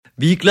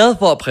Vi er glade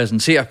for at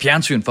præsentere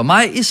Fjernsyn for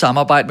mig i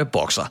samarbejde med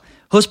Boxer.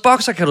 Hos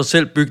Boxer kan du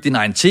selv bygge din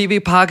egen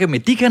tv-pakke med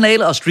de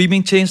kanaler og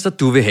streamingtjenester,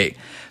 du vil have.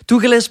 Du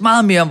kan læse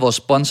meget mere om vores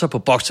sponsor på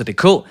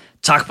Boxer.dk.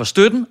 Tak for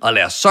støtten, og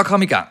lad os så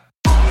komme i gang.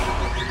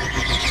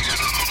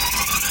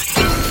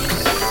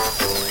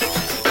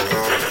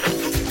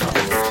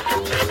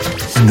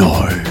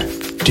 Nøj,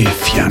 det er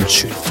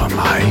Fjernsyn for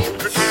mig.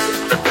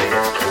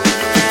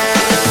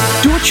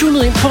 Du er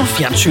tunet ind på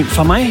Fjernsyn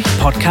for mig,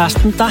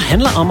 podcasten, der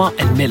handler om at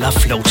anmelde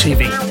Flow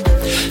TV.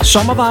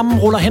 Sommervarmen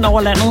ruller hen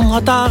over landet,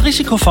 og der er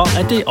risiko for,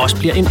 at det også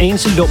bliver en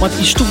anelse lummert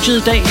i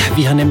studiet i dag.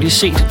 Vi har nemlig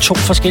set 2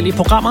 forskellige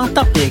programmer,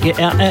 der begge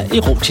er af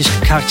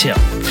erotisk karakter.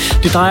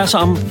 Det drejer sig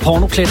om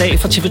Porno klædt af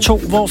fra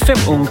TV2, hvor 5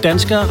 unge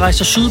danskere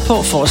rejser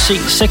sydpå for at se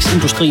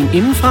sexindustrien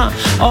indenfra,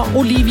 og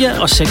Olivia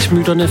og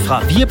sexmyterne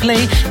fra Viaplay,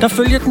 der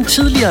følger den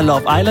tidligere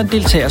Love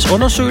Island-deltagers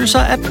undersøgelser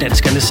af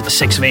danskernes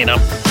sexvaner.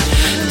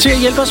 Til at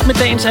hjælpe os med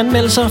dagens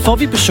anmeldelser får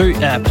vi besøg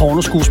af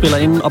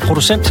pornoskuespillerinden og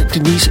producent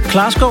Denise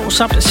Klarskov,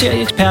 samt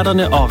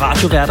serieeksperterne og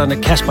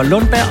radioværterne Kasper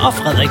Lundberg og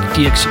Frederik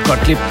Dirks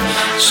Gottlieb.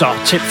 Så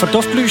tænd for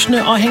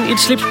duftlysene og hæng et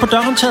slips på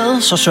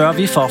dørhåndtaget, så sørger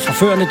vi for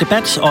forførende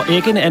debat og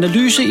æggende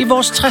analyse i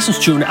vores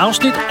 60.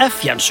 afsnit af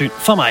Fjernsyn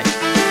for mig.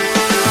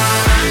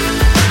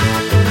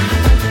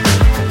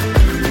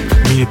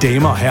 Mine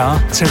damer og herrer,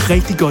 tag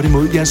rigtig godt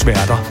imod jeres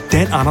værter,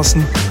 Dan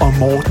Andersen og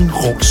Morten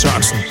Rum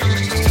Sørensen.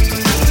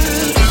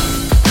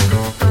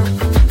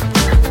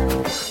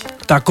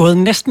 Der er gået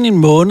næsten en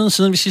måned,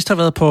 siden vi sidst har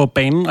været på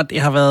banen, og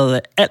det har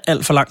været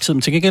alt for lang tid.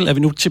 Men til gengæld er vi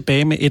nu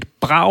tilbage med et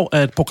brag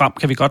af et program,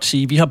 kan vi godt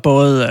sige. Vi har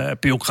både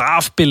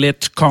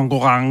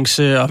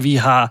biografbilletkonkurrence, og vi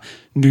har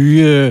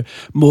nye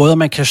måder,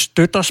 man kan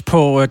støtte os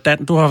på.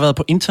 Dan, du har været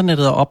på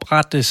internettet og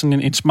oprettet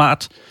sådan en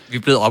smart... Vi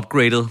er blevet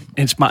upgraded.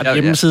 En smart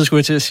hjemmeside, skulle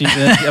jeg til at sige.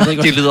 Jeg ved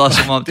ikke, det lyder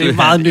også som om, det er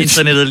meget nyt.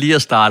 Internettet lige er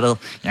startet.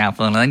 Jeg har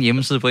fået en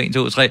hjemmeside på 1,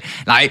 2, 3.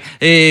 Nej,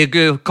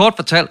 kort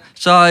fortalt,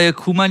 så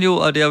kunne man jo,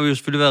 og det har vi jo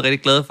selvfølgelig været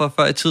rigtig glade for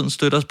før i tiden,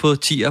 støtte os på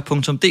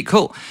tier.dk.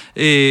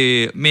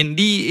 Men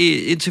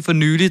lige indtil for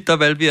nyligt, der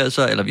valgte vi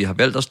altså, eller vi har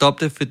valgt at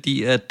stoppe det,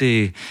 fordi at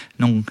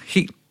nogle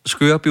helt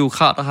skøre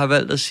bureaukrater har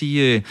valgt at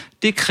sige,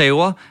 det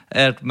kræver,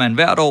 at man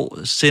hvert år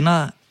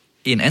sender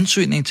en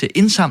ansøgning til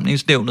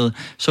indsamlingsnævnet,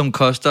 som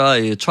koster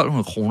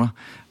 1.200 kroner.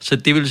 Så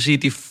det vil sige,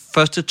 at de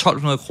første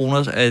 1.200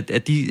 kroner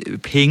af de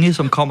penge,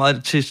 som kommer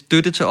til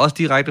støtte til os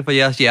direkte fra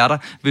jeres hjerter,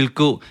 vil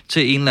gå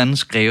til en eller anden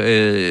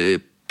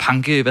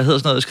panke, hvad hedder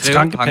sådan noget?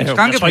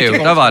 Skrankepave,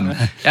 der var den.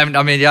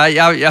 Jamen,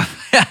 jeg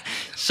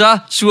så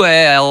sur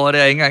er jeg over det,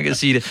 jeg ikke engang kan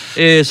sige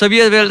det. Så vi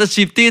har valgt at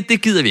sige,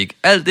 det gider vi ikke.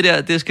 Alt det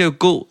der, det skal jo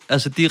gå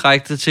altså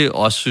direkte til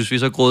os, synes vi.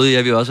 Så grådige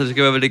er vi også, og det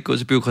skal i hvert fald ikke gå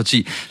til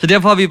bureaukrati. Så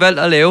derfor har vi valgt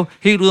at lave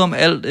helt ud om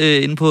alt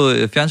inde på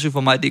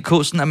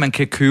fjernsynformig.dk, sådan at man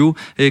kan købe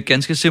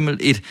ganske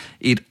simpelt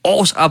et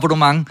års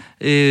abonnement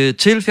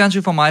til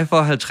Fjernsyn for mig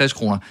for 50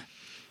 kroner.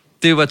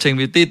 Det var,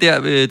 tænkte vi, det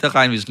der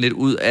regner vi sådan lidt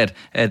ud,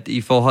 at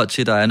i forhold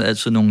til, der er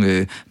altid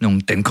nogle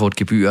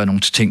dankortgebyrer og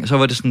nogle ting, så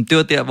var det sådan, det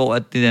var der, hvor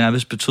det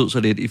nærmest betød så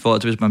lidt, i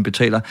forhold til, hvis man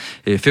betaler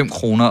 5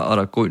 kroner,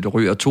 og der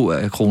ryger 2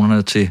 af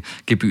kronerne til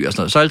gebyr og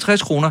sådan noget. Så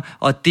 50 kroner,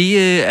 og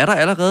det er der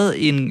allerede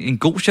en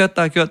god chat,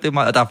 der har gjort det,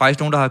 og der er faktisk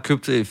nogen, der har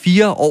købt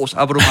 4 års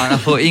abonnementer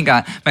på en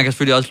gang. Man kan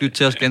selvfølgelig også lytte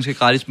til os ganske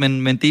gratis,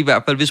 men det er i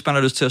hvert fald, hvis man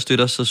har lyst til at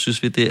støtte os, så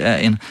synes vi, det er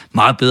en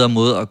meget bedre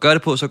måde at gøre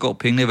det på, så går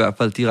pengene i hvert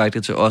fald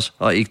direkte til os,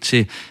 og ikke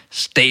til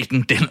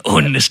staten, den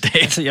onde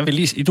stat. Altså, jeg vil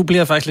lige, du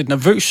bliver faktisk lidt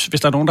nervøs,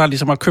 hvis der er nogen, der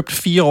ligesom har købt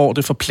 4 år.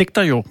 Det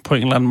forpligter jo på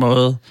en eller anden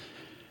måde.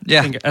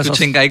 Ja, du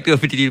tænker ikke, det var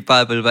fordi, de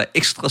bare ville være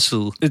ekstra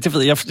søde. Det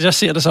ved jeg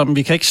ser det som,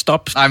 vi kan ikke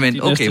stoppe. Nej,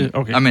 men okay.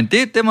 Nej, men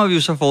det må vi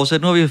jo så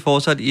fortsætte. Nu har vi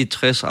fortsat i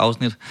 60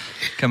 afsnit,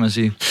 kan man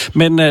sige.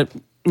 Men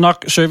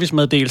nok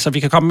servicemeddelelser. Vi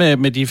kan komme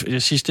med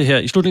de sidste her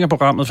i slutningen af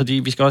programmet, fordi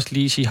vi skal også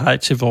lige sige hej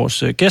til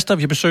vores gæster.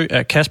 Vi har besøg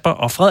af Kasper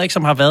og Frederik,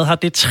 som har været her.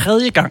 Det er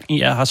 3. gang, I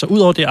er her. Så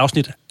udover det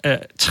afsnit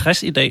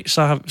 60 i dag,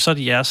 så er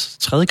det jeres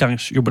 3.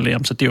 gangs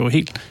jubilæum, så det er jo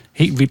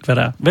helt vildt, hvad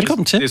der er.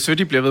 Velkommen til. Det er sødt,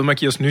 de bliver ved med at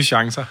give os nye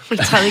chancer.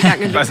 3.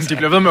 gang er de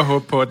bliver ved med at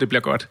håbe på, at det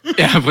bliver godt.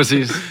 Ja,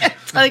 præcis.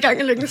 3.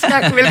 gang er lykkens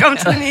gang. Velkommen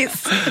til Denise.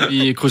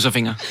 Vi krydser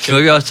fingre. Det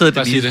var vi også taget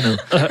Denise med.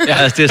 Ja,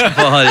 altså, det er sådan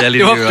for at holde jer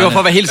lidt i ørerne. Det var for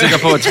at være helt sikker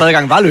på, at 3.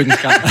 gang var lykkens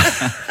gang.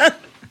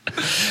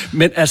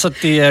 Men altså,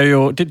 det er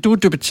jo... du er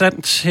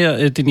debutant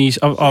her,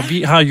 Denise, og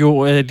vi har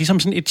jo ligesom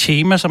sådan et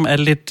tema, som er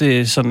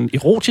lidt sådan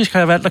erotisk, har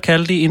jeg valgt at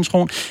kalde det i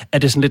introen. Er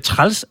det sådan lidt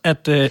træls,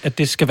 at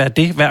det skal være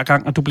det hver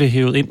gang, og du bliver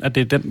hævet ind, at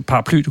det er den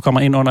paraply, du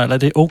kommer ind under, eller er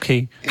det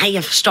okay? Nej,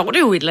 jeg forstår det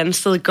jo et eller andet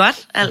sted godt.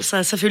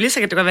 Altså, selvfølgelig så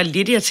kan det godt være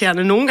lidt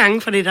irriterende nogle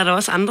gange, fordi der er der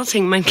også andre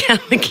ting, man gerne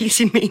vil give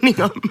sin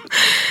mening om.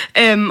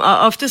 Og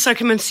ofte så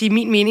kan man sige, at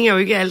min mening er jo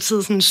ikke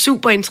altid sådan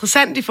super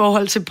interessant i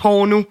forhold til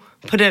porno,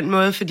 på den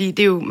måde, fordi det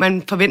er jo,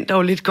 man forventer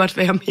jo lidt godt,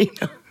 hvad jeg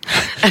mener.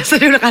 Altså,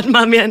 det er jo ret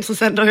meget mere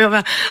interessant at høre,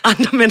 hvad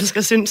andre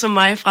mennesker synes om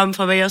mig, frem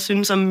for hvad jeg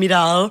synes om mit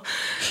eget.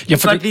 Det kan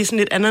godt blive sådan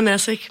lidt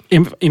ananas, ikke?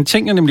 En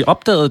ting, jeg nemlig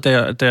opdagede,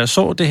 da jeg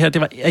så det her,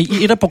 det var i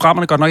et af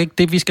programmerne, godt nok ikke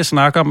det, vi skal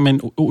snakke om,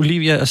 men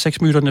Olivia og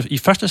sexmyterne i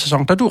første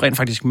sæson, der er du rent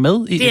faktisk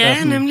med i det. Det er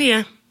jeg nemlig,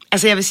 ja.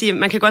 Altså, jeg vil sige,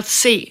 man kan godt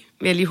se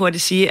vil jeg lige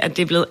hurtigt sige, at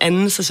det er blevet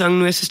anden sæson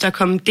nu. Jeg synes, der er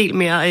kommet en del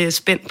mere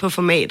spændt på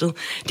formatet.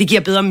 Det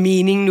giver bedre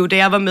mening nu. Da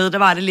jeg var med, der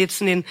var det lidt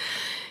sådan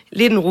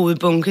en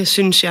rodebunke,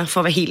 synes jeg, for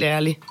at være helt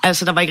ærlig.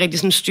 Altså, der var ikke rigtig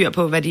sådan styr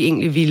på, hvad de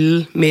egentlig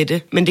ville med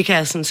det. Men det kan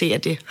jeg sådan se,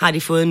 at det har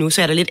de fået nu.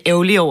 Så er der lidt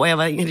ærgerlig over, at jeg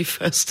var en af de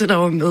første, der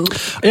var med.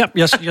 Ja,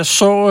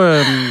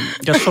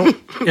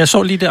 jeg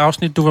så lige det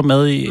afsnit, du var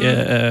med i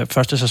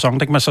første sæson.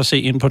 Der kan man så se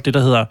ind på det,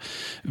 der hedder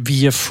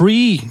Via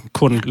Free,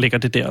 kun ligger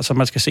det der, så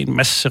man skal se en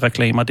masse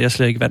reklamer, det er jeg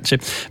slet ikke vant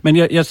til. Men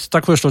der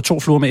kunne jeg slå 2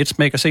 fluer med et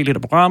smæk og se lidt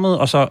af programmet,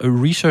 og så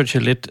researche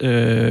lidt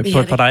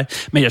på dig.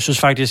 Men jeg synes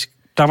faktisk,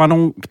 der var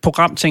nogle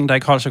programting, der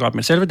ikke holdt så godt,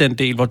 men selve den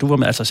del, hvor du var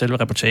med, altså selve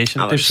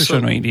reportagen, det synes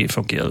jeg nu egentlig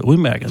fungerede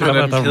udmærket. Det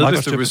var den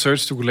kedeligste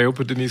research, du kunne lave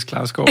på Denise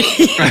Klarskov.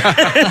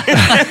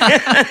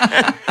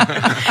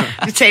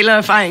 Vi taler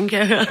erfaring, kan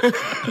jeg høre.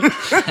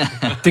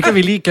 Det kan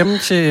vi lige gemme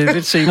til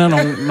lidt senere,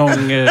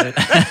 nogle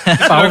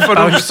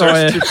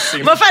baghistorier.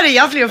 Hvorfor er det,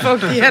 jeg bliver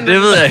fugtig her?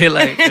 Det ved jeg heller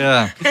ikke.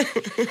 Ja.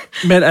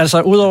 Men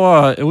altså,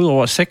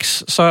 udover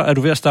sex, så er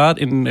du ved at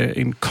starte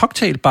en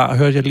cocktailbar,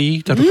 hørte jeg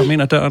lige, da du kom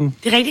ind ad døren.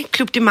 Det er rigtigt.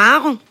 Club de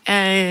Maro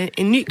er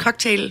en ny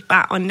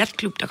cocktailbar og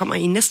natklub, der kommer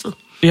i Næstved.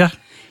 Ja.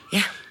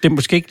 Ja. Det er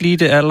måske ikke lige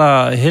det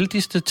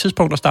allerheldigste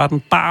tidspunkt at starte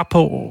en bar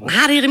på.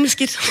 Det er rimelig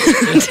skidt.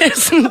 Det er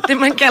sådan det,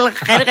 man kalder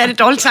rigtig, rigtig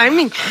dårlig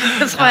timing.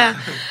 Det tror jeg.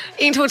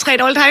 1, 2, 3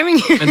 dårlig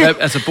timing. Men hvad,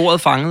 altså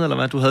bordet fanget, eller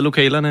hvad? Du havde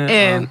lokalerne?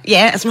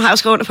 Ja, altså man har jo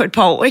skrevet under på et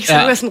par år, ikke? Så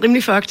det var sådan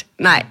rimelig fucked.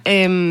 Nej,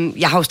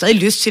 jeg har jo stadig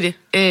lyst til det.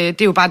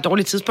 Det er jo bare et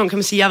dårligt tidspunkt, kan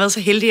man sige. Jeg har været så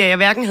heldig, at jeg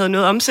hverken havde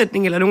noget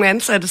omsætning eller nogen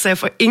ansatte, så jeg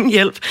får ingen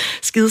hjælp.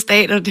 Skide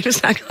stat, og det vi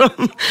snakkede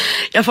om.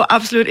 Jeg får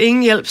absolut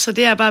ingen hjælp, så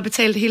det er bare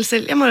betalt det hele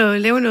selv. Jeg må jo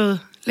lave noget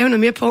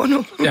mere på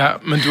nu. Ja,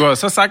 men du har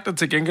så sagt, at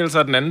til gengæld så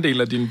er den anden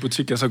del af din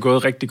butik er så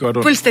gået rigtig godt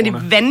under fuldstændig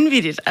corona.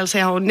 Vanvittigt. Altså,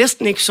 jeg har jo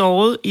næsten ikke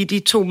sovet i de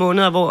 2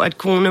 måneder, hvor at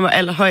corona var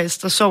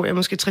allerhøjest. Der sov jeg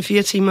måske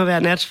 3-4 timer hver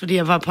nat, fordi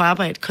jeg var på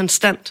arbejde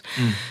konstant.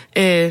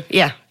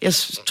 Jeg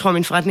tror,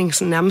 min forretning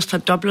sådan nærmest har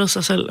dobblet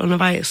sig selv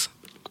undervejs.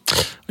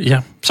 Ja,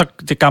 så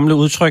det gamle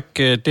udtryk,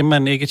 det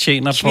man ikke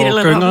tjener på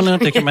gyngerne,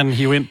 det kan man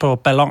hive ind på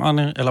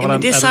ballongerne, eller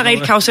hvordan? Det er så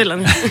rigtig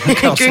karusellerne.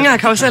 Gynger og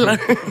karuseller.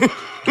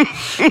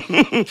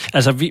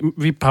 Altså,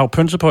 vi har jo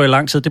pynset på i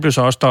lang tid, det blev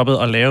så også stoppet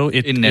at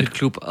lave en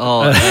natklub,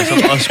 og som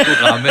også skulle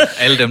ramme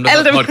alle dem, der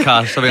har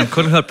podcast. Så vi har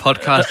kun hørt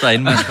podcast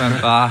derinde, mens man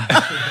bare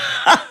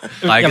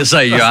rækket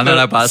sig i hjørnet,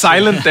 der bare...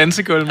 Silent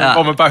dansegulv,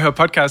 hvor man bare hører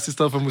podcast i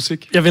stedet for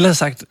musik. Jeg ville have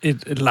sagt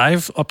et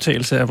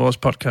live-optagelse af vores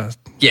podcast.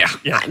 Ja.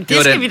 Det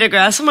skal vi da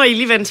gøre, så må I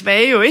lige vende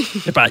tilbage jo,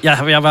 ikke?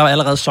 Jeg var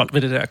allerede solgt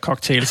ved det der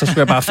cocktail, så skulle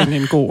jeg bare finde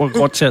en god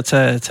grund til at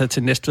tage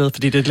til Næstved,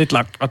 fordi det er lidt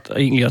langt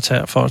egentlig at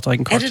tage for at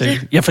drikke en cocktail. Er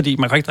det? Ja, fordi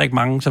man kan ikke drikke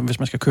mange, hvis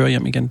man skal køre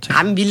hjem igen.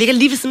 Nej, men vi ligger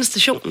lige ved siden af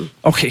stationen.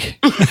 Okay.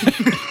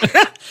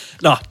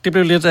 Nå, det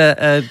blev lidt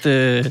af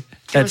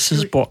et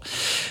sidespor.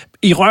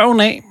 I røven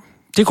af,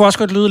 det kunne også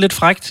godt lyde lidt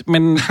frækt,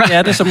 men det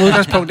er det som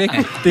udgangspunkt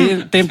ikke.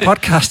 Det er en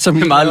podcast, som...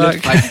 Det er meget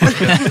lidt frækt.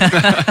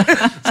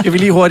 Skal vi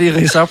lige hurtigt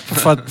ridse op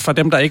for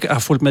dem, der ikke har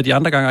fulgt med de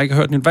andre gange og ikke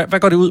har hørt den. Hvad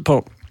går det ud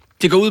på?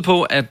 Det går ud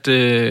på, at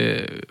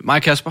mig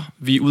og Kasper,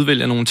 vi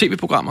udvælger nogle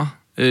tv-programmer,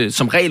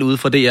 som regel ude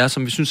fra DR,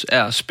 som vi synes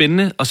er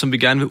spændende, og som vi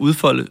gerne vil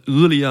udfolde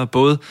yderligere,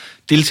 både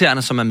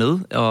deltagerne, som er med,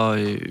 og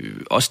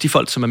også de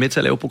folk, som er med til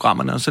at lave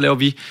programmerne. Og så laver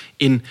vi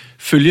en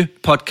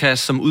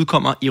følgepodcast, som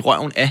udkommer i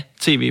røven af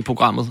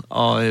tv-programmet,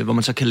 og hvor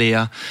man så kan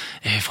lære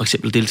for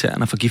eksempel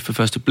deltagerne fra Gift ved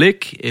første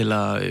blik,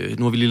 eller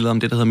nu har vi lige lavet om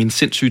det, der hedder Min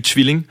sindssyge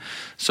tvilling,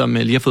 som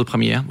lige har fået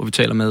premiere, hvor vi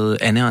taler med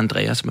Anne og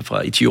Andrea, som er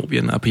fra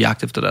Etiopien og er på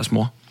jagt efter deres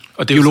mor.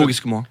 Og det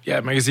biologiske mor.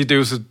 Ja, man kan sige, det er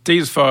jo så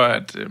dels for,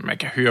 at man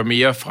kan høre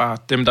mere fra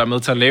dem, der er med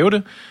til at lave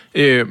det.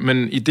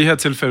 Men i det her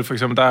tilfælde, for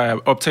eksempel, der er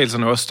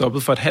optagelserne også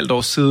stoppet for et halvt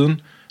år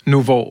siden,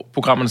 nu hvor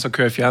programmerne så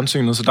kører i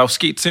fjernsynet. Så der er jo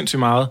sket sindssygt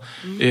meget.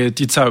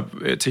 De tager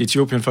til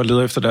Etiopien for at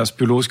lede efter deres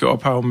biologiske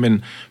ophav,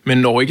 men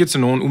når ikke til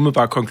nogen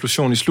umiddelbar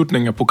konklusion i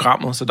slutningen af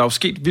programmet. Så der er jo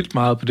sket vildt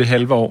meget på det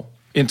halve år,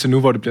 indtil nu,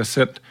 hvor det bliver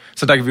sendt.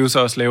 Så der kan vi jo så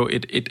også lave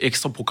et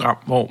ekstra program,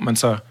 hvor man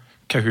så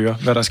kan høre,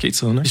 hvad der er sket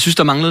siden. Ikke? Jeg synes,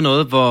 der manglede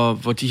noget,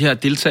 hvor de her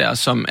deltagere,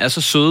 som er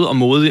så søde og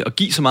modige og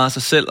giver så meget af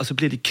sig selv, og så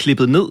bliver de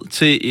klippet ned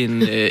til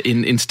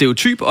en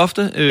stereotyp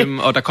ofte,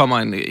 og der kommer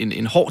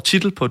en hård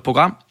titel på et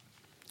program.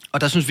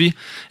 Og der synes vi,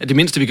 at det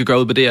mindste, vi kan gøre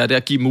ud på det, er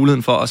at give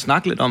muligheden for at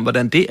snakke lidt om,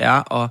 hvordan det er,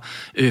 og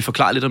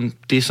forklare lidt om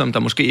det, som der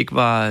måske ikke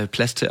var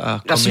plads til at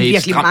komme med i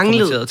et stramt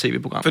kommenteret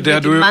tv-program. For det har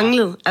du jo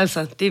manglet.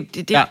 Altså,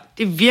 det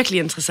er virkelig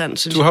interessant,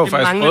 synes jeg. Du har jo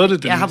faktisk prøvet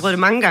det. Jeg har prøvet det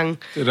mange gange.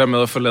 Det der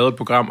med at få lavet et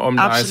program om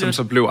dig, som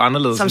så blev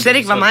anderledes. Som slet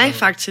ikke var mig,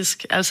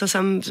 faktisk. Altså,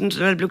 som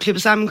blev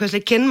klippet sammen, kunne jeg slet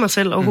ikke kende mig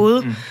selv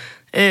overhovedet.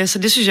 Så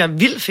det synes jeg er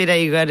vildt fedt,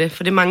 at I gør det,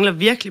 for det mangler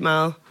virkelig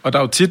meget. Og der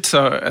er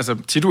jo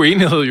tit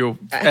uenighed jo,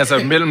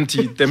 mellem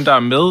dem, der er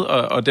med,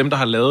 og dem, der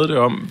har lavet det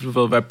om,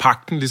 hvad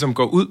pagten ligesom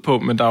går ud på,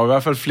 men der er jo i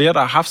hvert fald flere, der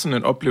har haft sådan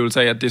en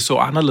oplevelse af, at det så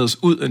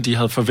anderledes ud, end de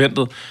havde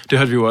forventet. Det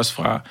hørte vi jo også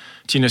fra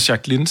Gina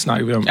Jacqueline,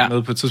 snakkede vi om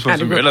med på et tidspunkt,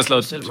 som jo ellers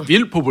lavede et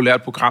vildt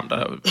populært program,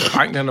 der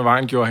langt hen ad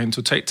vejen gjorde hende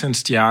totalt til en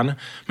stjerne,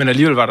 men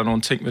alligevel var der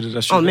nogle ting med det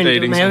der sugar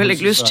dating. Men man har jo heller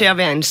ikke lyst til at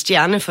være en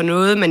stjerne for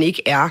noget, man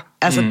ikke er.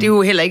 Altså, det er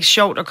jo heller ikke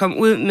sjovt at komme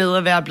ud med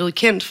at være blevet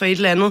kendt for et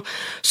eller andet,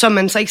 som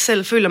man så ikke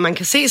selv føler, man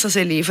kan se sig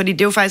selv i. Fordi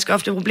det er jo faktisk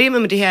ofte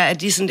problemet med det her,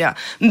 at de sådan der,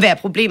 hvad er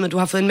problemet? Du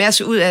har fået en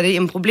masse ud af det.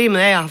 Jamen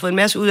problemet er, at jeg har fået en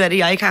masse ud af det,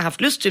 jeg ikke har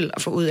haft lyst til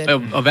at få ud af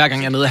det. Og hver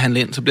gang jeg er nede og handle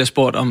ind, så bliver jeg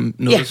spurgt om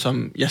noget,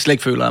 som jeg slet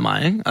ikke føler af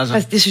mig, ikke?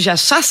 Altså, det synes jeg er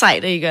så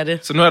sejt, at I gør det.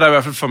 Så nu er der i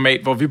hvert fald et format,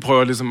 hvor vi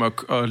prøver ligesom at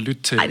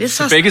lytte til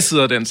begge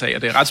sider af den sag,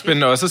 og det er ret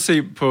spændende også at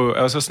se på,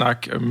 også at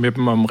snakke med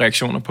dem om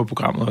reaktioner på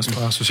programmet, også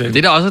fra sociale.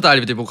 Det er da også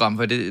dejligt ved det program,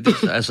 for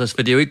for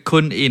det er jo ikke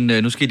kun en,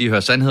 nu skal de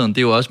høre sandheden, det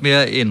er jo også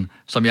mere en,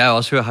 som jeg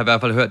også har i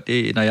hvert fald hørt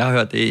det, når jeg har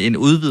hørt det, en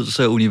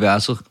udvidelse af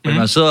universet. Når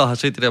man sidder og har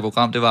set det der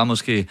program, det var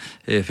måske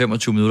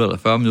 25 minutter eller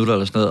 40 minutter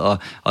eller sådan noget,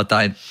 og der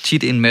er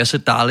tit en masse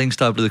darlings,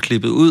 der er blevet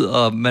klippet ud,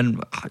 og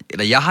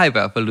jeg har i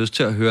hvert fald lyst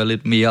til at høre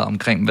lidt mere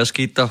omkring, hvad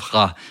skete der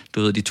fra,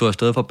 du ved, de tog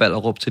afsted fra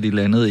Ballerup til de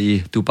landede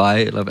i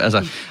Dubai, eller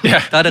altså,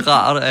 der er det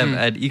rart,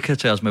 at I kan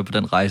tage os med på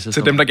den rejse.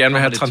 Til dem, der gerne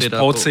vil have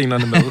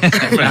transportscenerne med,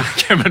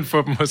 kan man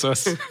få dem hos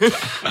os.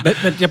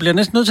 Men jeg bliver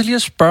næsten nødt til lige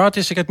at spørge, det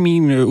er sikkert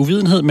min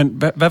uvidenhed,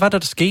 men hvad var der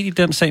skete i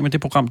den sag med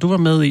det program, du var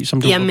med i,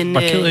 som du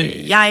var ked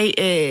af? Jeg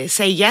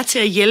sagde ja til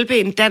at hjælpe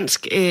en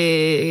dansk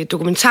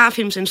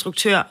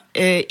dokumentarfilmsinstruktør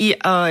i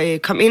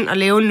at komme ind og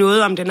lave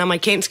noget om den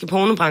amerikanske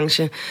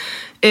pornobranche.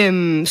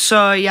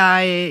 Så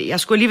jeg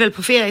skulle alligevel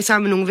på ferie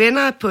sammen med nogle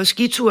venner på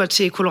skitur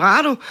til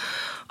Colorado,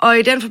 og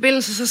i den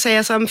forbindelse så sagde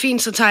jeg så,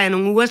 fint, så tager jeg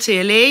nogle uger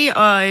til LA,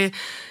 og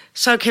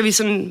så kan vi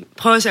sådan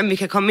prøve at se, om vi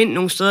kan komme ind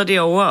nogle steder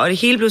derovre. Og det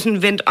hele blev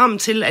sådan vendt om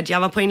til, at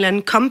jeg var på en eller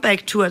anden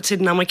comeback-tur til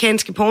den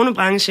amerikanske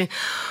pornobranche,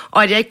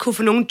 og at jeg ikke kunne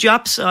få nogen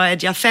jobs, og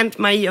at jeg fandt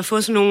mig i at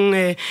få sådan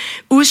nogle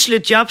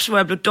usle jobs, hvor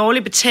jeg blev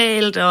dårligt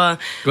betalt. Og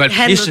du var et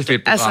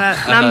pissefedt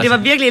program. Men det var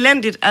virkelig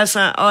elendigt,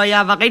 og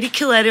jeg var rigtig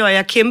ked af det, og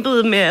jeg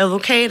kæmpede med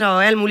advokater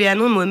og alt muligt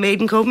andet mod Made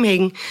in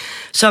Copenhagen,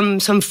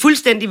 som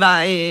fuldstændig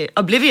var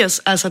oblivious,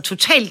 altså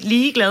totalt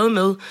ligeglade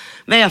med,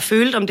 hvad jeg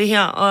følte om det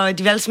her, og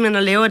de valgte simpelthen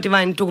at lave, at det var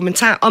en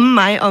dokumentar om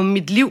mig, om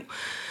mit liv,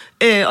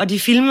 og de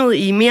filmede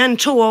i mere end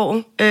 2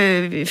 år,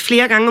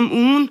 flere gange om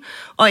ugen,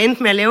 og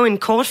endte med at lave en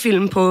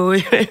kortfilm på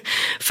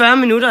 40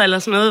 minutter eller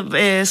sådan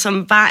noget,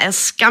 som bare er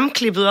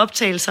skamklippet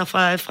optagelser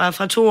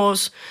fra 2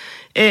 års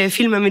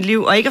film af mit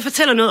liv, og ikke at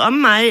fortælle noget om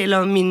mig,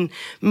 eller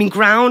min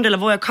ground, eller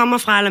hvor jeg kommer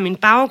fra, eller min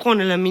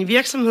baggrund, eller min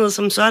virksomhed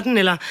som sådan,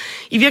 eller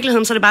i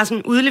virkeligheden så er det bare sådan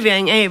en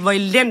udlevering af, hvor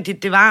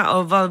elendigt det var,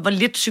 og hvor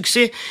lidt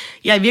succes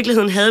jeg i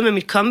virkeligheden havde med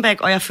mit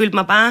comeback, og jeg følte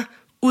mig bare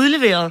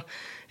udleveret.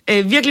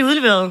 Virkelig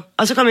udleveret.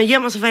 Og så kom jeg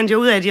hjem, og så fandt jeg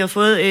ud af, at de har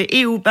fået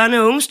EU børne-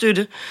 og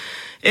ungestøtte,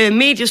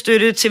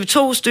 mediestøtte,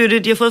 TV2-støtte,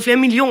 de har fået flere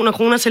millioner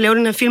kroner til at lave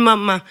den her film om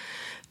mig.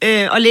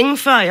 Og længe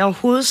før jeg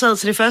overhovedet sad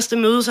til det første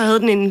møde, så havde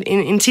den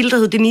en titel, der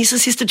hed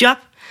Denises sidste job.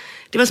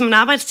 Det var som en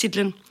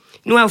arbejdstitlen.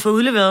 Nu har jeg jo fået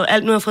udleveret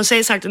alt, nu har jeg fået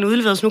sagsagterne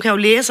udleveret, så nu kan jeg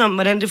jo læse om,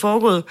 hvordan det er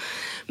foregået.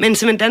 Men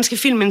simpelthen Danske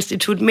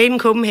Filminstitut, Made in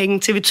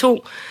Copenhagen,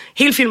 TV2,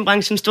 hele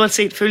filmbranchen stort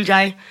set, følte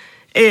jeg,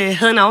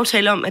 havde en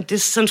aftale om,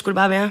 at sådan skulle det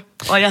bare være.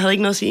 Og jeg havde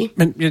ikke noget at sige.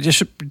 Men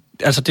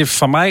altså det,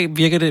 for mig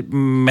virker det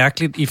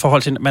mærkeligt i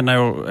forhold til, man har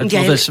jo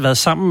været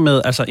sammen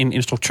med altså en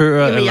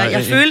instruktør. Jamen,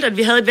 jeg følte, at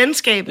vi havde et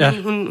venskab. Ja.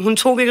 Hun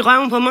tog virkelig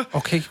røven på mig.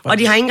 Okay, og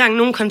de har ikke engang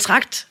nogen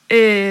kontrakt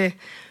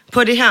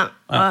på det her.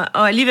 Ja.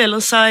 Og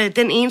alligevel, så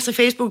den eneste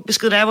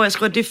Facebook-besked, der er, hvor jeg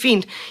skriver, det er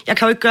fint. Jeg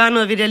kan jo ikke gøre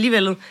noget ved det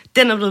alligevel.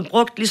 Den er blevet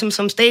brugt ligesom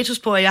som status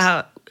på, at jeg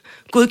har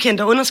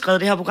godkendt og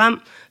underskrevet det her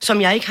program,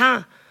 som jeg ikke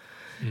har.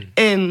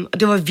 Og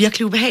det var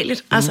virkelig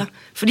ubehageligt, altså,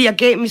 fordi jeg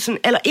gav mig sådan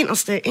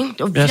allerinderste, ikke? Det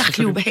var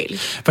virkelig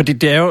ubehageligt. Fordi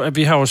det er jo, at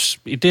vi har jo,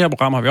 i det her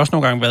program har vi også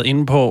nogle gange været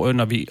inde på,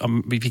 når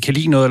om vi kan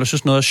lide noget, eller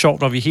synes noget er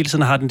sjovt, og vi hele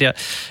tiden har den der,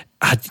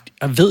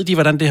 ved de,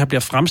 hvordan det her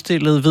bliver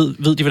fremstillet?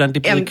 Ved de, hvordan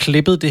det bliver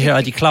klippet, det her?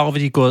 Er de klar over,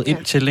 hvad de er gået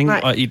ind til? Ikke?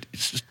 Og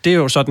det er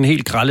jo så den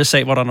helt grælde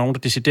sag, hvor der er nogen, der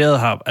decideret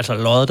har altså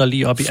løjet der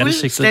lige op i ansigtet.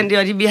 Fuldstændig,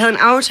 og vi havde en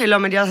aftale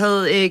om, at jeg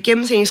havde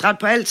gennemsætningsret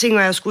på alting,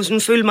 og jeg skulle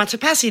sådan føle mig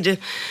tilpas i det.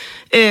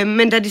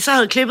 Men da de så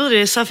havde klippet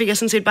det, så fik jeg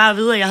sådan set bare at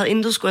vide, at jeg havde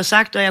intet skulle have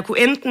sagt, og jeg kunne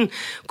enten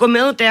gå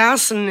med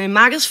deres sådan,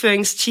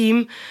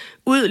 markedsføringsteam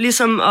ud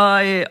ligesom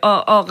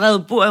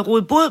og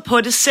rode bod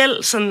på det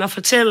selv, sådan at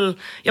fortælle.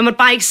 Jeg måtte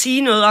bare ikke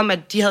sige noget om,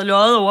 at de havde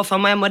løjet over for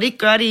mig. Jeg måtte ikke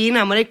gøre det ene,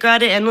 jeg måtte ikke gøre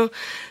det andet.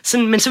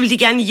 Sådan, men så ville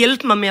de gerne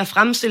hjælpe mig med at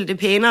fremstille det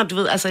pænere. Du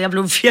ved, altså jeg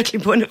blev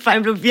virkelig bundet, for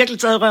jeg blev virkelig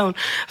taget i røven,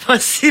 for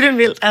at sige det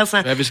mildt.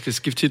 Altså. Ja, vi skal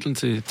skifte titlen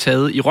til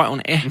Taget i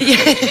røven af.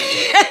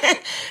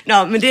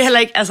 Nå, men det er heller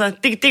ikke, altså,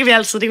 det kan vi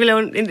altid, det kan vi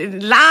lave en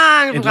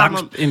lang program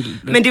om.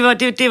 Men det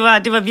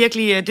var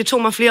virkelig, det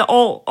tog mig flere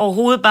år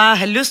overhovedet bare at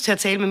have lyst til at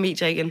tale med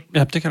medier igen.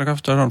 Ja, det kan jeg godt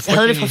forstå. Jeg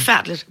havde det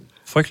forfærdeligt.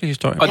 Frygtelig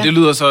historie. Og det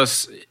lyder så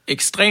også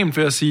ekstremt,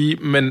 vil jeg sige,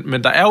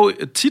 men der er jo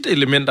tit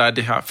elementer af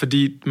det her,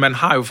 fordi man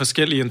har jo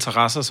forskellige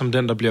interesser, som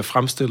den, der bliver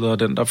fremstillet, og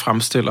den, der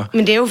fremstiller.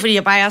 Men det er jo, fordi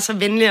jeg bare er så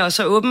venlig og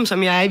så åben,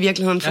 som jeg er i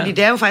virkeligheden, fordi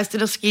det er jo faktisk det,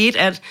 der skete,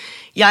 at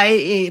jeg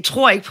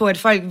tror ikke på, at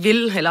folk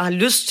vil eller har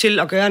lyst til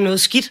at gøre noget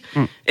skidt.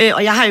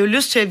 Og jeg har jo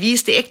lyst til at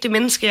vise det ægte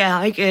menneske. Jeg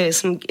har ikke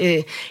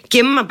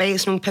gemme mig bag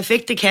sådan nogle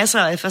perfekte kasser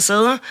af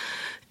facader.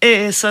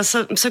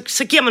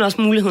 Så giver man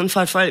også muligheden for,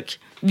 at folk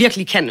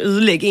virkelig kan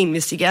ødelægge en,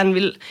 hvis de gerne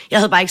vil. Jeg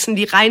havde bare ikke sådan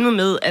lige regnet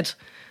med,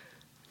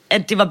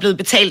 at det var blevet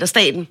betalt af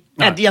staten,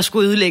 at jeg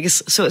skulle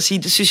ødelægges, så at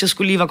sige. Det synes jeg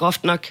skulle lige var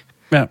groft nok.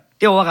 Ja.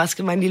 Det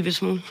overraskede mig en lille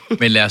smule.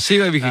 Men lad os se,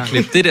 hvad vi kan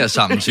klippe det der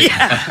sammen til.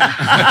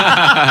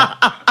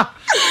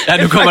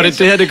 Ja, nu kommer det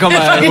her kommer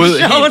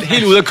ud,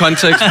 helt ud af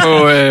kontekst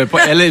på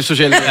alle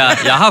sociale medier. Ja,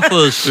 jeg har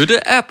fået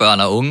støtte af Børn-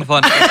 og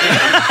Ungefonden.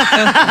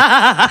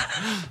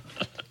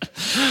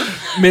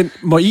 Men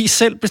må I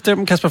selv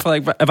bestemme, Kasper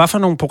Frederik, hvad for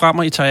nogle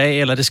programmer I tager af,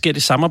 eller det sker i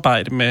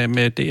samarbejde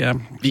med DR?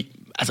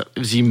 Altså,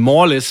 jeg vil sige,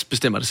 more or less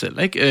bestemmer det selv,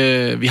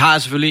 ikke? Vi har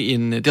selvfølgelig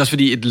det er også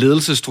fordi, et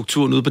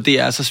ledelsesstruktur ude på DR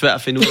er så svært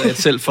at finde ud af,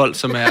 at selv folk,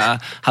 som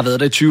har været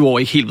der i 20 år,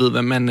 ikke helt ved,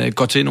 hvad man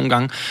går til nogle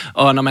gange.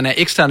 Og når man er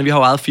eksterne, vi har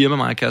jo eget firma,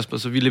 mig og Kasper,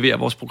 så vi leverer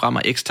vores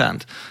programmer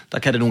eksternt. Der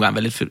kan det nogle gange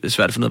være lidt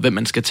svært at finde ud af, hvem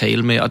man skal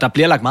tale med. Og der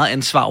bliver lagt meget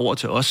ansvar over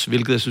til os,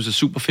 hvilket jeg synes er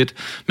super fedt.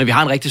 Men vi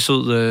har en rigtig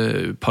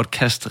sød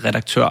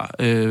podcast-redaktør,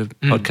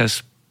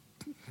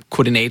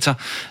 koordinator,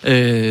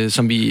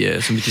 som vi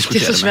diskuterer.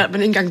 Det er så svært, at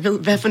man ikke engang ved,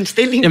 hvad for en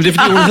stilling. Jamen det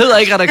er fordi, hun hedder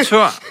ikke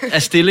redaktør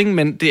af stilling,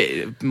 men det er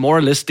more or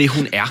less det,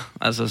 hun er.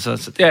 Altså,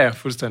 så Ja,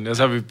 fuldstændig. Og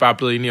så er vi bare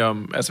blevet enige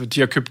om, altså de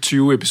har købt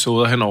 20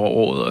 episoder hen over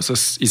året, og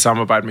så i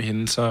samarbejde med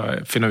hende, så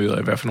finder vi ud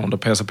af, hvad for nogen, der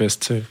passer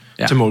bedst til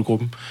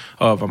målgruppen,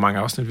 og hvor mange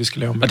afsnit vi skal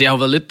lave med. Og det har jo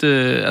været lidt,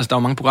 altså der er jo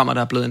mange programmer,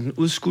 der er blevet enten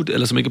udskudt,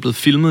 eller som ikke er blevet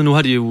filmet. Nu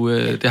har de jo, det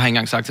har jeg ikke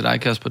engang sagt til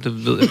dig, Kasper,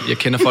 det ved jeg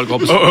kender folk op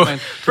på Superman.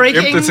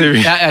 Breaking! TV.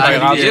 Det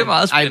er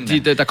meget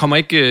spændende. Der kommer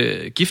ikke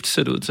gift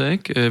set ud til,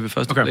 ikke? Ved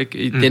første blik.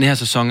 I denne her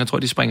sæson, jeg tror,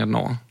 de springer den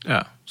over. Ja.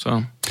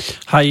 Så.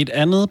 Har I et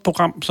andet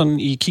program, sådan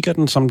I kigger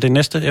den som det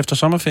næste efter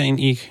sommerferien,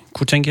 I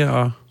kunne tænke jer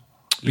at...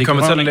 Vi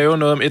kommer til at lave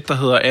noget om der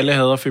hedder Alle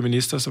hader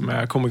feminister, som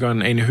er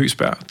komikeren Ane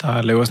Høgsberg,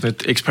 der laver sådan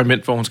et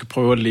eksperiment, hvor hun skal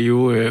prøve at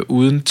leve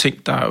uden ting,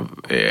 der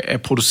er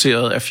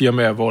produceret af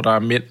firmaer, hvor der er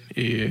mænd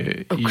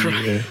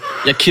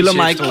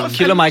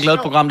Killer Mike lavede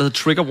et program, der hed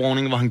Trigger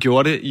Warning, hvor han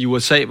gjorde det i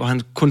USA, hvor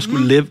han kun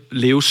skulle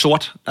leve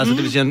sort. Altså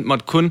det vil sige, at han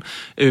måtte kun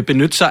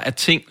benytte sig af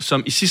ting,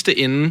 som i sidste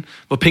ende,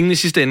 hvor pengene i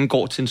sidste ende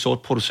går til en sort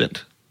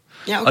producent.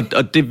 Ja, okay.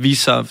 Og det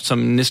viser sig som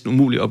en næsten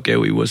umulig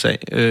opgave i USA.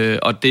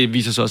 Og det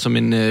viser sig også som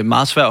en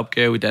meget svær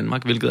opgave i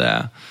Danmark, hvilket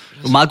er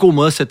en meget god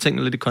måde at sætte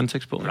tingene lidt i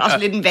kontekst på. Det er også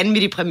lidt en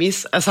vanvittig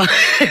præmis. Altså.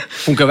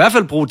 Hun kan i hvert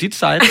fald bruge dit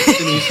site,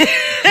 Denise.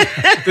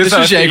 Det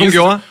synes jeg ikke, hun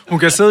gjorde. Hun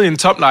kan sidde i en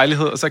tom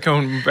lejlighed, og så kan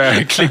hun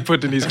bare klikke på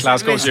Denise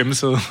Klarsgaards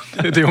hjemmeside.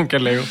 Det er det, hun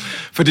kan lave.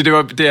 Fordi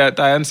der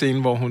er en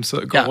scene, hvor hun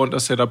går rundt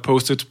og sætter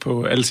post-it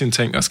på alle sine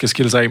ting, og skal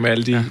skille sig af med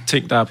alle de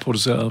ting, der er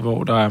produceret,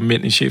 hvor der er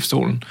mænd i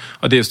chefstolen.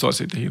 Og det er stort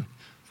set det hele.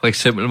 For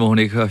eksempel må hun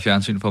ikke høre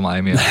fjernsyn for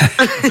mig mere.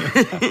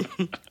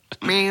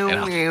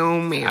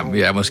 Jamen,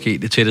 vi er måske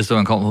det tætteste,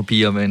 man kommer på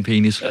piger med en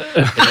penis.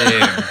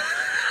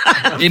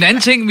 En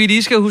anden ting, vi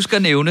lige skal huske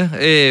at nævne.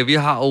 Vi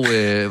har jo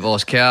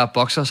vores kære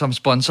Boxer som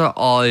sponsor,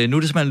 og nu er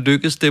det simpelthen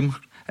lykkedes dem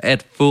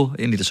at få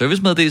en lille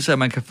servicemeddelelse, at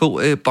man kan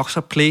få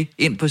Boxer Play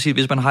ind på sit,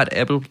 hvis man har et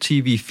Apple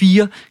TV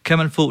 4, kan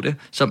man få det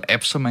som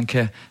app, så man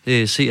kan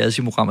se alle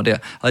sine programmer der.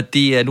 Og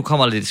det er, nu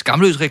kommer der lidt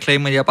skamløs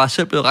reklame, men jeg er bare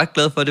selv blevet ret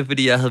glad for det,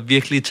 fordi jeg havde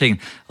virkelig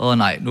tænkt,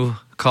 nej, nu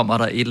kommer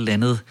der et eller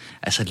andet,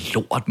 altså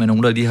lort med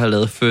nogen, der lige har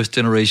lavet First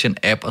Generation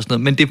app og sådan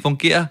noget, men det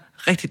fungerer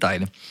rigtig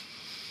dejligt.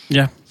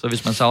 Ja. Så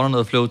hvis man savner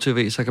noget Flow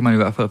TV, så kan man i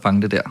hvert fald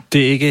fange det der.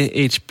 Det er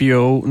ikke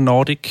HBO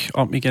Nordic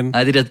om igen.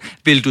 Nej, det der.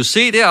 Vil du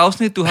se det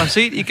afsnit, du har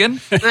set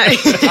igen? Nej.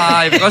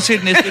 Jeg vil godt se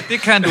det næste.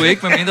 Det kan du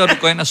ikke, medmindre du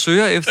går ind og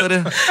søger efter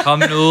det. Kom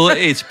nu,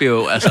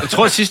 HBO. Altså. Jeg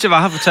tror, at sidst jeg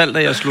var her fortalt,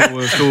 at jeg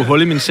slog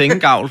hul i min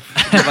sengegavl.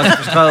 Jeg var så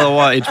frustreret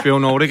over HBO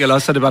Nordic, eller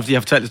også er det bare, fordi jeg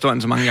har fortalt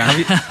historien så mange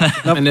gange.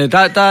 Men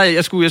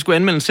jeg skulle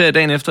anmelde en serie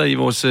dagen efter i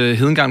vores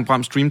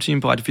Hedengang-program Stream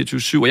Team på Radio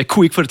 24/7, og jeg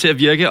kunne ikke få det til at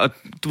virke, og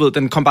du ved,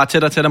 den kom bare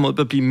tættere og tættere mod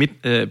at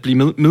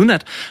blive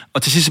midnat.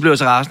 Og til sidst så blev jeg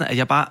så rasende, at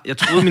jeg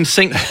troede, min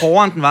seng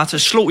hårdere end den var, til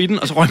at slå i den,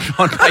 og så røg min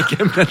hånd bare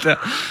igennem den der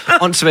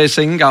åndssvage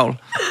sengegavl.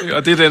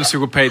 Og det er den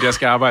psykopat, jeg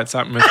skal arbejde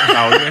sammen med.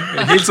 Jeg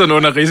er hele tiden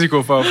under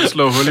risiko for at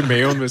slå hul i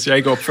maven, hvis jeg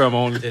ikke opfører mig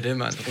ordentligt. Det er det,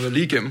 mand. Det ryger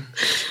lige igennem.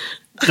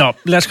 Nå,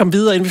 lad os komme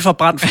videre, inden vi får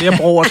brændt flere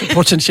broer til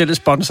potentielle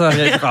sponsorer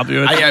her i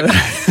programmet.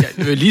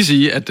 Jeg vil lige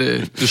sige, at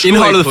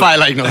indholdet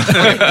fejler ikke noget.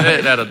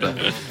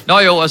 Nå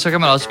jo, og så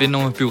kan man også vinde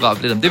nogle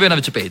biografbilletter. Det vender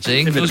vi tilbage til,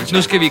 ikke?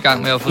 Nu skal vi i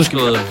gang med at få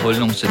slået hul i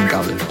nogle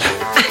sengegavle.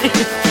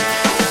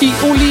 I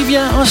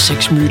Olivia og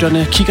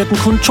sexmyterne kigger den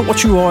kun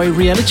 22-årige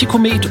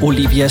reality-komet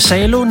Olivia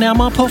Salo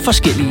nærmere på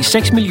forskellige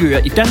sexmiljøer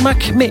i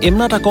Danmark med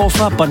emner, der går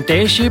fra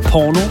bondage,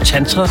 porno,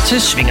 tantra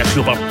til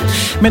swingerklubber.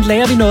 Men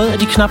lærer vi noget af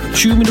de knap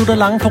 20 minutter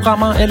lange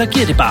programmer, eller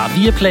giver det bare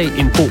Viaplay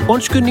en god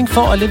undskyldning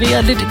for at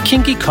levere lidt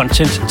kinky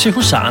content til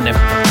husarerne?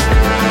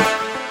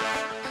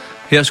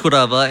 Her skulle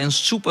der have været en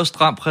super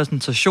stram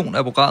præsentation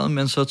af programmet,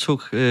 men så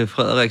tog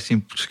Frederik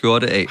sin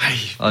skjorte af.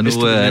 Og nu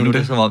er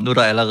det som om, nu er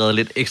der allerede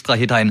lidt ekstra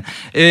hit herinde.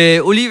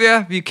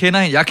 Olivia, vi kender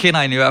hende, jeg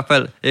kender hende i hvert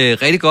fald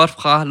rigtig godt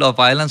fra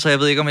Love Island, så jeg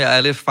ved ikke, om jeg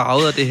er lidt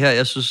farvet af det her.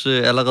 Jeg synes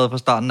allerede fra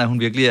starten, at hun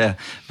virkelig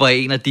var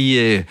en af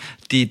de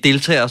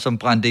deltagere, som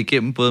brændte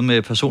igennem, både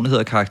med personlighed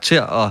og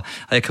karakter, og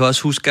jeg kan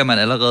også huske, at man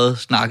allerede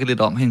snakkede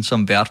lidt om hende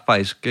som vært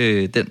faktisk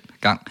den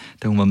gang,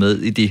 da hun var med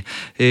i det.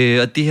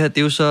 Og det her, det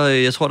er jo så,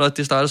 jeg tror da,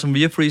 det startede som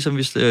Viafree, som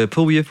vi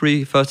på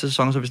Viafree første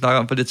sæson, som vi snakker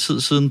om for lidt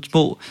tid siden,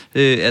 små 18-20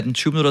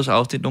 minutters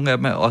afsnit, nogle af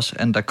dem er også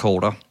endda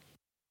kortere.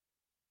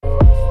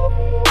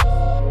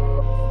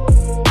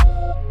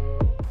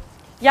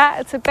 Jeg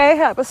er tilbage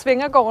her på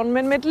Svingergården,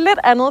 men med et lidt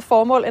andet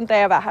formål, end da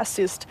jeg var her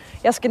sidst.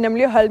 Jeg skal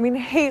nemlig holde min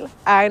helt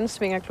egen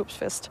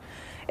svingerklubsfest.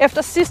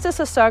 Efter sidste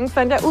sæson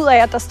fandt jeg ud af,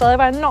 at der stadig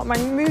var enormt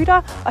mange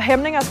myter og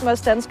hæmninger, som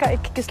os danskere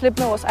ikke kan give slip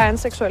med vores egen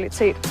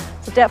seksualitet.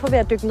 Så derfor vil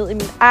jeg dykke ned i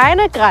mine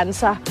egne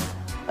grænser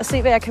og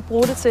se, hvad jeg kan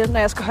bruge det til, når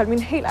jeg skal holde min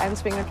helt egen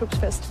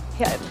svingerklubsfest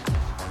herinde.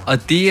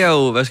 Og det er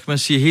jo, hvad skal man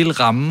sige, hele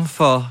rammen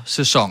for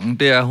sæsonen.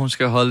 Det er, at hun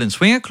skal holde en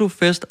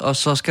swingerklubfest, og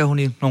så skal hun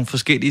i nogle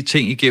forskellige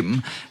ting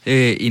igennem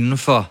inden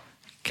for,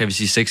 kan vi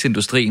sige,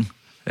 sexindustrien.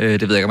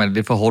 Det ved jeg ikke, om det er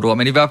lidt for hårdt ord,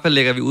 men i hvert fald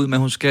lægger vi ud med, at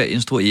hun skal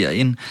instruere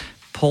en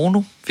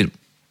pornofilm.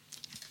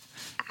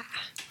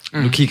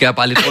 Nu kigger jeg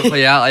bare lidt rundt på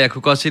jer, og jeg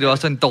kunne godt se, at det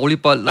også er en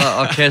dårlig bold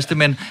at kaste,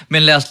 men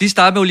lad os lige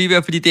starte med Olivia,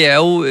 fordi det er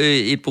jo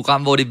et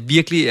program, hvor det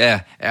virkelig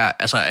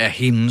er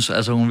hendes,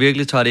 altså hun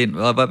virkelig tager det ind.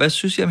 Og hvad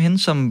synes I om hende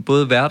som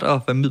både vært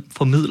og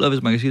formidler,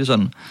 hvis man kan sige det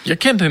sådan? Jeg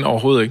kendte hende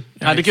overhovedet ikke.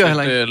 Nej, det gjorde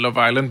jeg heller ikke.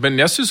 Love Island, men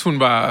jeg synes, hun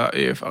var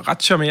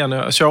ret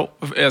charmerende og sjov.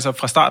 Altså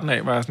fra starten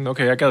af var jeg sådan,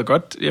 okay, jeg gad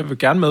godt, jeg vil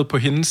gerne med på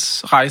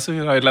hendes rejse,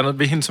 eller et eller andet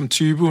ved hende som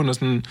type. Hun er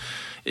sådan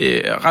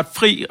ret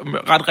fri,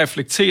 ret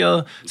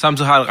reflekteret,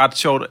 samtidig har et ret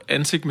sjovt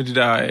ansigt med de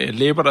der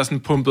læber, der er sådan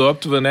pumpet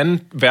op. Du ved, en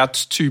anden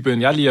værtstype,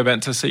 end jeg lige er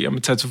vant til at se, og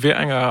med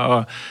tatoveringer.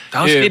 Og, der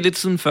er også sket lidt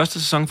siden første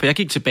sæson, for jeg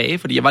gik tilbage,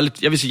 fordi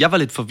jeg var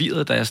lidt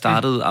forvirret, da jeg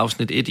startede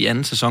afsnit 1 i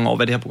anden sæson over,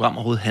 hvad det her program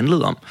overhovedet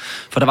handlede om.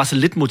 For der var så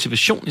lidt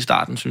motivation i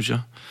starten, synes jeg.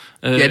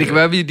 Ja, det kan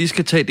være, at vi lige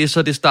skal tage det,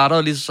 så det starter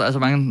jo lige, altså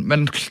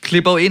man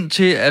klipper jo ind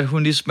til, at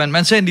hun lige,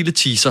 man ser en lille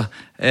teaser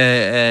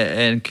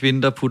af en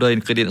kvinde, der putter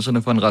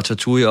ingredienserne for en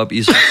ratatouille op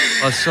i sig,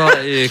 og så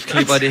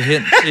klipper det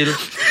hen til,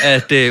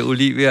 at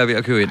Olivia er ved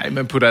at købe ind. Nej,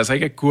 man putter altså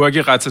ikke agurk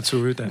i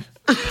ratatouille, da.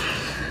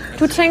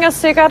 Du tænker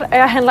sikkert, at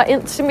jeg handler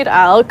ind til mit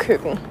eget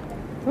køkken.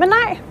 Men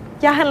nej,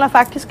 jeg handler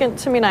faktisk ind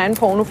til min egen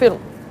pornofilm.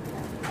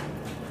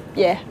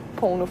 Ja,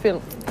 pornofilm.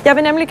 Jeg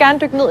vil nemlig gerne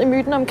dykke ned i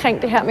myten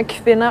omkring det her med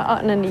kvinder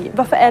og onani.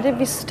 Hvorfor er det,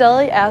 vi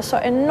stadig er så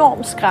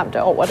enormt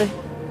skræmte over det?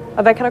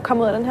 Og hvad kan der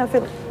komme ud af den her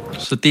film?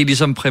 Så det er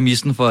ligesom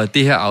præmissen for, at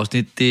det her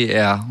afsnit, det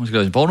er, hun skal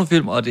lave en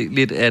pornofilm, og det er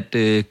lidt at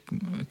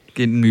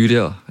en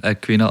myte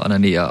af kvinder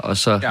onanerer, og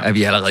så er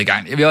vi allerede i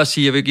gang. Jeg vil også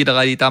sige, jeg vil give dig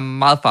ret i, der er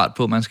meget fart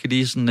på. Man skal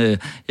lige sådan...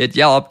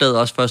 jeg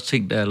opdagede også først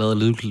ting, der er lavet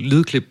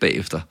lydklip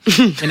bagefter.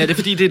 Men er det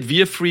fordi, det er et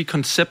Viafree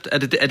koncept? Er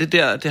det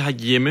der, det har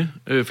hjemme?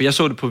 For jeg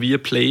så det på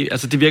Viaplay.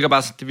 Altså, det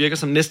virker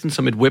som næsten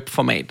som et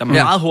webformat, der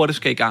meget hurtigt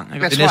skal i gang.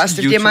 Ikke? Jeg tror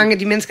også, det er mange af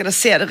de mennesker, der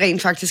ser det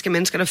rent faktisk, er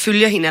mennesker, der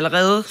følger hende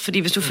allerede. Fordi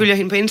hvis du følger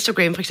hende på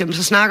Instagram, for eksempel,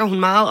 så snakker hun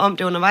meget om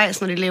det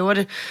undervejs, når de laver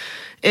det.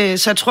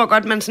 Så jeg tror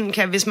godt, man sådan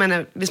kan,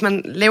 hvis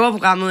man laver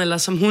programmet, eller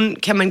som hun,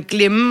 kan man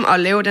glemme at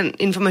lave den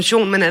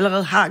information, man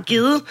allerede har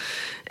givet,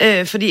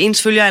 fordi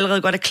ens følger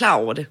allerede godt er klar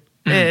over det.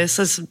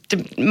 Så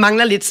det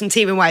mangler lidt sådan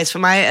tv-wise for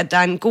mig, at der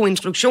er en god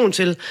introduktion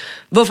til,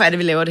 hvorfor er det,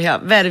 vi laver det her?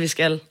 Hvad er det, vi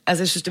skal?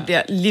 Altså, jeg synes, det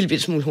bliver en lille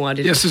smule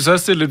hurtigt. Jeg synes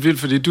også, det er lidt vildt,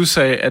 fordi du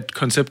sagde, at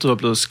konceptet var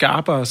blevet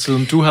skarpere,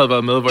 siden du havde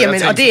været med, hvor Jamen,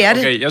 jeg tænkte, og det er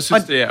det. Okay, jeg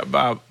synes, det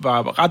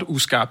var ret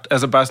uskarpt.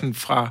 Altså bare sådan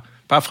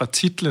fra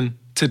titlen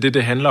til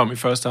det handler om i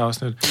første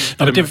afsnit.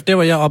 Nå, det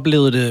hvor jeg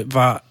oplevede det,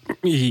 var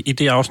i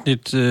det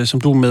afsnit,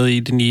 som du er med i,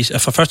 Denise,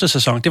 fra første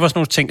sæson. Det var sådan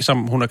nogle ting, som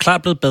hun er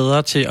klart blevet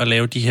bedre til at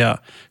lave de her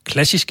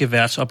klassiske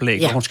værtsoplæg,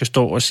 hvor hun skal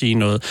stå og sige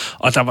noget.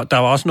 Og der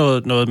var også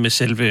noget med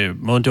selve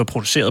måden, det var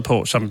produceret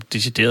på, som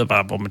decideret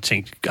var, hvor man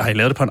tænkte, har I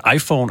lavet det på en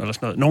iPhone eller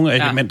sådan noget? Nogle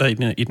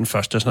elementer i den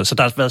første og sådan noget. Så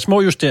der har været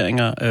små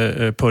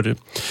justeringer på det.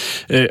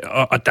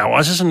 Og der var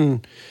også sådan...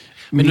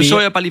 Men nu så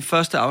jeg bare lige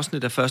første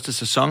afsnit af første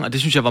sæson, og det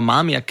synes jeg var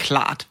meget mere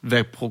klart,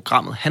 hvad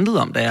programmet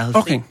handlede om, da jeg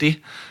havde set det.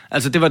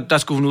 Altså, der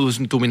skulle hun ud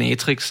som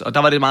dominatrix, og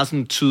der var det meget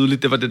sådan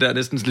tydeligt, det var det der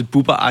næsten lidt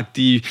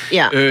bubberagtige,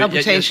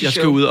 jeg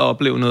skal ud og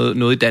opleve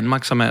noget i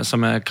Danmark, som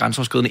er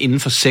grænseoverskridende inden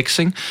for sex,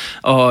 ikke?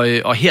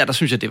 Og her, der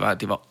synes jeg, det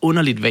var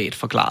underligt vagt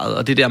forklaret,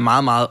 og det der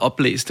meget, meget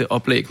oplæste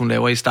oplæg, hun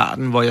laver i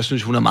starten, hvor jeg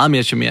synes, hun er meget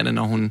mere charmerende,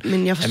 når hun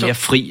er mere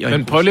fri.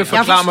 Men prøv lige at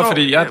forklare mig,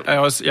 fordi jeg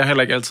er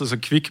heller ikke altid så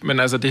kvik, men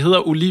altså, det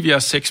hedder Olivia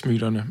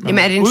sexmyterne. Jamen,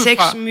 er det en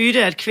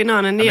sexmyte, at kvinder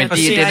onanerer? Men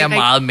den er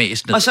meget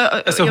mæsende.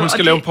 Altså, hun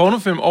skal lave en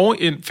pornofilm og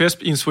en fest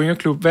i en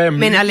swingerklub.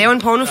 Men at lave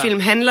en pornofilm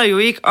handler jo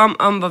ikke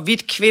om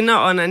hvorvidt kvinder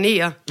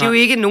onanerer. Det er jo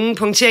ikke nogen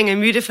punktering af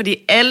myte, fordi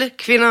alle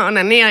kvinder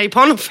onanerer i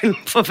pornofilm,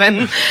 for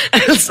fanden.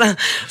 Altså,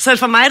 så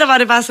for mig, der var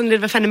det bare sådan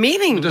lidt, hvad fanden er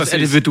meningen?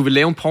 Er det, du vil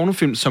lave en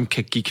pornofilm, som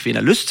kan give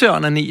kvinder lyst til at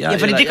onanere? Ja,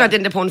 fordi det gør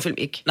den der pornofilm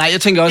ikke. Nej,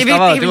 jeg tænker også, det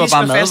var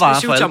bare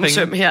madvarer for alle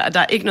penge. Her, at der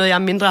er ikke noget,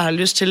 jeg mindre har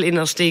lyst til, end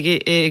at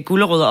stikke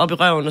gulerødder op i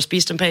røven og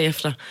spise dem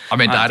bagefter.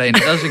 Men der er da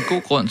også en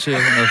god grund til, at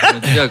hun har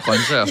fundet de her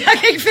grøntsager. Jeg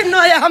kan ikke finde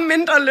noget, jeg har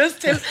mindre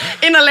lyst til,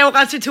 end at lave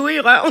ratatouille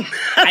i røven.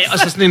 Nej, og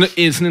så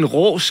sådan en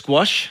rå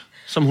squash,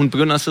 som hun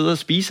begynder at sidde og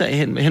spise af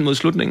hen mod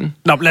slutningen.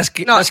 Nå, lad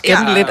os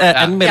gemme lidt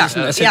af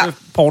anmeldelsen af selve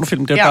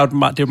pornofilmen. Det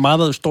er jo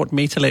meget stort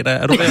metalag, der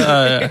er du ved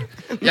at...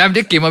 Jamen,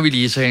 det gemmer vi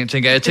lige, tænker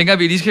jeg. Jeg tænker, at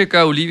vi lige skal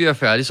gøre Olivia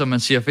færdig, som man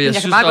siger, for jeg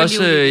synes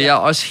også, jeg er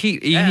også helt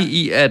enig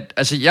i, at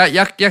altså,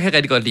 jeg kan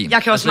rigtig godt lide.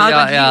 Jeg kan også meget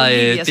godt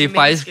lide Olivia. Det er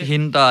faktisk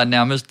hende, der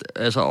nærmest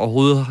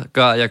overhovedet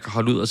gør, at jeg kan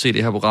holde ud og se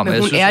det her program. Men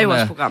hun er jo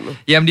også programmet.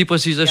 Jamen, lige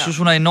præcis. Jeg synes,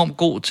 hun er enormt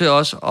god til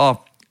også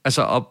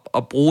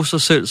at bruge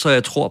sig selv, så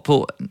jeg tror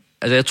på,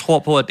 Altså, jeg tror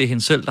på, at det er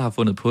hende selv, der har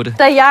fundet på det.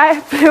 Da jeg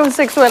blev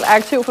seksuelt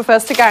aktiv for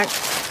første gang,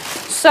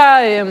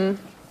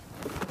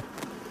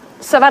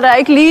 så var der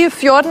ikke lige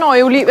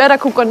 14-årige Olivia, der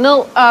kunne gå ned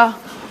og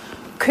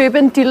købe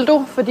en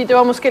dildo, fordi det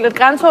var måske lidt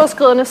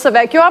grænseoverskridende. Så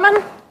hvad gjorde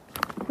man?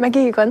 Man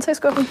gik i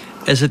grøntsagsskuffen.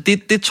 Altså,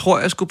 det tror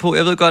jeg sgu på.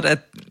 Jeg ved godt, at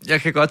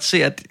jeg kan godt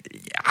se, at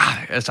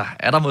altså,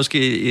 er der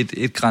måske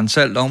et gran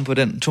salt oven på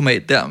den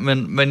tomat der,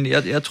 men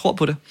jeg tror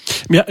på det.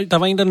 Der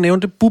var en, der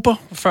nævnte bubber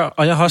før,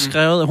 og jeg har også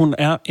skrevet, at hun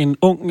er en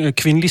ung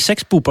kvindelig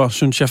sexbubber,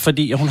 synes jeg,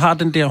 fordi hun har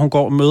den der, hun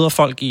går og møder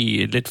folk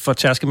i lidt for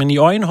tærske, men i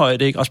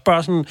øjenhøjde, ikke? Og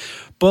spørger sådan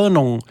både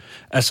nogle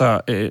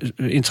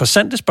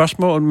interessante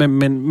spørgsmål,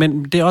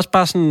 men det er også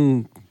bare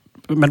sådan...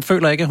 Man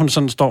føler ikke, at hun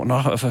sådan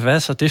står, hvad er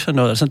så det for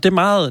noget? Altså, det er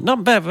meget,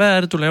 hvad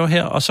er det, du laver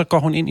her? Og så går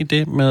hun ind i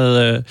det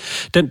med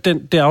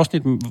det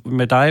afsnit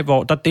med dig,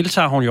 hvor der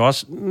deltager hun jo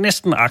også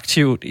næsten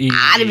aktivt i...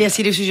 det vil jeg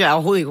sige, det synes jeg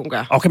overhovedet ikke, hun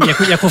gør. Okay, men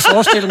jeg kunne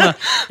forestille mig,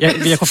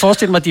 jeg kunne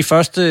forestille mig de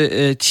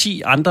første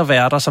 10 andre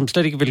værter, som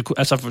slet ikke ville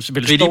stå...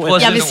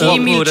 Jeg vil sige,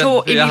 Emil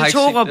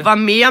Thorup var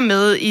mere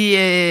med i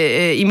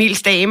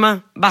Emils Damer.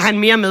 Var han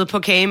mere med på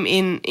cam,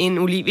 end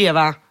Olivia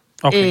var.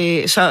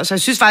 Okay. Så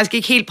jeg synes faktisk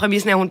ikke helt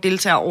præmissen er, at hun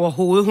deltager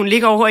overhovedet. Hun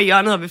ligger over i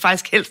hjørnet og vil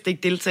faktisk helst ikke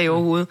deltage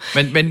overhovedet.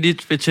 Men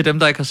lige til dem,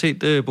 der ikke har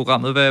set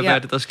programmet, hvad er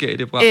det, der sker i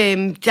det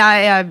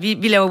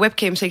program? Vi laver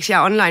webcam-sex,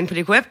 jeg er online på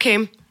DK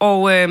Webcam,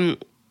 og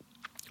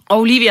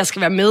Olivia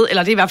skal være med,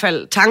 eller det er i hvert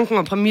fald tanken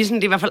og præmissen,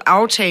 det er i hvert fald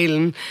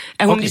aftalen,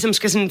 at hun ligesom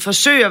skal sådan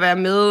forsøge at være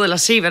med, eller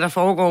se, hvad der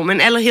foregår,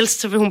 men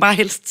allerhelst, så vil hun bare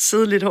helst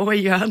sidde lidt over i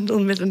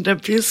hjørnet med den der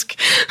pisk,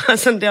 og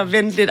sådan der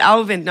vente lidt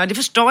afventende, og det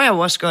forstår jeg jo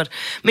også godt,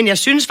 men jeg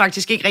synes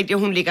faktisk ikke rigtigt, at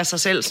hun lægger sig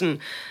selv sådan...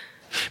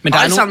 Men der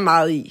er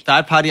meget i. Der er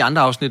et par af de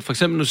andre afsnit. For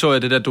eksempel nu så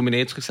jeg det der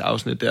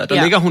Dominatrix-afsnit der.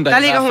 Der ligger hun der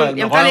i hvert fald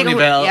med røven i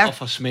vejret og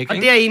får smæk. Og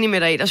det er jeg enig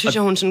med dig i. Der synes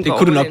jeg, hun sådan det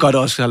kunne du nok godt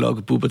også have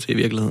lukket bubber til i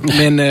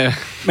virkeligheden.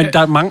 Men der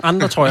er mange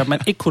andre, tror jeg, man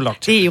ikke kunne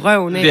lukke til. Det er i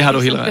røven, ikke? Det har du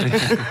helt ret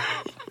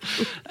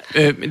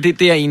i.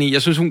 Det er jeg enig i.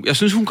 Jeg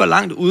synes, hun går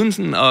langt uden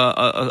sådan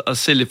at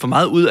sælge for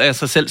meget ud af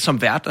sig selv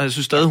som vært, og jeg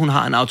synes stadig, hun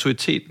har en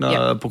autoritet,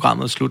 når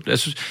programmet er slut. Jeg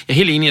er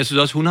helt enig. Jeg synes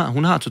også,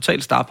 hun har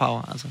total star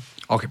power. Altså.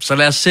 Okay, så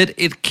lad os sætte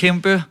et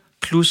kæmpe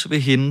plus ved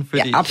hende,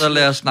 fordi så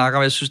lad os snakke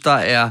om, jeg synes, der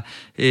er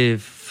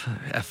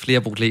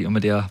flere problemer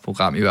med det her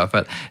program i hvert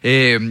fald.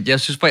 Jeg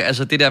synes bare,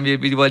 altså det der,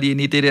 vi var lige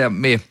inde i det der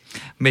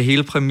med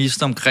hele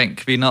præmissen omkring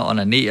kvinder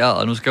onanerer,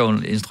 og nu skal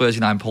hun instruere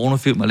sin egen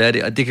pornofilm og lære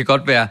det, og det kan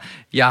godt være,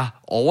 jeg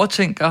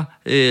overtænker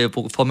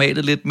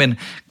formatet lidt, men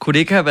kunne det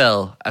ikke have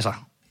været, altså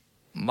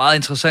meget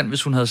interessant,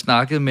 hvis hun havde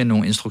snakket med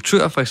nogle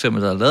instruktører, for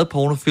eksempel, der havde lavet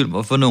pornofilm,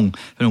 og få nogle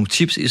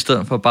tips, i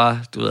stedet for bare,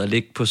 at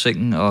ligge på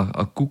sengen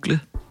og google?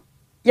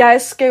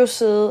 Jeg skal jo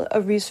sidde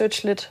og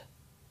researche lidt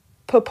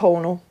på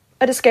porno.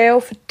 Og det skal jeg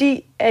jo,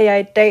 fordi at jeg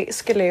i dag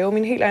skal lave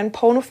min helt egen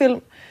pornofilm,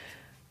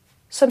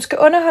 som skal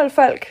underholde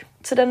folk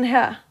til den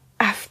her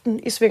aften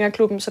i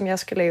Svingerklubben, som jeg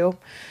skal lave.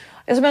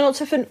 Jeg er simpelthen nødt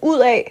til at finde ud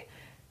af,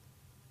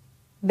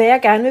 hvad jeg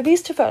gerne vil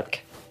vise til folk.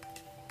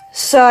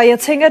 Så jeg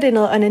tænker, det er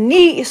noget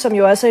onani, som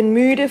jo også er en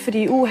myte,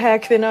 fordi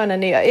kvinder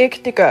onanerer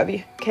ikke. Det gør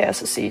vi, kan jeg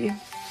så sige.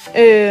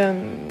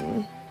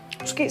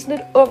 Måske sådan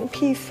lidt ung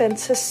pige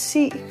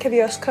fantasi kan vi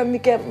også komme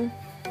igennem.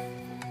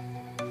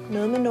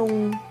 Noget med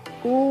nogle...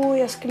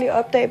 jeg skal lige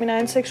opdage min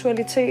egen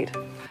seksualitet.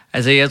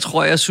 Altså,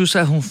 jeg synes,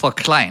 at hun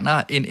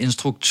forklejner en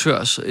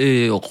instruktørs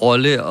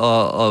rolle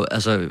og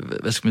altså,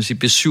 hvad skal man sige,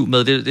 besøg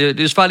med.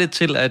 Det svarer lidt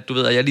til, at du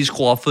ved, at jeg lige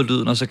skruer op for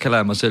lyden, og så kalder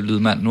jeg mig selv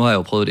lydmand. Nu har jeg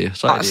jo prøvet det.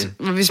 Så er det.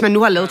 Hvis man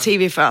nu har lavet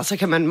tv før, så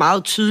kan man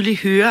meget tydeligt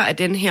høre, at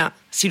den her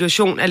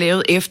situation er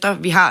lavet efter,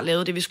 vi har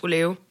lavet det, vi skulle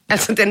lave.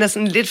 Altså, den er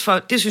sådan lidt for...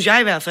 Det synes jeg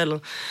i hvert fald.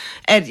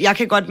 At jeg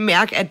kan godt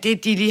mærke, at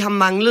det, de lige har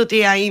manglet,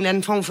 det er en eller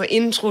anden form for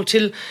intro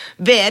til,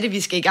 hvad er det,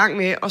 vi skal i gang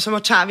med, og så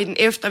tager vi den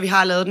efter, vi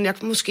har lavet den. Jeg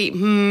kan måske,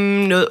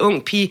 noget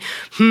ung pige,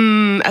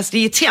 altså det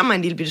irriterer mig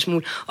en lille bitte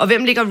smule. Og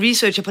hvem ligger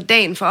researcher på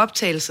dagen for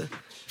optagelse?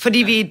 Fordi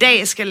vi i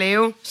dag skal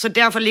lave, så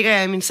derfor ligger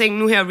jeg i min seng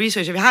nu her og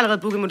researcher. Vi har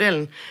allerede booket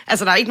modellen.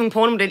 Altså, der er ikke nogen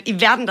pornomodel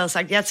i verden, der har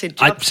sagt ja til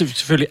et job. Nej,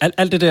 selvfølgelig.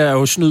 Alt det der er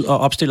jo snyd og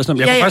opstille.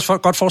 Jeg kan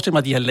faktisk godt forestille mig,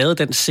 at de har lavet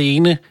den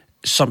scene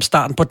som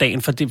starten på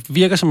dagen, for det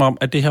virker som om,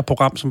 at det her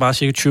program, som var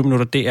cirka 20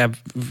 minutter, det er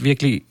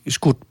virkelig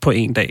skudt på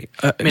en dag.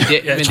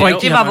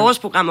 Det var vores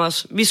program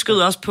også. Vi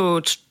skød også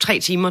på 3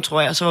 timer,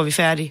 tror jeg, og så var vi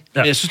færdige.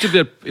 Ja. Jeg synes, det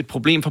bliver et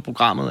problem for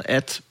programmet,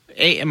 at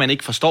man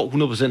ikke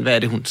forstår 100% hvad er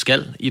det, hun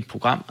skal i et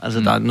program. Altså,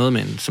 der er noget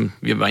med, som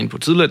vi var inde på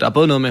tidligere, der er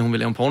både noget med, at hun vil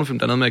lave en pornofilm,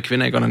 der er noget med, at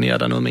kvinder ikke onanerer,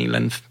 der er noget med en eller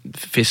anden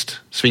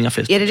fest,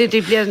 svingerfest. Ja,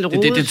 det bliver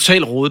rodet. Det er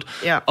totalt rodet.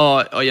 Ja.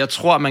 Og jeg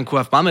tror, at man kunne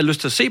have meget mere lyst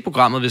til at se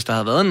programmet, hvis der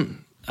havde været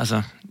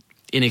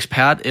en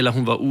ekspert, eller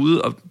hun var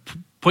ude og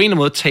på en eller anden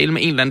måde tale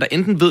med en eller anden, der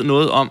enten ved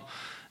noget om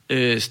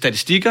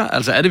statistikker,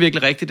 altså er det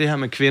virkelig rigtigt det her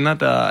med kvinder,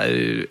 der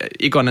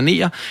ikke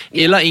onanerer,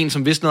 eller en,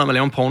 som vidste noget om at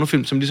lave en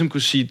pornofilm, som ligesom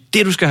kunne sige,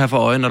 det du skal have for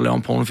øje, når du laver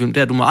en pornofilm, det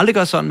er, at du må aldrig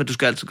gøre sådan, men du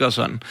skal altid gøre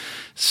sådan.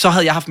 Så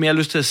havde jeg haft mere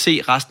lyst til at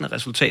se resten af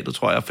resultatet,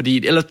 tror jeg,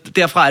 fordi ellers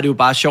derfra er det jo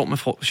bare sjov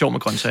med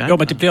grøntsager. Jo,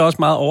 men det bliver også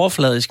meget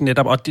overfladisk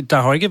netop, og der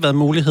har jo ikke været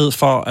mulighed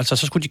for, altså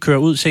så skulle de køre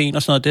ud til en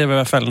og sådan noget, det er i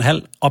hvert fald en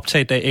halv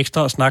optagedag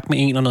ekstra og snakke med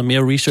en og noget mere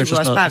research og sådan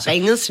noget. Du kunne også bare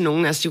ringet til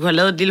nogen, altså de kunne have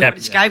lavet et lille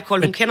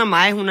Skype-call, hun kender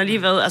mig, hun har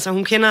lige været, altså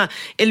hun kender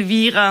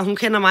Elvira, hun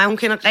kender mig, hun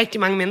kender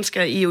rigtig mange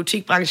mennesker i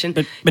erotikbranchen.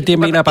 Men det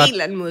mener jeg bare... På en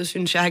eller anden måde,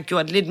 synes jeg, har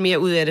gjort lidt mere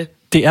ud af det.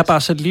 Det er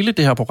bare så lille,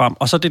 det her program,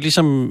 og så er det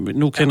ligesom,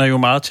 nu kender jeg jo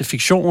meget til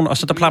fiktion, og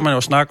så der plejer man jo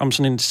at snakke om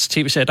sådan en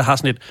tv-serie, der har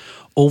sådan et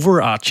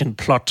overarching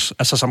plot,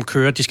 altså som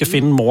kører, de skal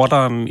finde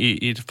morderen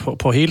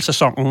på hele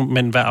sæsonen,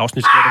 men hver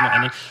afsnit sker det med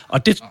andet.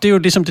 Og det er jo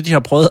ligesom det, de har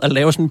prøvet at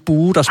lave sådan en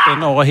bue, der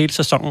spænder over hele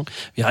sæsonen.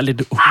 Vi har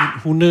lidt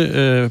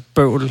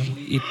hundebøvl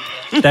i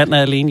Dan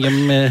er alene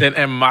hjemme med... Den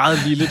er meget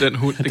lille, den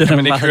hund. Det kan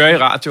man ikke høre i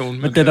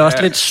radioen. Men den er også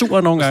lidt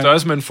sur nogle gange.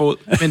 Størrelse med en fod.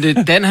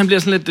 Men Dan, han bliver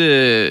sådan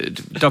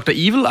lidt Dr.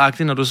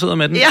 Evil-agtig, når du sidder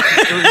med den. Ja.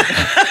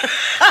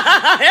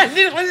 Jeg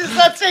lige præcis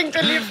så tænkte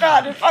det lige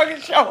før, det er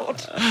fucking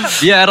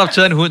sjovt. Vi har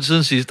adopteret en hund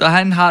siden sidst, og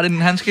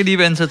han skal lige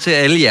vende sig til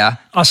alle jer.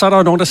 Og så er der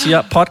jo nogen, der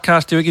siger,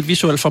 podcast, det er jo ikke et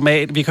visuelt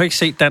format, vi kan jo ikke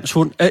se Dans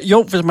hund.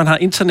 Jo, hvis man har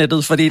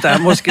internettet, fordi der er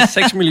måske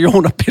 6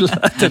 millioner billeder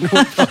af den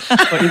hund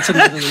på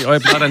internettet i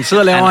øjeblikket. Og den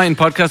sidder og laver en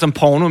podcast om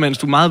porno, mens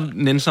du meget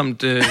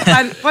nænsomt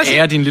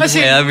ærer din lille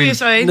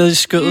hund. Nede i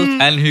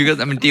skødet. Han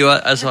hygger, men det er jo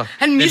altså...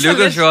 Det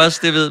lykkedes jo også,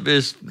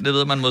 det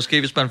ved man måske,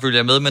 hvis man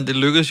følger med, men det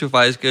lykkedes jo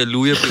faktisk,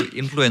 Louis blev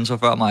influencer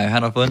før mig.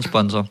 Han har fået en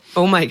sponsor.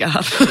 Oh my god.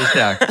 Det er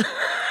stærkt.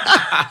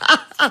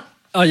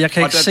 Og jeg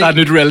kan ikke se... Der er et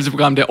nyt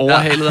reality-program, der er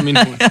overhalet af min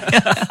hund.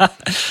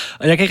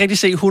 Og jeg kan ikke rigtig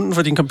se hunden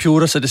for din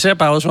computer, så det ser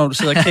bare ud, som om du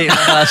sidder og kæler.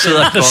 Jeg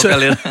sidder og kokker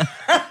lidt.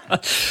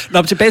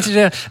 Nå, tilbage til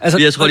det her. Altså,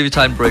 jeg tror lige, vi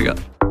tager en breaker.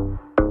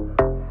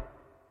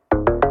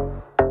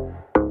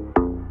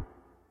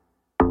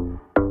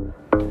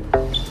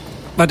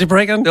 Var det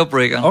breakeren? Det var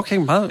breakeren. Okay,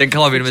 meget. Den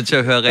kommer vi til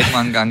at høre rigtig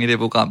mange gange i det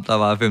program, der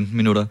var 15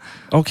 minutter.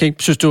 Okay,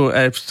 synes du,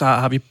 at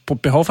har vi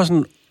behov for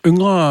sådan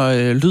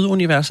yngre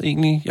lydunivers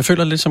egentlig? Jeg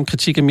føler lidt som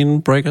kritik af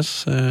mine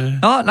breakers.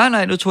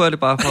 Nej, nu tror jeg det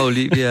bare fra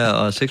Olivia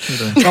og 6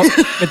 minutter.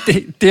 Men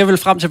det jeg vil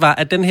frem til var,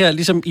 at den her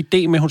ligesom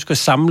idé med, at hun skal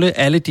samle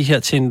alle de her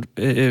til en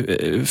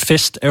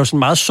fest, er jo sådan en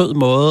meget sød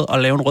måde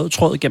at lave en rød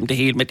tråd gennem det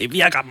hele, men det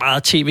virker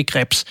meget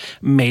tv-grebs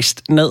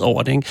mast ned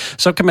over det, ikke?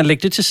 Så kan man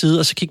lægge det til side,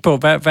 og så kigge på,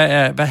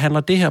 hvad handler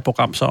det her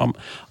program så om?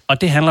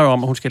 Og det handler jo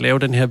om, at hun skal lave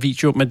den her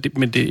video,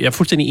 men jeg er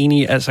fuldstændig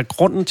enig i, altså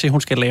grunden til, at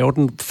hun skal lave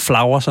den,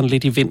 flagrer sådan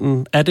lidt i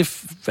vinden. Er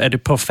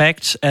det på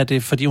facts? Er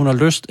det fordi, hun har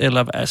lyst?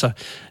 Eller altså,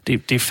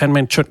 det er fandme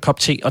en tynd kop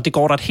te, og det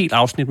går der et helt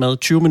afsnit med.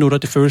 20 minutter,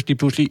 det føles lige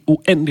pludselig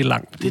uendelig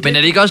langt. Men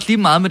er det ikke også lige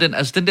meget med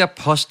den der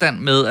påstand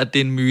med, at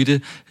det er en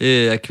myte,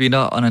 at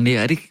kvinder onanerer?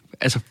 Er det ikke,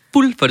 altså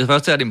for det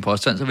første er det en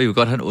påstand, så vil vi jo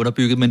godt have den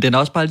underbygget, men den er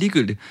også bare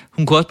ligegyldig.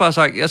 Hun kunne også bare have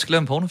sagt, jeg skal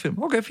lave en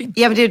pornofilm. Okay, fint.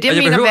 Ja, men det er jo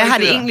det, jeg mener, hvad har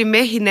det egentlig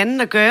med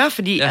hinanden at gøre?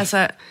 Fordi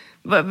altså...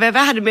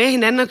 Hvad har det med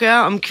hinanden at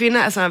gøre om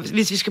kvinder? Altså,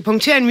 hvis vi skal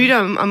punktere en myte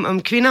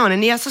om kvinder og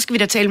onanerer, så skal vi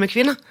da tale med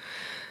kvinder.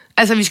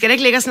 Altså, vi skal da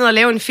ikke lægge os ned og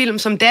lave en film,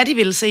 som Daddy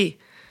ville se.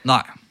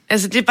 Nej.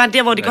 Altså, det er bare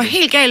der, hvor det går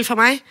helt galt for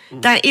mig.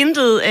 Der er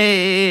intet...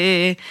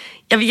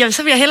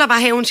 så vil jeg hellere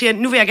bare have, hun siger,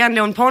 nu vil jeg gerne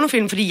lave en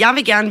pornofilm, fordi jeg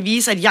vil gerne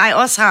vise, at jeg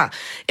også har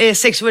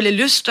seksuelle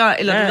lyster,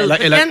 eller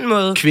den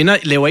måde. Kvinder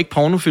laver ikke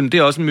pornofilm, det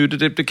er også en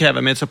myte, det kan jeg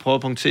være med til at prøve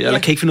at punktere, eller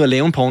kan ikke finde ud af at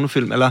lave en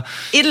pornofilm, eller...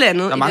 Et eller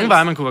andet. Der er mange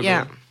veje, man kunne være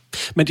gået.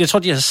 Men jeg tror,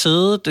 de har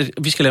siddet...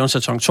 Vi skal lave en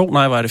sæson 2,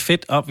 nej, hvor er det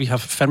fedt, og vi har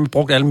fandme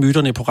brugt alle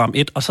myterne i program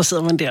 1, og så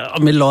sidder man der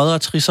med lodder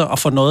og trisser og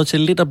får noget til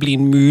lidt at blive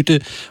en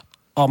myte,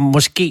 og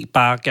måske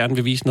bare gerne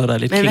vil vise noget, der er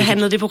lidt... Men hvad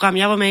handlede det program,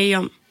 jeg var med i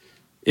om?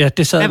 Ja,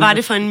 det sad... Hvad var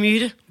det for en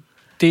myte?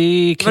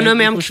 Det var noget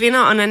med om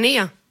kvinder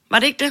onanerer. Var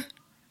det ikke det?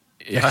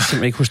 Jeg kan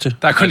simpelthen ikke huske det.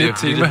 Der er kun et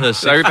tema.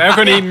 Der er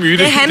kun én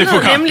myte. Det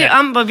handlede nemlig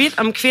om, hvorvidt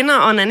om kvinder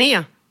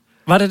onanerer.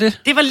 Var det det?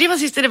 Det var lige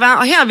præcis det var.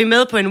 Og her er vi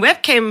med på en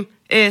webcam.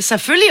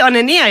 Selvfølgelig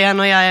onanerer jeg,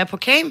 når jeg er på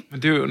cam.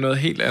 Men det er jo noget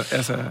helt...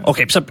 Altså...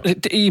 Okay, så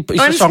i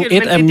sæson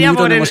 1 er myterne måske... det er der,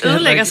 hvor den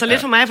ødelægger sig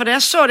lidt for mig. For da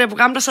jeg så det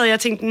program, der sad jeg og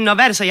tænkte,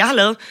 hvad er det så, jeg har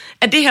lavet?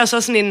 Er det her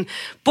så sådan en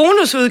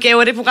bonusudgave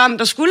af det program,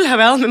 der skulle have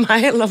været med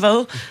mig, eller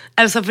hvad?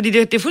 Altså, fordi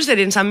det er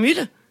fuldstændig den samme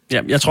myte.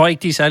 Ja, jeg tror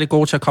ikke, de er særlig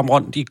gode til at komme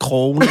rundt i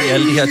krogen i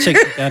alle de her ting.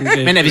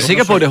 Men er vi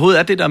sikre på, at det overhovedet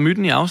er det, der er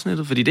myten i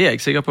afsnitten? Fordi det er jeg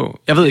ikke sikker på.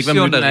 Jeg ved ikke,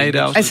 hvad myten er i det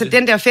afsnit. Altså,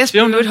 den der fest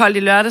blev udholdt i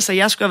lørdag, så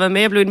jeg skulle have været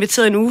med. Jeg blev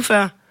inviteret en uge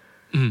før.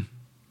 Mm.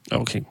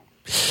 Okay.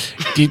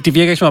 Det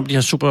virker ikke som om, de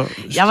har super...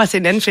 Jeg var til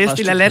en anden fest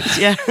i La Land,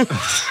 ja.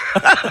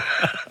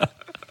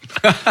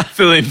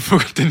 Fed info,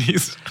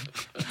 Denise.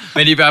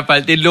 Men i hvert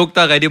fald, det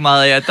lugter rigtig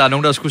meget af, at der er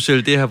nogen, der skulle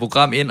sælge det her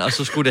program ind, og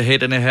så skulle det have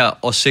denne her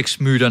og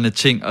sexmyterne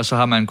ting, og så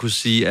har man kunne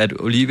sige, at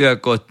Olivia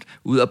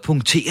ud og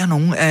punktere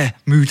nogle af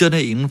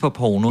myterne inden for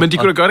porno. Men de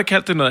kunne da godt have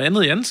kaldt det noget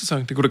andet i anden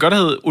sæson. Det kunne da godt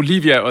have heddet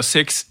Olivia og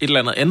sex et eller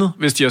andet andet,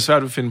 hvis de har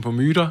svært ved at finde på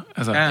myter.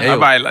 Altså,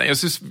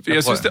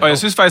 jeg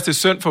synes faktisk, det er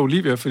synd for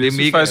Olivia, for jeg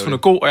synes faktisk, hun er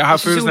god, og jeg har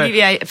følelsen af,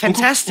 Olivia er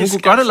fantastisk. Hun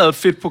kunne godt have lavet et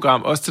fedt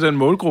program, også til den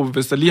målgruppe,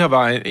 hvis der lige har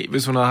været,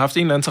 hvis hun havde haft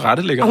en eller anden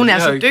tilrettelægger. Og hun er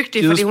så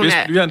dygtig, fordi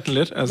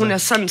hun er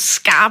sådan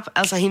skarp,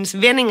 altså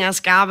hendes vendinger er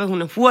skarpe,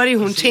 hun er hurtig,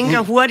 hun tænker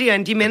hurtigere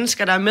end de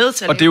mennesker, der er med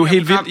til at og det er jo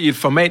helt vildt i et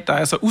format, der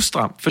er så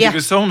ustramt. Fordi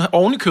hvis så hun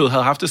ovenikøbet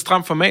havde haft et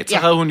stramt format, så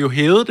havde hun jo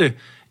hævet det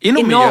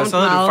endnu mere, så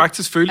havde det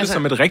faktisk føltes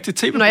som et rigtigt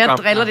tv-program. Når jeg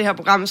driller det her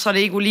program, så er det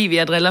ikke Olivia,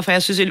 jeg driller, for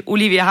jeg synes, at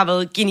Olivia har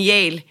været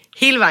genial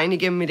hele vejen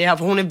igennem i det her,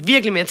 for hun er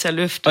virkelig med til at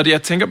løfte. Og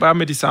jeg tænker bare,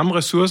 med de samme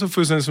ressourcer,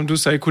 fuldstændig som du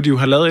sagde, kunne de jo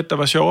have lavet et, der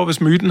var sjovere,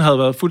 hvis myten havde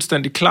været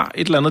fuldstændig klar.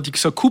 Et eller andet, de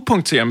så kunne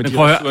punktere med de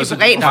ressourcer.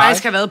 Det rent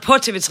faktisk har været på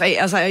TV3,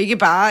 altså ikke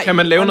bare... Kan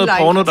man lave noget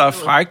porno, der er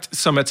frækt,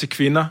 som er til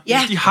kvinder?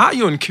 Ja. De har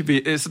jo en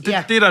kvinde, altså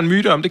det er der en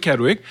myte om, det kan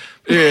du ikke.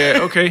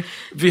 Okay,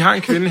 vi har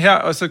en kvinde her,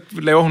 og så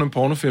laver hun en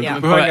pornofilm.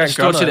 Ja.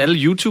 Stort set alle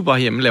YouTubere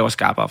hjemme laver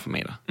skarpere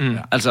formater.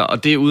 Altså,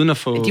 og det er uden at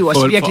få... De er jo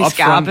også virkelig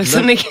skarpe,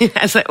 sådan ikke?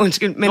 Altså,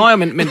 undskyld. Men... Nå ja,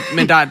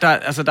 men der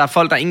er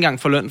folk, der ikke engang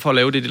får løn for at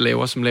lave det, de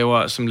laver,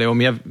 som laver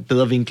mere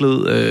bedre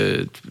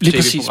vinklet lige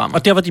præcis.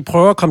 Og der, hvor de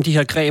prøver at komme de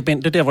her greb ind,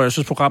 det er der, hvor jeg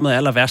synes, programmet er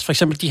aller værst. For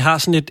eksempel, de har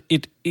sådan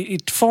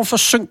et form for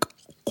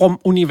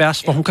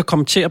rum-univers, hvor hun kan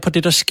kommentere på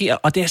det, der sker,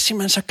 og det er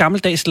simpelthen så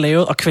gammeldags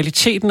lavet, og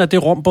kvaliteten af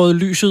det rum, både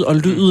lyset og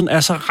lyden, er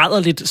så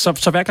rædderligt,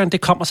 så hver gang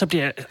det kommer, så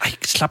bliver jeg,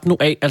 slap nu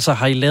af, altså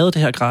har I lavet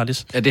det her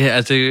gratis? Ja, det her,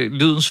 altså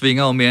lyden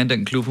svinger jo mere end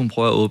den klub, hun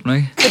prøver at åbne,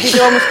 ikke? Fordi det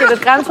var måske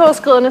lidt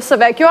grænseoverskridende, så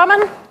hvad gjorde man?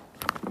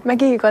 Man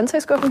gik i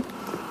grøntsagsskuffen.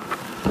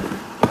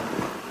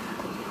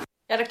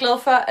 Jeg er da glad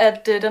for,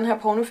 at den her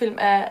pornofilm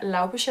er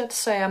lavbudget,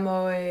 så jeg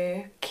må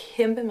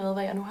kæmpe med,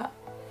 hvad jeg nu har.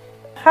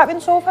 Har vi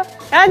en sofa?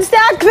 Jeg er en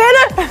stærk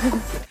kvinde!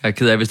 Jeg er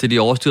ked af, hvis det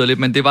lige overstyrede lidt,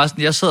 men det var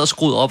sådan, jeg sad og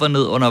skruede op og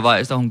ned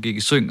undervejs, da hun gik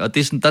i synk, og det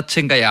er sådan, der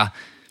tænker jeg,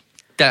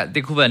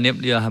 det kunne være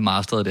nemt lige at have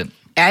masteret den.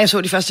 Ja, jeg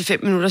så de første 5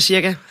 minutter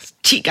cirka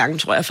 10 gange,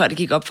 tror jeg, før det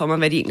gik op for mig,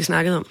 hvad de egentlig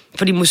snakkede om.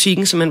 Fordi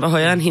musikken simpelthen var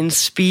højere end hendes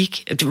speak.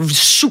 Det var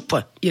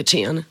super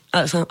irriterende.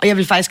 Altså. Og jeg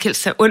ville faktisk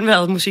helst have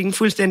undværet musikken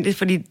fuldstændig,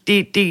 fordi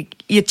det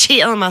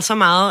irriterede mig så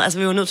meget. Altså,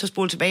 vi var nødt til at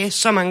spole tilbage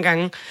så mange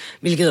gange,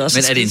 hvilket også...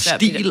 Men er det en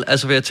stil?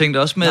 Altså, jeg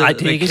tænkte også med... Nej,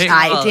 det er ikke.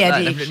 Kameraet, nej, det er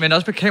det ikke. Men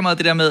også med kameraet,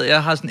 det der med,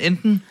 jeg har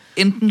sådan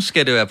enten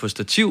skal det være på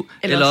stativ,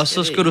 eller også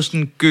så skal du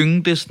sådan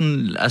gynge det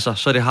sådan, altså,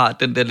 så det har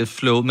den der lidt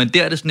flow. Men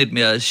der er det sådan lidt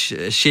mere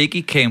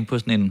shaky cam på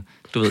sådan en...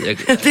 Du ved, jeg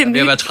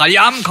vil være træt i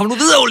armen. Kom nu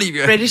videre,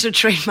 Olivia. Ready to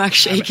trademark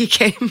shaky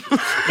cam.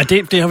 Men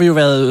det har vi jo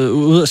været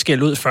ude og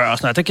skælde ud før. Og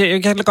sådan noget.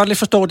 Jeg kan godt lidt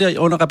forstå det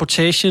under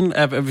reputation,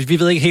 at vi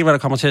ved ikke helt, hvad der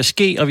kommer til at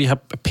ske, og vi har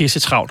pisse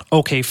travlt.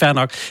 Okay, fair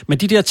nok. Men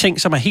de der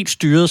ting, som er helt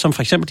styret, som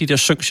for eksempel de der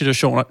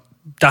synksituationer,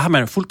 der har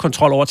man fuld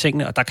kontrol over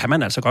tingene, og der kan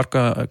man altså godt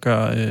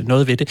gøre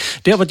noget ved det.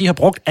 Der, hvor de har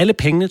brugt alle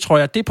pengene, tror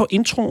jeg, det er på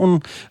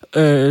introen,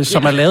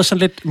 som er lavet sådan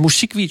lidt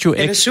musikvideo,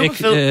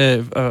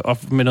 og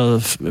med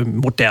noget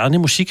moderne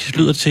musik,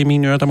 lyder det til i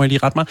mine ører, der må jeg lige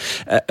rette mig.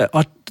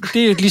 Og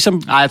det er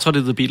ligesom... Nej, jeg tror, det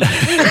er The Beatles.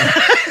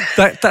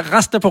 der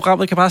resten af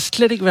programmet kan bare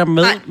slet ikke være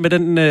med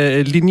den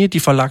linje, de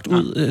får lagt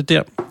ud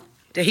der.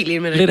 Det er helt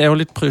enig med det. Lidt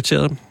ærgerligt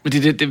prioriteret. Men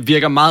det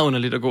virker meget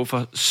underligt at gå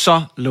for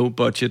så low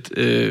budget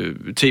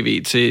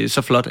tv til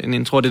så flot en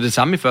intro. Det er det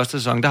samme i første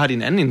sæson. Der har de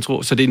en anden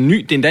intro, så det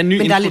er endda en ny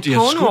intro. Men der er lidt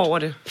porno over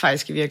det,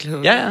 faktisk i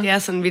virkeligheden. Ja. Det er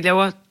sådan, vi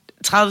laver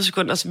 30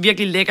 sekunders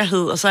virkelig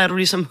lækkerhed, og så er du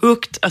ligesom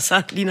hooked, og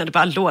så ligner det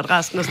bare lort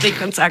resten, og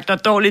stikkontakt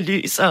og dårligt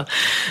lys. Og...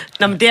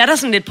 Nå, men det er da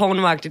sådan lidt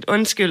pornoagtigt,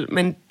 undskyld,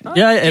 men...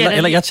 Ja,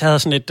 eller jeg tager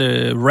sådan et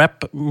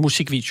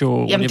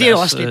rap-musikvideo. Jamen, det er jo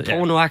også lidt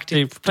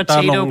pornoagtigt.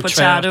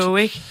 Potato,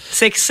 ikke?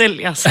 Sex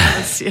sælger, som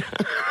man siger.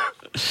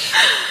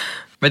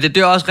 Men det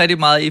er også rigtig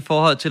meget i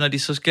forhold til, når de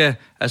så skal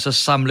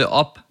samle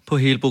op på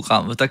hele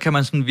programmet. Der kan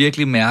man sådan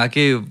virkelig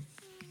mærke,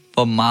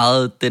 hvor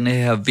meget denne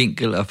her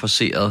vinkel er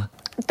forceret.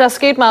 Der er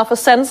sket meget for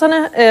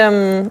sanserne.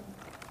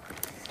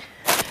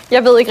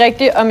 Jeg ved ikke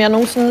rigtigt, om jeg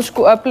nogensinde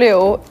skulle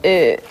opleve,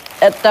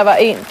 at der var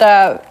en,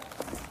 der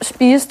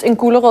spiste en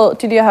gulerod,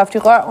 de lige har haft i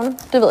røven.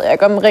 Det ved jeg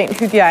ikke om ren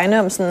hygiejne,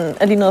 om sådan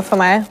er lige noget for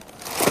mig.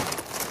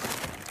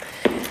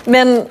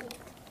 Men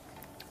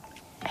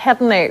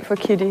hatten af for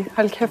Kitty.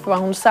 Hold kæft, hvor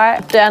hun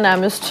sej. Det er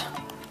nærmest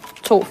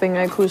 2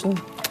 fingre i kussen.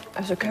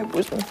 Og så kører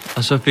bussen.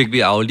 Og så fik vi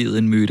aflivet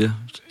en myte.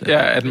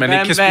 Ja, at man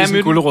ikke kan spise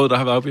en gulerod, der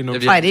har været oppe i nu.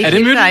 Nej, det er ikke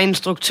hende, der er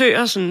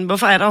instruktør. Sådan,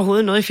 hvorfor er der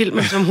overhovedet noget i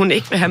filmen, som hun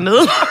ikke vil have med?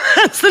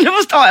 Så det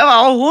forstår jeg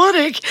bare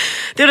overhovedet ikke.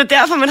 Det er da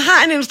derfor, man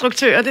har en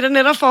instruktør. Det er da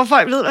netop for, at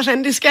folk ved, hvad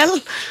fanden de skal.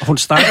 Hun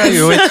snakker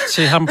jo ikke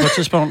til ham på et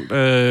tidspunkt. Jeg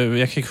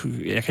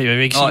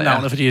vil ikke sige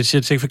navnet, fordi jeg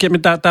siger det ikke forkert.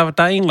 Men der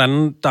er en eller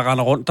anden, der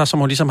render rundt, der som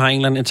hun ligesom har en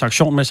eller anden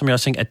interaktion med, som jeg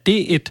også tænker, at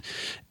det er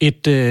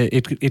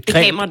et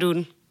greb.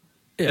 Kameraduden.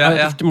 Ja.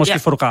 Det er måske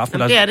fotografen.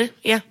 Eller... Det er det,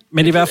 ja.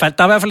 Men der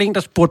er i hvert fald en,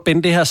 der burde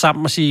binde det her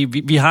sammen og sige,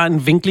 vi har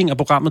en vinkling af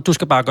programmet, du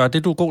skal bare gøre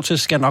det, du er god til,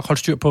 skal jeg nok holde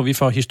styr på, vi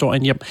får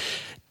historien hjem.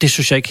 Det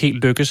synes jeg ikke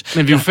helt lykkes.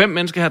 Men vi er jo 5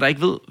 mennesker her, der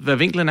ikke ved, hvad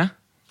vinklen er.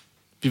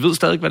 Vi ved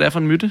stadig ikke, hvad det er for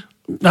en myte.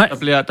 Nej.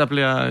 Der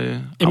bliver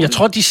jamen, jeg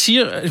tror, de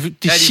siger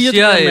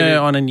det med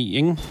onani,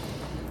 ikke?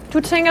 Du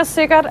tænker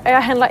sikkert, at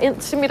jeg handler ind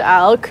til mit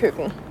eget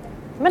køkken.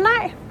 Men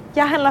nej,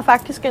 jeg handler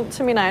faktisk ind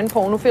til min egen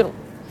pornofilm.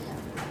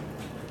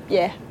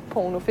 Ja,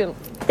 pornofilm.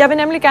 Jeg vil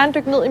nemlig gerne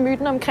dykke ned i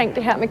myten omkring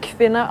det her med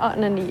kvinder og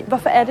onani.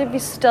 Hvorfor er det, vi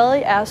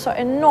stadig er så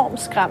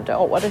enormt skræmte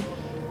over det?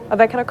 Og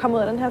hvad kan der komme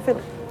ud af den her film?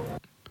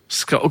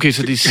 Okay,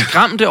 så de er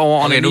skræmte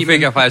over onani. Okay, nu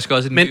fik jeg faktisk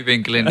også en ny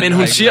vinkel ind. Men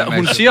hun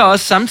siger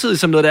også samtidig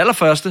som noget af det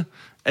allerførste,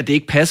 at det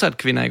ikke passer, at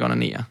kvinder ikke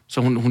onanerer.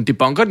 Så hun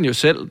debunker den jo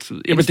selv.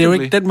 Jamen, det er jo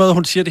ikke den måde,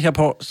 hun siger det her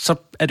på. Så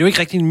er det jo ikke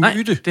rigtig en myte.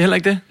 Nej, det er heller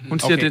ikke det. Hun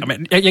siger det.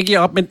 Men jeg giver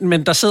op,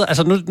 men der sidder...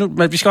 Altså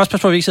nu, vi skal også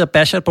passe på, at vi ikke sidder og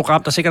basher et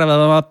program, der sikkert har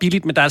været meget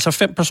billigt, men der er altså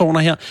 5 personer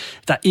her,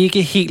 der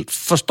ikke helt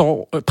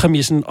forstår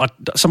præmissen, og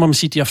så må man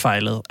sige, at de har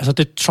fejlet. Altså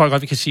det tror jeg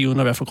godt, vi kan sige, uden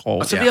at være for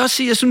grove. Og så vil jeg også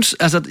sige, jeg synes,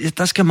 altså,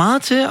 der skal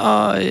meget til,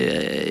 og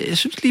jeg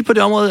synes lige på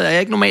det område, er jeg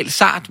ikke normalt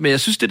sart, men jeg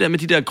synes det der med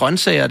de der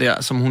grøntsager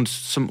der, som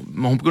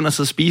hun begynder at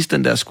sidde og spise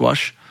den der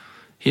squash,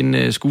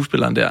 hende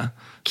skuespilleren der,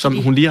 som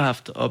hun lige har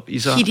haft op i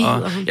sig.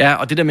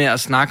 Og det der med at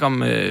snakke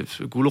om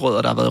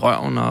gulerødder, der har været i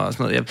røven og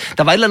sådan noget. Ja.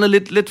 Der var et eller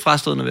andet lidt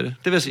frastødende ved det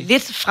vil jeg sige.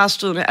 Lidt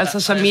frastødende, altså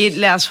som i,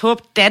 lad os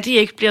håbe, Daddy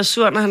ikke bliver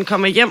sur, når han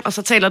kommer hjem, og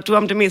så taler du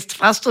om det mest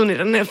frastødende i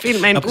den her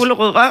film, med en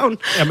gulerød røven.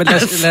 Ja, men lad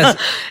os...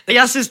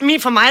 Jeg synes,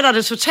 for mig der er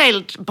det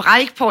totalt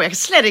bræk på. Jeg kan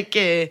slet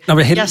ikke... Nå,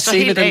 men helst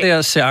se den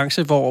der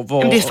seance, hvor...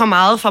 Jamen, det er for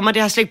meget for mig.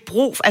 Det har jeg slet ikke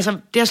brug for. Altså, det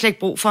har jeg slet ikke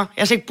brug for.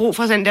 Jeg har slet ikke brug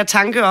for den der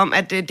tanke om,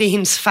 at det er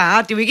hendes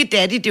far. Det er jo ikke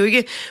Daddy. Det er jo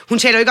ikke... Hun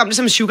taler jo ikke om det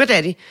som sugar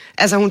daddy.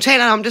 Altså, hun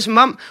taler om det som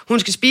om, hun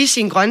skal spise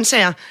sine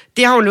grøntsager.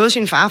 Det har hun lovet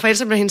sin far, for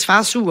ellers bliver hendes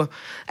far sur.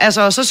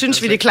 Altså, og så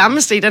synes vi, det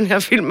klammeste i den her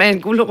film er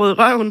en gulerød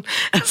røven.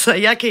 Altså,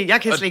 jeg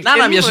kan slet ikke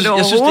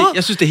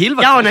jeg synes, det hele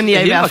var... Jeg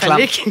onanerer i hvert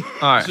fald ikke.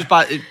 Jeg synes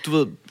bare, du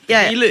ved,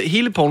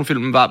 hele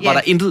pornofilmen var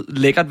der intet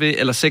lækkert ved,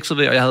 eller sexet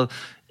ved, og jeg havde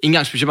ikke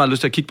engang specielt meget lyst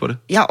til at kigge på det.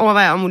 Jeg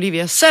overvejer, om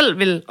Olivia selv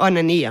vil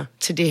onanere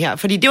til det her.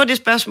 Fordi det var det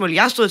spørgsmål,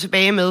 jeg stod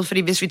tilbage med.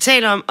 Fordi hvis vi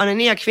taler om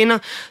onanere kvinder,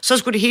 så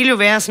skulle det hele jo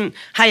være sådan,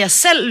 har jeg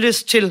selv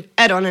lyst til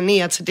at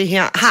onanere til det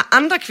her? Har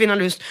andre kvinder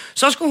lyst?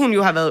 Så skulle hun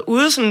jo have været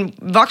ude sådan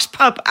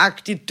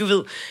voxpop-agtigt, du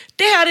ved.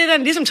 Det her, det er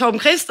den, ligesom Torben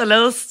Chris, der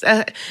lavede.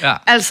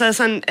 Altså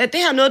sådan, er det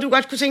her noget, du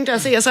godt kunne tænke dig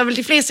at se? Og så vil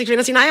de fleste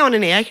kvinder sige, nej, jeg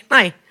onanerer ikke.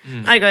 Nej,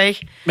 det gør jeg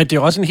ikke. Men det er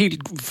jo også en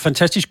helt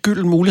fantastisk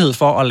gylden mulighed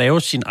for at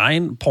lave sin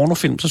egen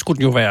pornofilm. Så skulle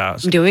den jo være...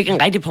 Men det er jo ikke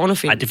en rigtig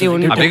pornofilm. Nej, det er jo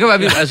en... Det kan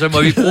være,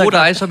 må vi bruge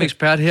dig som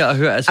ekspert her og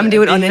høre... Altså, jamen, det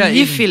er jo en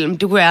onanifilm.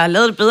 Du kunne have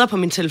lavet det bedre på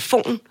min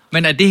telefon.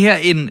 Men er det her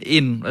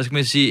hvad skal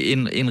man sige,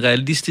 en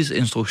realistisk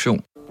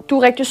instruktion? Du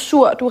er rigtig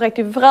sur, du er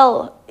rigtig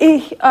vred,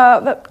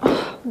 og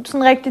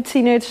sådan rigtig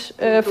teenage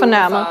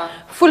fornærmet.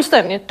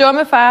 Fuldstændig.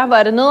 Dumme far, hvor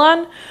er det nederen?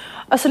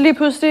 Og så lige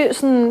pludselig,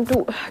 sådan,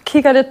 du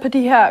kigger lidt på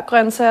de her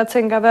grøntsager og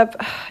tænker,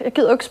 jeg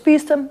gider ikke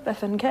spise dem, hvad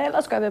fanden kan jeg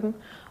ellers gøre ved dem?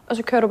 Og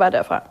så kører du bare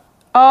derfra.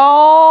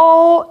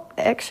 Og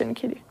action,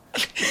 Kitty.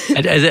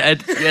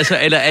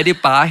 Eller er det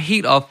bare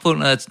helt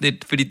opfundet,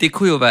 fordi det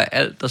kunne jo være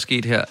alt, der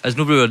skete her. Altså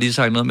nu blev jo lige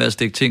sagt noget med at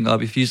stikke ting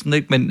op i fissen,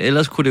 ikke? Men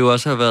ellers kunne det jo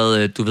også have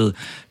været, du ved,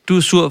 du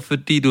er sur,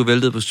 fordi du er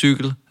væltet på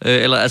cykel.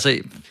 Eller altså...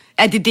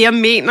 Er det det, jeg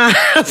mener?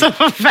 Altså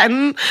for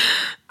fanden...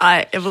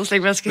 Ej, jeg ved slet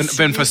ikke, hvad jeg skal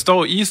sige. Men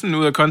forstår I sådan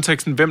ud af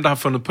konteksten, hvem der har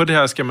fundet på det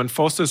her? Skal man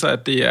forestille sig,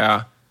 at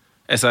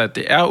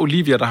det er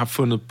Olivia, der har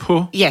fundet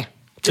på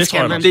det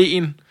skal man.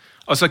 ideen?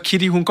 Og så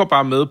Kitty, hun går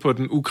bare med på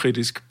den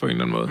ukritisk på en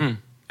eller anden måde.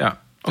 Ja, okay.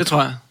 Det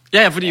tror jeg.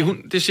 Ja, fordi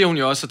det siger hun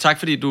jo også, så tak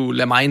fordi du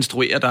lader mig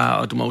instruere dig,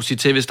 og du må jo sige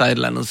til, hvis der er et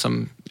eller andet,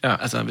 som,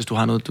 altså hvis du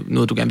har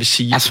noget du gerne vil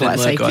sige. Jeg tror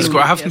altså ikke, du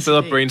skulle have haft en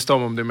bedre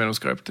brainstorm om det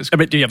manuskript.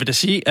 Jeg vil da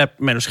sige, at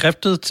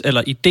manuskriptet,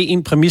 eller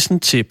ideen, præmissen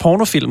til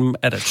pornofilmen,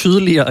 er da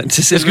tydeligere end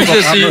til selve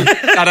programmet.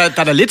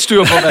 Der er da lidt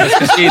styr på, hvad der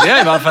skal ske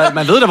der i hvert fald.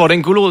 Man ved da, hvor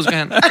den gulerod skal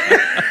hen.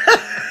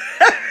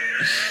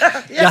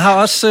 Jeg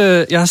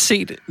har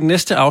set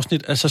næste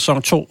afsnit af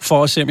sæson 2,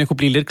 for at se, om jeg kunne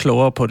blive lidt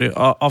klogere på det.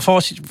 Og for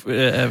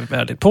at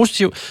være lidt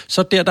positiv,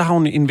 så der har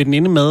hun en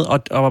veninde med,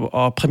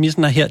 og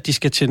præmissen er her, de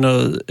skal til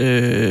noget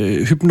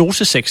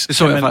hypnosesex. Det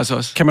så jeg faktisk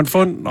også. Kan man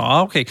få en... Nå,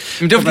 okay.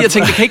 Men det var fordi, jeg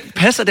tænkte, det kan ikke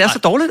passe, at det er så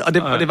dårligt, og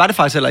det var det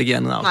faktisk heller ikke i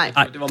andet afsnit.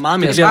 Nej. Det var meget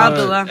mere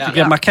bedre. Det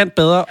bliver markant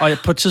bedre, og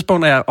på et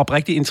tidspunkt er jeg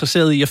oprigtigt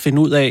interesseret i at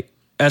finde ud af,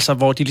 altså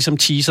hvor de ligesom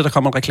teaser, der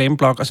kommer en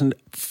reklameblok, og sådan,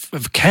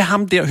 kan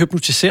ham der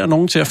hypnotisere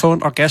nogen til at få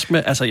en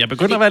orgasme? Altså, jeg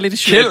begynder at være lidt i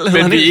tvivl.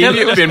 Men vi er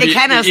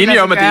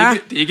enige om, at det er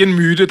ikke en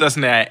myte, der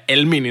sådan er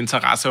almen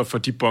interesse at få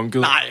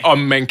debunket, om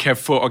man kan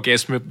få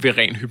orgasme ved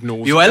ren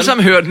hypnose. Vi har jo alle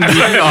sammen hørt den. Det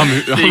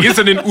er ikke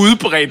sådan en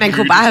udbredt Man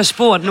kunne bare have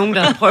spurgt nogen,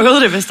 der havde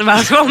prøvet det, hvis det var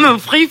så, man var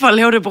fri for at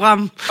lave det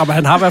program. Og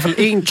han har i hvert fald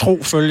en tro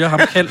følger, ham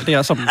Kjeld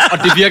der, som... Og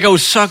det virker jo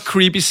så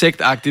creepy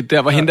sektagtigt,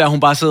 der hvor hende der, hun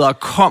bare sidder og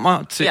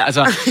kommer til,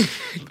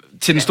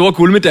 til den store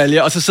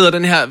guldmedalje, og så sidder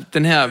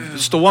den her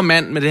store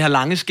mand med det her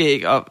lange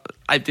skæg, og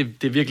det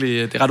er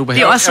virkelig, det er ret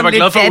ubehageligt. Det er også sådan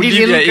lidt daddy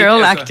little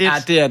girl-agtigt. Ja,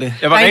 det er det.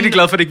 Jeg var rigtig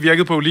glad for, at det ikke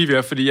virkede på Olivia,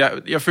 fordi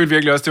jeg følte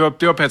virkelig også,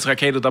 det var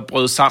patriarkatet, der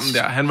brød sammen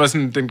der. Han var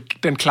sådan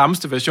den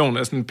klammeste version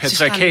af sådan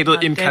patriarkatet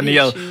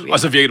inkarneret, og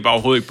så virkede det bare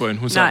overhovedet ikke på hende.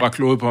 Hun sad bare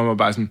klodet på ham og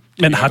bare sådan...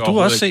 Men har du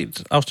også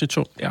set afsnit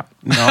 2? Ja.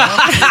 Nå.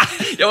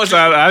 Jeg var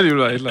så det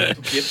jo et eller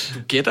andet. Du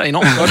gætter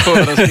enormt godt på,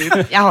 hvad der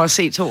skete. Jeg har også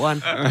set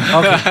 2'eren.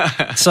 Okay.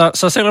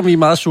 Så selvom vi er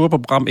meget sure på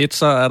program 1,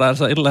 så er der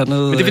altså et eller andet...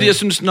 Men det er fordi, jeg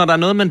synes, når der er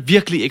noget, man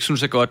virkelig ikke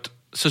synes er godt,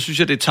 så synes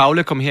jeg, det er tarveligt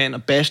at komme herind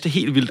og baste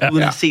helt vildt, uden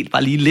at have set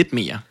bare lige lidt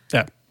mere.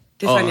 Ja.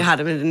 Det er sådan, jeg har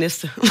det med det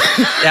næste.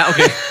 Ja,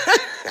 okay.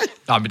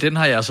 Nå, men den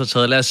har jeg så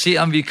taget. Lad os se,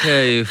 om vi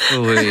kan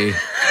få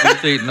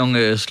uddelt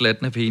nogle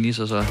slatne penis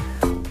og så.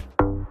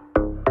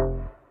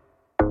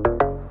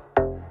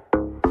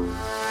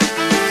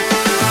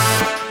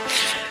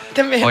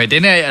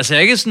 Den er altså jeg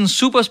er ikke sådan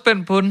super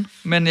spændt på den,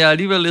 men jeg er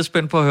alligevel lidt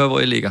spændt på at høre, hvor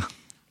I ligger.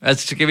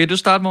 Altså, skal du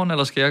starte, morgen,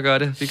 eller skal jeg gøre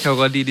det? Vi kan jo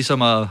godt lide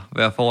ligesom at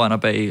være foran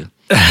og bag.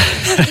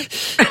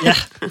 Ja,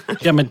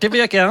 jamen det vil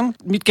jeg gerne.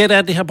 Mit gæt er,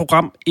 at det her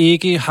program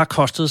ikke har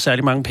kostet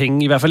særlig mange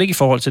penge, i hvert fald ikke i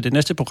forhold til det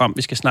næste program,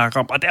 vi skal snakke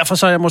om. Og derfor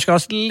så er jeg måske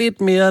også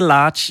lidt mere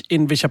large,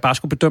 end hvis jeg bare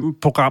skulle bedømme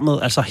programmet,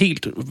 altså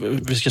helt,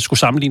 hvis jeg skulle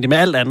sammenligne det med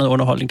alt andet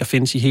underholdning, der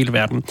findes i hele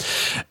verden.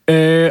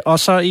 Og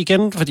så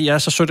igen, fordi jeg er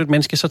så sødt et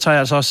menneske, så tager jeg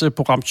altså også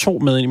program 2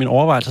 med ind i mine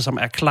overvejelser, som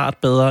er klart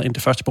bedre end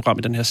det første program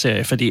i den her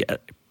serie, fordi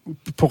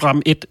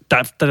program 1,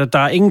 der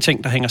er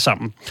ingenting, der hænger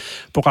sammen.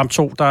 Program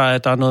 2, der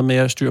er noget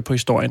mere styr på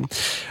historien.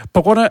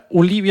 På grund af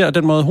Olivia og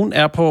den måde, hun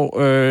er på,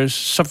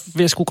 så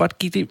vil jeg sgu godt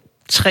give det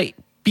 3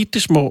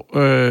 bittesmå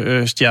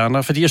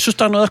stjerner, fordi jeg synes,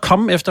 der er noget at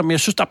komme efter, men jeg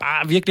synes, der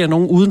bare virkelig er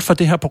nogen uden for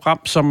det her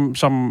program,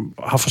 som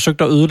har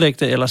forsøgt at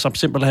ødelægge det, eller som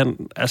simpelthen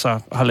altså,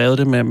 har lavet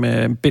det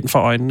med bind for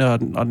øjnene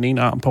og den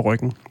ene arm på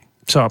ryggen.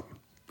 Så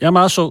jeg er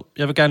meget sød.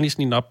 Jeg vil gerne lige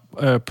snige op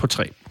på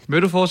 3.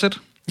 Vil du fortsætte?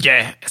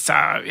 Ja, altså,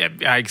 jeg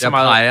er ikke så jeg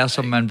meget... Jeg plejer,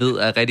 som man ved,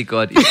 er rigtig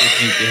godt i det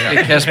her. Det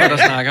er Kasper, der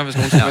snakker, hvis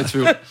nogen er i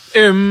tvivl.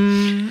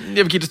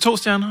 Jeg vil give det 2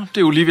 stjerner.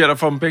 Det er Olivia, der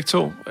får dem begge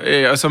 2.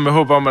 Og så med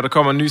håb om, at der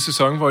kommer en ny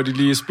sæson, hvor de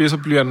lige spidser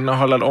blyanten og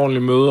holder et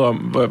ordentligt møde om,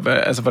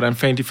 hvordan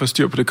fanden de får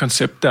styr på det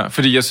koncept der.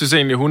 Fordi jeg synes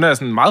egentlig, hun er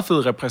sådan en meget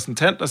fed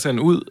repræsentant at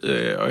sende ud,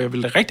 og jeg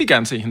ville rigtig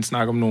gerne se hende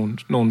snakke om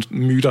nogle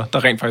myter,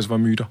 der rent faktisk var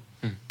myter.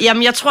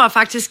 Jamen, jeg tror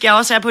faktisk, jeg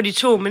også er på de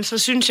 2, men så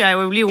synes jeg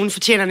jo lige, hun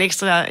fortjener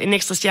en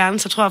ekstra stjerne,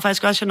 så tror jeg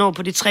faktisk også, jeg når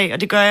på de 3,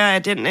 og det gør jeg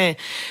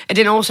af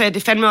den årsag, at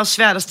det fandme også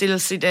svært at stille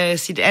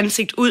sit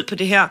ansigt ud på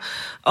det her,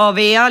 og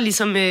være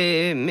ligesom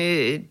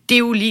med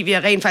det Olivia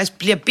rent faktisk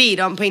bliver bedt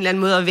om på en eller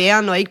anden måde at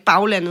være, når ikke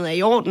baglandet er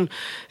i orden.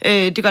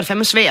 Det gør det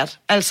fandme svært,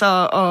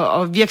 altså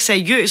at virke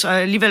seriøs,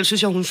 og alligevel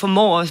synes jeg, hun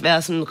formår at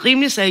være sådan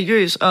rimelig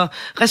seriøs og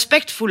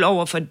respektfuld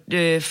over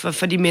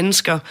for de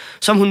mennesker,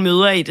 som hun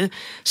møder i det.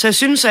 Så jeg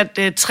synes, at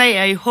 3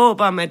 er i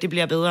håb om, at det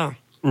bliver bedre.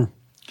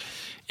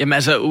 Jamen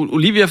altså,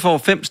 Olivia får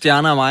 5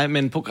 stjerner af mig,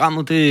 men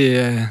programmet,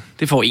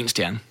 det får 1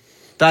 stjerne.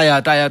 Der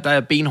er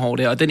benhård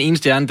der, og den ene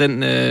stjerne,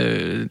 den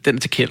er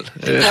til Kjeld.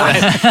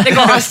 Det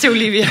går også til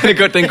Olivia.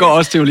 Den går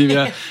også til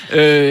Olivia.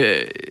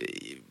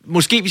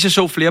 Måske hvis jeg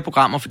så flere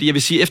programmer, fordi jeg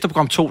vil sige, efter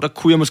program 2, der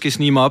kunne jeg måske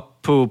snige mig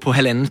op på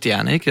 1,5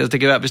 stjerne. Ikke? Altså, det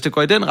kan være, hvis det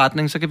går i den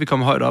retning, så kan vi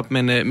komme højt op,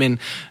 men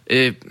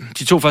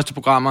de 2 første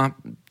programmer,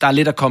 der er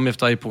lidt at komme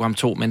efter i program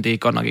 2, men det er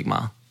godt nok ikke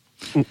meget.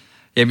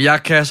 Jamen,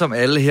 jeg kan som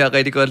alle her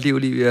rigtig godt lide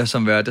Olivia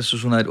som vært. Jeg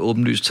synes, hun er et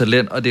åbenlyst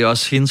talent, og det er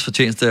også hendes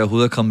fortjeneste, at jeg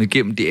overhovedet er kommet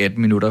igennem de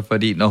 18 minutter,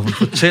 fordi når hun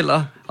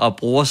fortæller og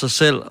bruger sig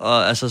selv,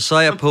 og altså, så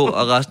er jeg på,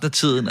 og resten af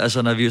tiden,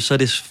 altså,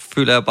 så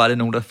føler jeg bare, det er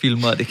nogen, der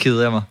filmer, og det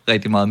keder jeg mig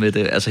rigtig meget med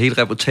det. Altså,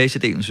 hele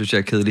reportagedelen synes jeg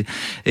er kedelig.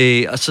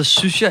 Og så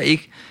synes jeg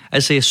ikke,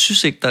 jeg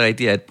synes ikke, der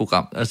rigtig er et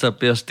program. Altså, der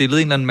bliver stillet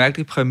en eller anden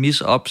mærkelig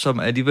præmis op, som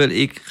alligevel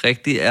ikke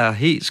rigtig er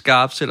helt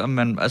skarp, selvom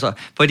man, altså,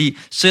 fordi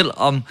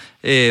selvom,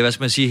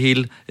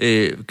 hele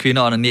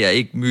kvinder onanerer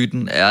ikke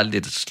myten er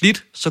lidt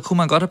slidt, så kunne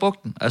man godt have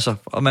brugt den. Altså,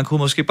 og man kunne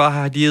måske bare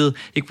have givet,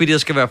 ikke fordi der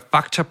skal være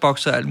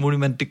faktabokser og alt muligt,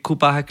 men det kunne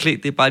bare have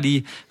klædt, det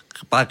er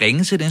bare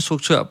ringe til den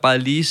instruktør, bare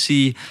lige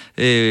sige,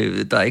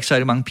 der er ikke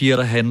særlig mange piger,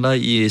 der handler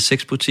i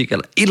sexbutik,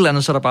 eller et eller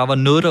andet, så der bare var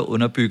noget, der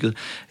underbygget.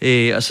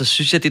 Og så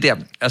synes jeg, det der,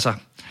 altså,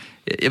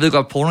 jeg ved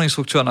godt,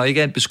 pornoinstruktør nok ikke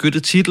er en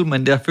beskyttet titel,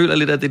 men jeg føler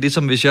lidt, at det er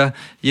ligesom, hvis jeg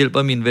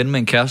hjælper min ven med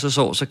en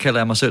kærestesorg, så kalder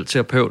jeg mig selv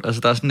terapeut.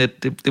 Altså, der er sådan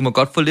lidt, det må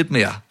godt få lidt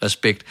mere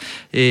respekt.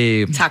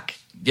 Tak.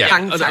 Ja.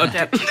 Mange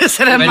tak.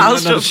 Så det er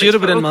meget når du siger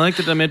det på den måde, ikke,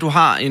 det der med, at du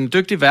har en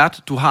dygtig vært,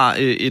 du har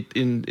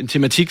en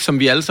tematik, som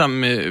vi alle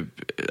sammen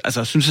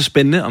synes er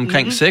spændende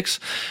omkring sex,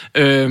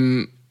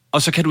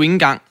 og så kan du ikke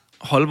engang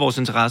holde vores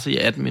interesse i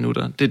 18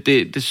 minutter.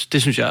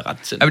 Det synes jeg er ret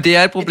sindssygt. Jamen, det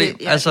er et problem.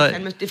 Det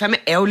er fandme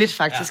ærgerligt,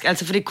 faktisk. Ja.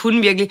 Altså, for det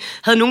kunne virkelig...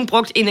 Havde nogen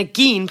brugt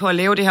energien på at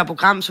lave det her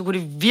program, så kunne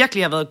det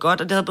virkelig have været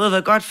godt. Og det havde både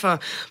været godt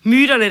for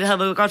myterne, det havde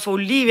været godt for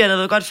Olivia, det havde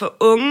været godt for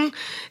unge.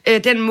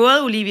 Den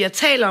måde, Olivia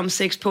taler om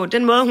sex på,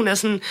 den måde, hun er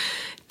sådan...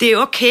 Det er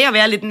okay at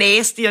være lidt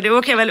nasty, og det er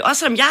okay at være lidt... Også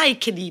selvom jeg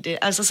ikke kan lide det.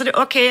 Altså, så er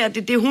det okay, at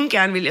det er det, hun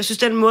gerne vil. Jeg synes,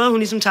 den måde, hun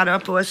ligesom tager det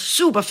op på, er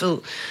super fed.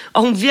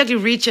 Og hun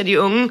virkelig reacher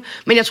de unge.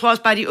 Men jeg tror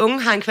også bare, at de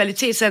unge har en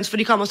kvalitetssans, for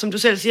de kommer, som du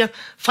selv siger,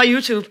 fra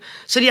YouTube.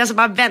 Så de er altså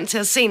bare vant til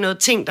at se noget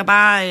ting, der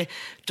bare... de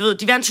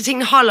er vant til, at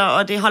tingene holder,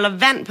 og det holder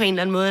vand på en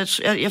eller anden måde.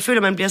 Jeg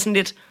føler, man bliver sådan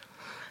lidt...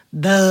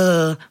 Og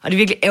det er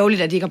virkelig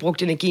ærgerligt, at de ikke har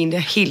brugt energien. Det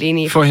er helt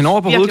enig i. Få hende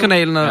over på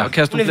hovedkanalen og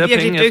kaste nogle flere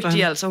penge dygtig, efter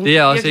hende. altså. Det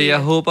er også det. Jeg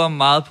håber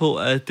meget på,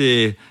 at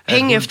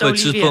hun efter på et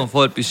tidspunkt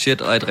får et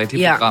budget og et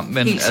rigtigt program.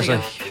 Men altså,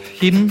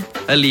 hende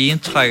alene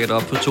trækker det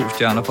op på 2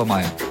 stjerner for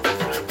mig.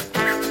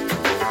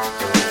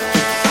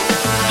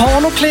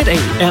 Porno klædt af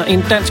er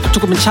en dansk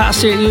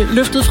dokumentarserie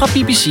løftet fra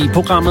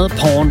BBC-programmet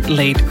Porn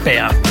Laid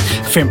Bare.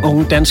 5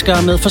 unge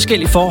danskere med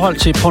forskellige forhold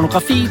til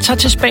pornografi tager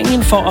til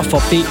Spanien for at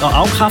forbe og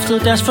afkræfte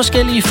deres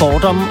forskellige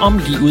fordomme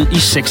om livet i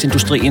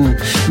sexindustrien.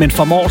 Men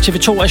formår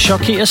TV2 at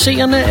chokere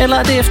seerne, eller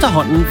er det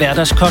efterhånden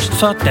hverdagskost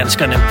for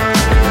danskerne?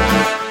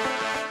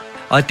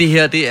 Og det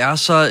her, det er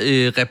så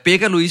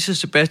Rebecca, Louise,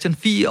 Sebastian,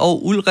 Fie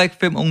og Ulrik,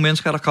 5 unge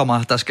mennesker,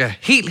 der skal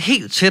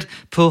helt tæt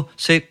på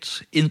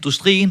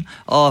sexindustrien.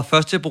 Og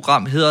første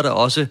program hedder det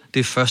også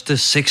Det Første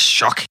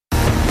Sexchok.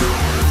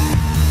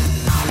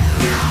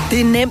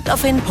 Det er nemt at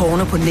finde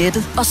porno på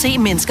nettet og se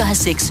mennesker have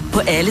sex på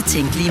alle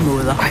tænkelige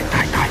måder. Nej,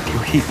 det er jo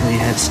helt nede i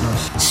halsen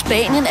også.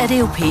 Spanien er det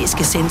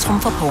europæiske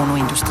centrum for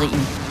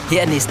pornoindustrien.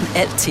 Her er næsten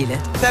alt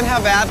tilladt. Den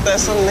her verden er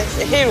sådan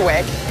helt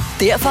wack.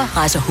 Derfor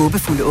rejser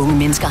håbefulde unge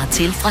mennesker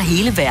hertil fra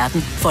hele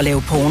verden for at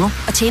lave porno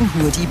og tjene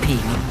hurtige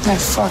penge. Hvad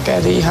fuck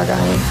er det, I har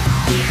gang i?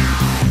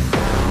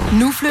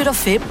 Nu flytter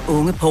 5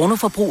 unge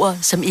pornoforbrugere,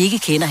 som ikke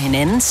kender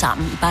hinanden,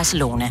 sammen i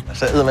Barcelona.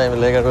 Så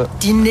eddermame lækkert ud.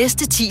 De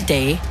næste 10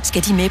 dage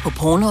skal de med på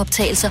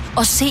pornooptagelser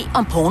og se,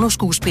 om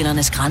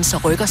pornoskuespillernes grænser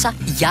rykker sig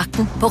i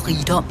jagten på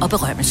rigdom og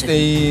berømmelse.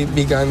 They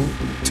began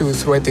to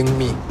threaten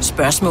me.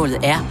 Spørgsmålet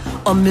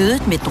er, om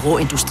mødet med den rå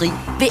industri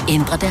vil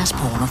ændre deres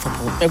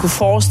pornoforbrug. Jeg kunne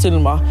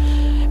forestille mig,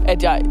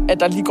 at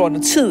der lige går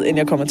noget tid, inden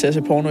jeg kommer til at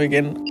se porno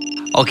igen.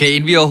 Okay,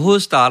 inden vi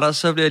overhovedet starter,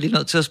 så bliver jeg lige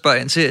nødt til at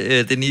spørge ind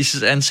til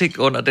Denises ansigt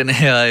under den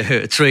her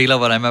trailer,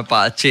 hvordan man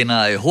bare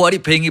tjener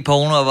hurtigt penge i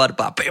porno, og var det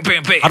bare bam,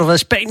 bam, bam. Har du været i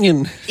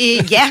Spanien?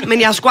 Ja, men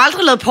jeg har sgu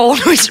aldrig lavet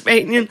porno i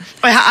Spanien,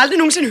 og jeg har aldrig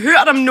nogensinde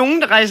hørt om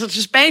nogen, der rejser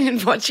til Spanien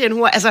for at tjene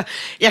hurtigt. Altså,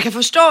 jeg kan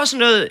forstå sådan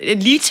noget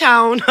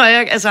Litauen, og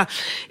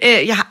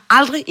jeg har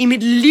aldrig i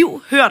mit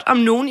liv hørt om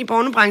nogen i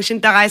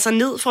pornobranchen, der rejser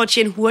ned for at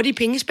tjene hurtige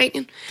penge i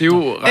Spanien. Det er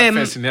jo ret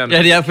fascinerende.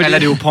 Ja, det er, fordi det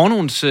er jo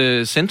pornoens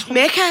centrum.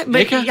 Mekka,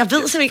 jeg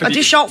ved simpelthen ikke, og det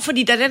er sjovt,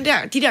 fordi da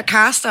de der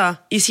caster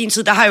i sin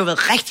tid, der har jo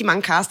været rigtig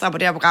mange caster på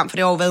det her program, for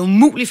det har jo været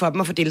umuligt for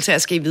dem at få deltagere,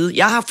 skal I vide.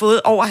 Jeg har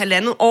fået over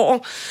 1,5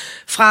 år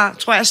fra,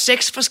 tror jeg,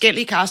 6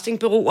 forskellige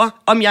castingbureauer,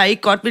 om jeg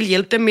ikke godt vil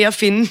hjælpe dem med at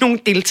finde nogle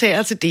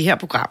deltagere til det her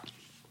program.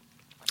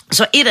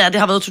 Så det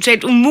har været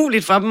totalt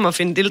umuligt for dem at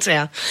finde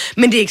deltagere.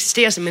 Men det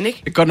eksisterer simpelthen ikke.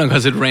 Det er godt nok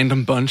også et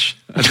random bunch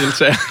af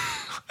deltagere.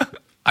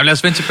 Lad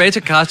os vende tilbage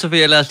til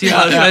Caster, lad os lige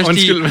holde fast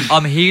i,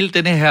 om hele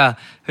denne her...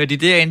 Hørte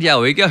de derinde, jeg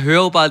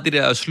hører jo bare det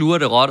der og sluger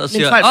det råt og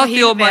siger, det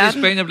var bare i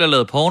Spanien, bliver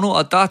lavet porno,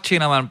 og der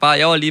tjener man bare...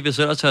 Jeg var lige ved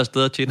selv at tage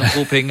afsted og tjene nogle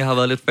gode penge, jeg har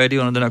været lidt fattig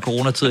under den her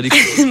coronatid.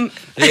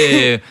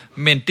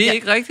 Men det er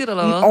ikke rigtigt,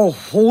 eller hvad?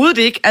 Overhovedet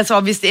ikke. Altså,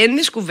 hvis det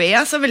endelig skulle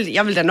være, så vil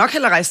jeg da nok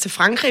hellere rejse til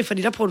Frankrig,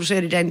 fordi der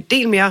producerer de der en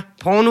del mere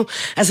porno.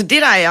 Altså,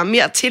 det der er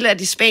mere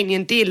tilladt i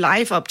Spanien, det er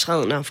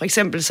live-optrædener, for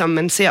eksempel, som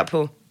man ser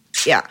på...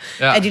 Ja,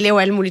 at de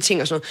laver alle mulige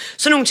ting og sådan noget.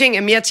 Så nogle ting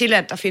er mere til,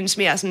 at der findes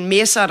mere sådan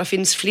messer, der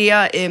findes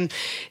flere...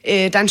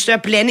 der er en større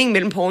blanding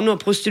mellem porno og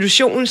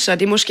prostitution, så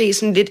det er måske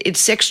sådan lidt et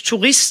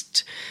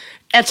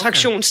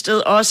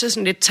sex-turist-attraktionssted, også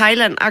sådan lidt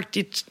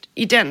Thailand-agtigt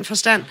i den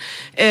forstand.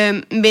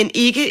 Men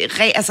ikke...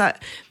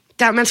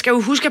 man skal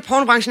jo huske, at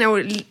pornobranchen er jo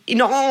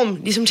enorm,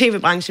 ligesom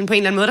tv-branchen på en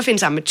eller anden måde. Der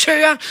findes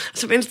amatører, og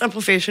så findes der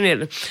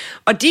professionelle.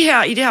 Og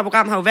i det her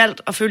program har jo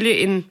valgt at følge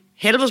en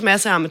helvedes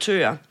masse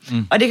amatører.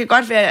 Og det kan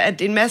godt være,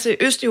 at en masse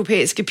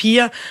østeuropæiske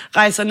piger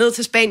rejser ned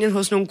til Spanien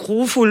hos nogle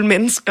grufulde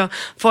mennesker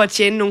for at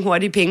tjene nogle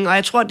hurtige penge. Og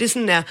jeg tror, det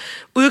sådan er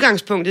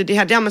udgangspunktet det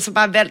her. Det har man så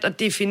bare valgt at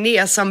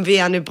definere som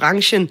værende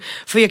branchen.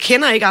 For jeg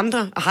kender ikke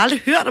andre, og har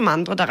aldrig hørt om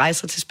andre, der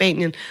rejser til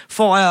Spanien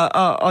for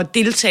at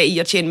deltage i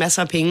at tjene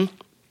masser af penge.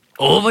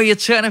 Hvor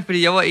irriterende,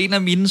 fordi jeg var en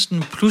af mine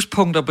sådan,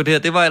 pluspunkter på det her.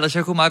 Det var ellers,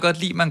 jeg kunne meget godt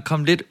lide, at man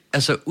kom lidt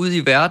ud i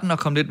verden og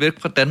kom lidt væk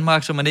fra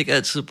Danmark, så man ikke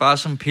altid bare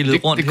som pillede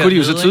rundt her. Det kunne de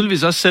jo så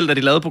tydeligvis også selv, da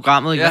de lavede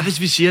programmet. Ja. Hvad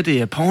hvis vi siger,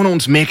 det er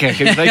pornoens mekka?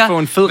 Kan vi så ikke få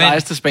en fed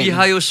rejse til Spanien? De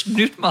har jo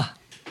snydt mig.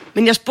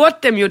 Men jeg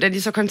spurgte dem jo, da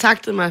de så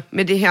kontaktede mig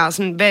med det her,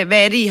 sådan, hvad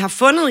er det, I har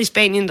fundet i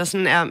Spanien, der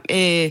sådan er,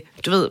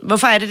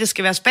 hvorfor er det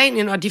skal være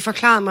Spanien? Og de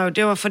forklarede mig jo,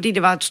 det var fordi,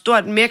 det var et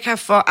stort mekka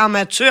for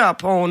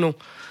amatørporno.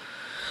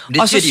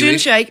 Og så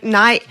synes jeg ikke,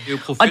 nej,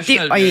 og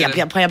jeg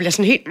bliver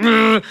sådan helt,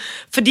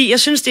 fordi jeg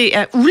synes, det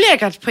er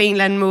ulækkert på en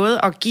eller anden måde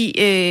at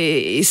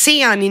give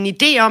seeren en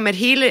idé om, at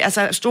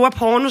store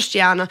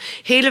pornostjerner,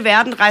 hele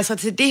verden rejser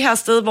til det her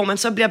sted, hvor man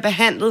så bliver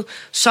behandlet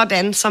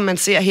sådan, som man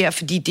ser her,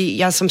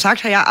 fordi som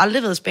sagt har jeg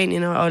aldrig været i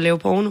Spanien og lave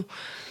porno,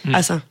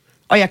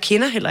 og jeg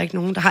kender heller ikke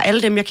nogen. Der har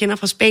alle dem, jeg kender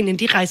fra Spanien,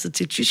 de rejser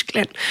til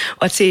Tyskland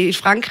og til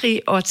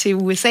Frankrig og til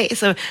USA,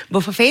 så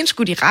hvorfor fanden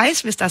skulle de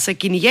rejse, hvis der er så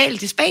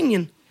genialt i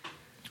Spanien?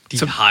 De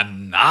har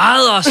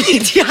narret os.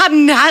 De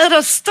har narret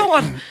os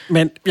stort.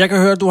 Men jeg kan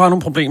høre, at du har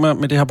nogle problemer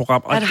med det her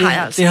program. Og det har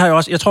jeg altså. Det har jeg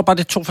også. Jeg tror bare,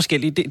 det er 2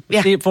 forskellige. Det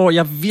hvor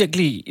jeg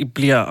virkelig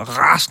bliver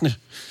rasende,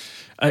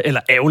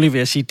 eller ærgerlig vil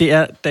jeg sige, det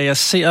er, da jeg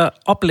ser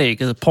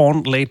oplægget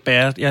Porn Laid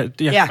Bare.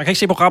 Man kan ikke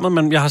se programmet,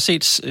 men jeg har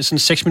set sådan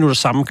 6 minutter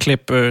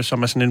sammenklip,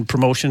 som er sådan en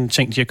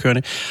promotion-ting, de har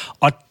kørende.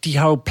 Og de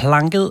har jo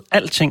planket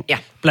alting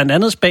blandt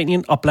andet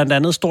Spanien, og blandt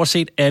andet stort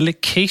set alle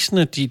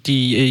casene, de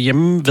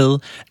hjemme ved,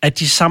 at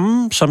de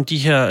samme som de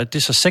her, det er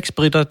så 6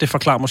 britter, det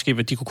forklarer måske,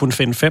 at de kunne kun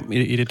finde 5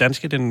 i det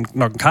danske, det er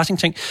nok en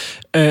casting-ting.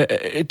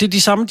 Det er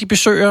de samme, de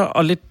besøger,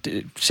 og lidt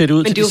ser det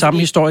ud til de samme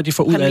historier, de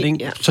får ud af det.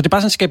 Ja. Så det er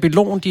bare sådan en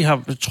skabelon, de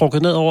har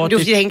trukket ned over. Det er jo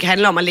fordi, det ikke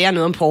handler om at lære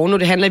noget om porno.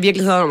 Det handler i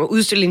virkeligheden om at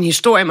udstille en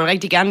historie, man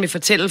rigtig gerne vil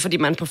fortælle, fordi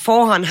man på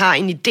forhånd har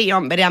en idé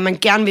om, hvad det er, man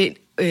gerne vil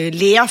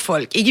lære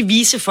folk, ikke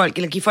vise folk,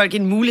 eller give folk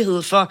en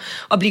mulighed for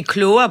at blive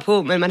klogere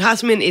på, men man har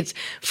simpelthen et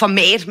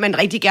format, man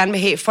rigtig gerne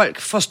vil have,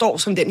 folk forstår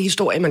som den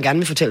historie, man gerne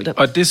vil fortælle dem.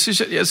 Og det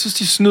synes jeg synes,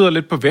 de snyder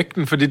lidt på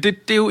vægten, fordi det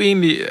er jo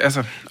egentlig,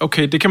 altså,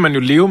 okay, det kan man jo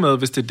leve med,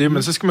 hvis det er det,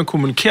 men så skal man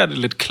kommunikere det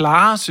lidt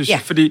klarere, synes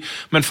jeg, fordi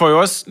man får jo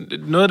også,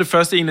 noget af det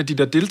første, en af de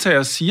der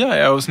deltagere siger,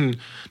 er jo sådan,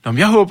 nå, men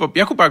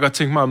jeg kunne bare godt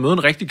tænke mig at møde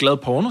en rigtig glad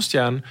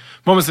pornostjerne,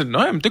 hvor man siger,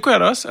 nå, jamen, det kunne jeg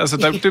da også, altså,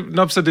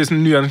 så det er sådan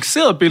en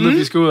nuanceret billede,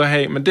 vi skal ud og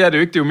have, men det er det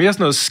jo ikke, det er jo mere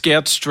sådan noget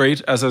scared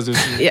straight, altså det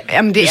er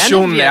sådan,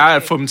 visionen er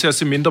at få dem til at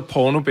se mindre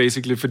porno,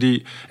 basically,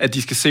 fordi at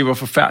de skal se, hvor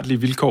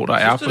forfærdelige vilkår der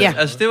er på det.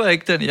 Altså, det var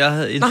ikke den, jeg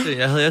havde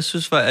indstillet. Jeg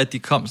synes, at de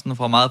kom sådan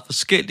fra meget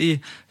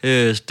forskellige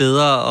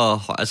steder,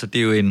 og altså, det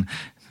er jo en...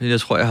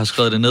 Jeg tror, jeg har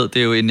skrevet det ned. Det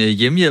er jo en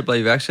hjemmehjælper,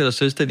 iværksætter,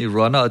 selvstændig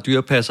runner og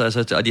dyrepasser,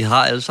 altså, og de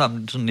har alle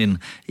sammen sådan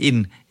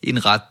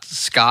en ret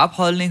skarp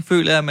holdning,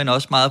 føler jeg, men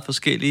også meget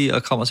forskellige,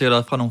 og kommer sikkert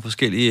også fra nogle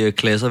forskellige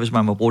klasser, hvis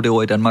man må bruge det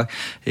ord i Danmark.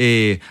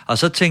 Og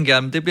så tænker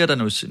jeg, det bliver der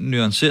nu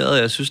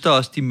nuanceret. Jeg synes da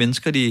også, de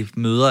mennesker, de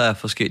møder, er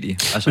forskellige.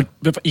 Altså.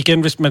 Men,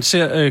 igen, hvis man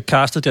ser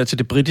castet der til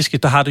det britiske,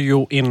 der har det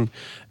jo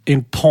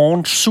en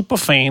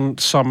porn-superfan,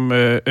 som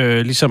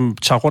ligesom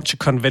tager rundt til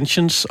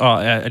conventions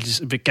og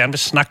gerne vil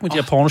snakke med de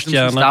her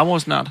pornostjerner. Star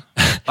Wars snart.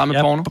 Bare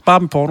med porno. Bare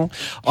med porno.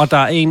 Og der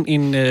er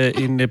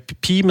en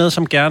pige med,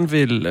 som gerne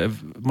vil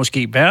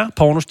måske være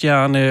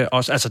pornostjerne.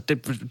 Også, altså, det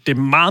er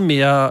meget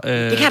mere... Det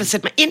kan jeg da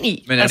sætte mig ind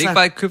i. Men er det ikke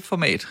bare et købt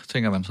format,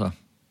 tænker man så?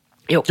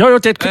 Jo,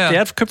 det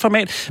er et købt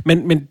format,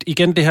 men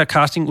igen, det her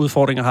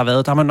casting-udfordringer har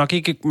været, der har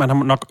man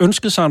har nok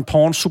ønsket sig en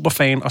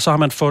porn-superfan, og så har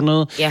man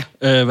fundet,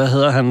 hvad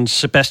hedder han,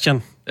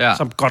 Sebastian,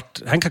 som godt,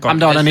 han kan godt...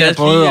 Jamen, der var der mere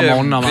brød om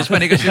morgenen. Hvis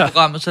man ikke har set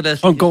programmet, så lad os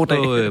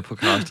lige på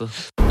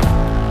castet.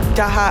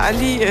 Der har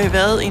aldrig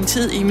været en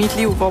tid i mit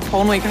liv, hvor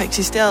porno ikke har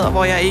eksisteret, og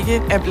hvor jeg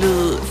ikke er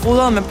blevet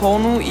fodret med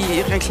porno i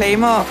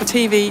reklamer og på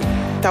tv.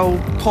 Der er jo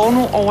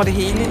porno over det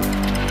hele.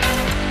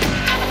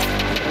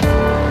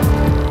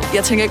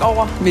 Jeg tænker ikke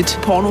over mit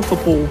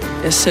pornoforbrug.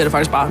 Jeg ser det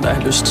faktisk bare, når jeg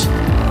har lyst.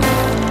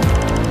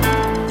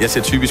 Jeg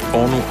ser typisk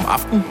porno om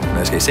aftenen, når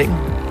jeg skal i seng,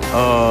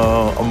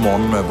 og om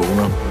morgenen, når jeg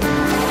vågner.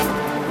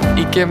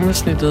 I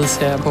gennemsnittet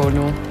ser jeg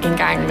porno en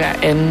gang hver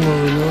anden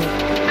måned.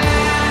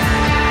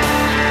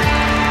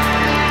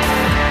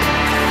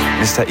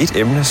 Hvis der er et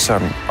emne,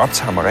 som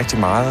optager mig rigtig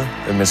meget,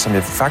 men som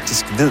jeg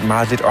faktisk ved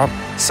meget lidt om,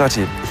 så er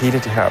det hele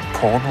det her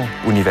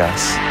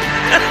porno-univers.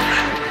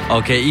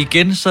 Okay,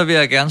 igen så vil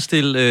jeg gerne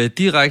stille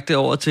direkte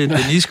over til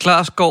Denise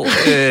Klarsgaard,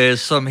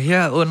 som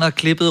her under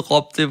klippet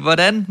råbte,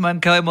 hvordan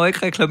man må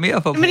ikke reklamere for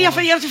porno. Men jeg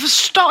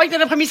forstår ikke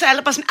den der præmis, at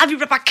alle bare sådan, at vi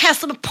bliver bare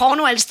kastet med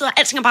porno alle steder,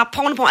 alting er bare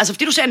porno. Altså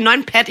fordi du ser en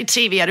nøgenpat i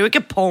tv, er det jo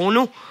ikke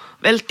porno.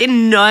 Vel, det er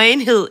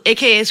nøgenhed,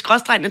 a.k.a.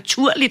 skråstreg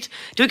naturligt.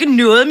 Det er jo ikke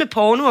noget med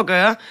porno at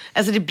gøre.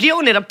 Altså, det bliver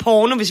jo netop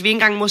porno, hvis vi ikke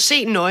engang må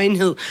se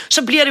nøgenhed.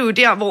 Så bliver det jo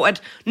der, hvor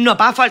at, når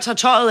bare folk tager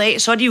tøjet af,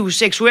 så er de jo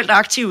seksuelt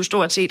aktive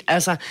stort set.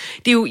 Altså,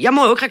 det er jo, jeg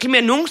må jo ikke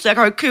reklamere nogen steder. Jeg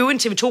kan jo ikke købe en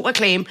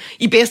TV2-reklame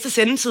i bedste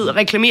sendetid og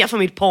reklamere for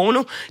mit porno.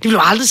 Det vil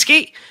jo aldrig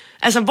ske.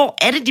 Altså, hvor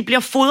er det, de bliver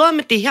fodret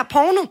med det her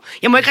porno?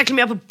 Jeg må ikke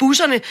reklamere på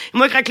busserne. Jeg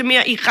må ikke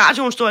reklamere i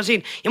radioen stort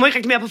set. Jeg må ikke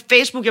reklamere på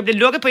Facebook. Jeg bliver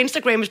lukket på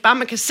Instagram, hvis bare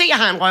man kan se, at jeg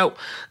har en røv.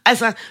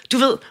 Altså, du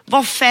ved,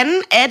 hvor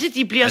fanden er det,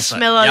 de bliver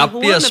smadret i hovedet med porno?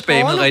 Jeg bliver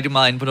spammet rigtig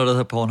meget inde på noget, der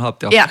hedder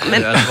Pornhub. Ja,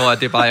 men... Jeg tror, at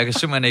det er bare, jeg kan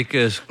simpelthen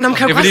ikke... det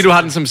er fordi, du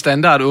har den som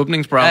standard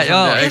åbningsbrowser.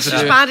 Ja, jeg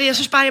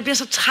synes bare, jeg bliver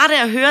så træt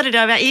af at høre det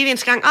der hver evig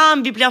eneste gang.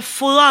 Vi bliver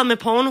fodret med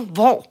porno.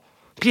 Hvor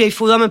bliver I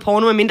fodret med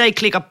porno, medmindre I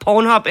klikker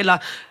Pornhub, eller...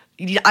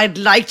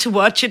 I'd like to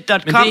watch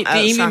it.com. Men det er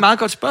egentlig et meget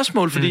godt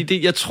spørgsmål,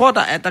 fordi jeg tror,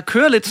 der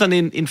kører lidt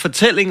sådan en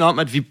fortælling om,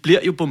 at vi bliver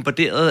jo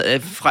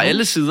bombarderet fra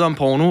alle sider om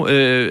porno,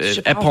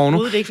 af porno.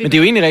 Men det er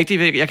jo egentlig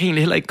rigtigt, jeg kan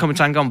egentlig heller ikke komme i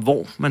tanke om,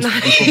 hvor man skal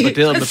blive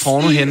bombarderet med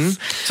porno henne.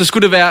 Så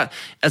skulle det være,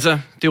 altså, det er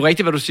jo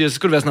rigtigt, hvad du siger, så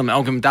skulle det være sådan noget,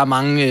 okay, men der er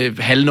mange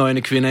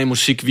halvnøgne kvinder i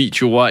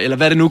musikvideoer, eller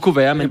hvad det nu kunne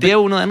være, men det er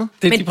jo noget andet.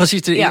 Det er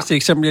præcis det eneste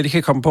eksempel, jeg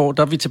kan komme på.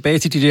 Der er vi tilbage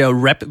til de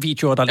der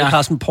rap-videoer, der lidt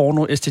har sådan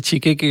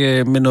porno-æstetik,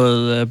 ikke med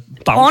noget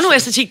bounce.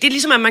 Porno-æstetik, det er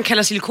ligesom, at man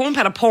kalder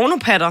silikonpatter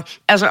pornopatter.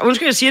 Altså,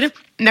 undskyld, jeg siger det.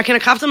 Jeg kender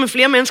kraftet med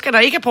flere mennesker, der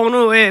ikke er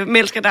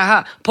pornomennesker, der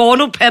har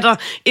pornopatter.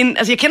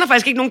 Altså, jeg kender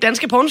faktisk ikke nogen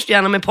danske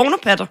pornostjerner med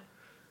pornopatter.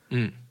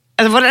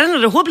 Altså, hvordan er det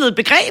overhovedet blevet et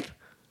begreb?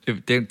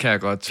 Det kan jeg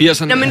godt.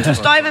 Men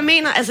forstår I, hvad jeg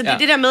mener? Altså, det er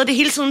det der med, at det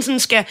hele tiden sådan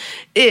skal...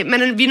 vi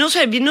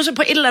er nødt til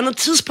på et eller andet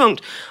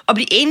tidspunkt at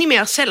blive enige med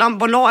os selv om,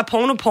 hvornår er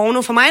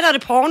porno. For mig der er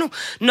det porno,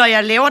 når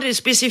jeg laver det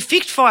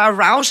specifikt for at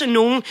arouse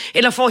nogen,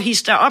 eller for at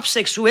hisse dig op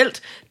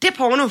seksuelt. Det er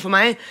porno for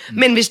mig.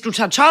 Men hvis du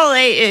tager tøjet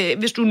af,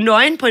 hvis du er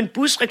nøgen på en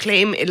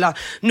busreklame, eller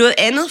noget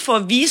andet for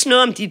at vise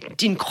noget om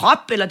din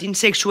krop, eller din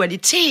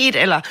seksualitet,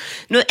 eller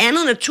noget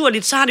andet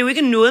naturligt, så har det jo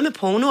ikke noget med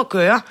porno at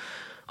gøre.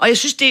 Og jeg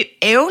synes, det er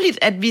ærgerligt,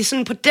 at vi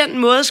sådan på den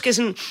måde skal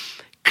sådan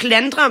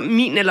klandre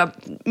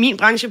min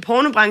branche,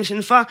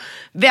 pornobranchen, for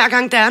hver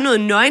gang der er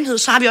noget nøgenhed,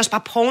 så har vi også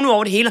bare porno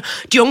over det hele.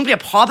 De unge bliver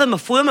proppet med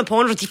foder med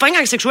porno, for de får ikke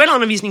engang seksuel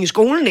undervisning i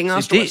skolen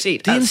længere, stort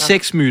set. Det er en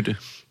sexmyte.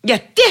 Ja,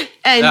 det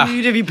er en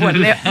myte, vi burde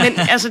lave. Men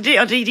altså,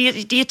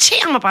 det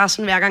irriterer mig bare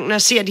sådan hver gang, når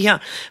jeg ser de her.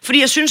 Fordi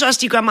jeg synes også,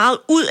 de gør meget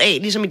ud af,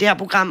 ligesom i det her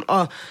program,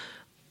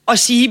 og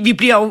sige, vi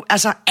bliver jo,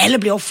 altså alle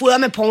bliver jo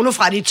fodret med porno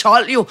fra de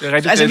 12 jo.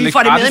 Altså vi får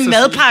det med i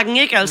madpakken,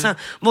 ikke? Altså,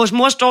 vores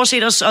mor står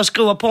set og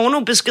skriver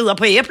pornobeskeder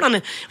på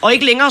æblerne, og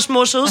ikke længere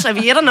små søde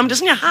servietter. Nå, men det er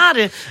sådan, jeg har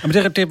det.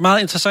 Jamen, det er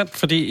meget interessant,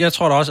 fordi jeg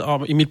tror da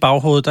også, i mit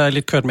baghoved, der er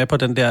lidt kørt med på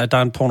den der, at der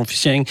er en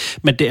pornoficering.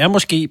 Men det er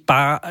måske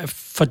bare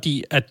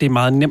fordi, at det er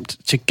meget nemt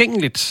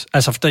tilgængeligt.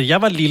 Altså, da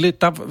jeg var lille,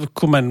 der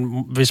kunne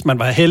man, hvis man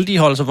var heldig,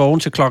 holde sig vågen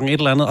til klokken et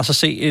eller andet, og så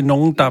se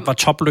nogen, der var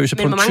topløse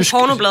på en tysk... Men hvor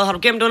mange pornoblade har du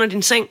gemt under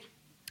din seng?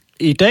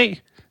 I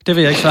dag? Det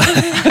vil jeg ikke svare.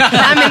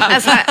 Nej, men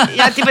altså,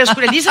 det var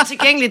sgu da lige så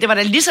tilgængeligt. Det var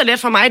da lige så let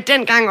for mig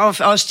dengang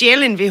at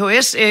stjæle en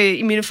VHS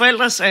i mine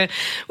forældres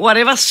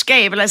whatever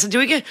skab. Altså, det er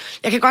jo ikke...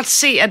 Jeg kan godt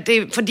se, at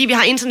det fordi vi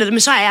har internettet,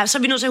 men så er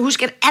vi nødt til at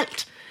huske, at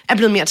alt er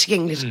blevet mere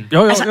tilgængeligt.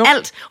 Jo.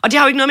 Alt. Og det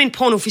har jo ikke noget med en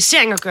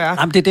pornoficering at gøre.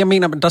 Jamen, det er det, jeg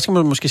mener, men der skal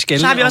man måske skelne.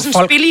 Så har vi også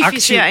en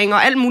spilificering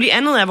og alt muligt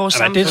andet af vores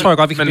samfund. Det tror jeg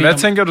godt, vi kan. Men hvad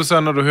tænker du så,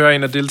 når du hører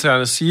en af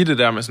deltagerne sige det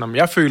der med sådan,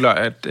 jeg føler,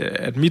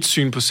 at mit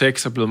syn på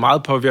sex er blevet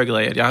meget påvirket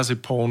af, at jeg har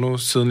set porno,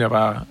 siden jeg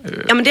var...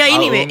 Jamen, det er jeg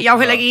enig med. Jeg er jo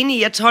heller ikke enig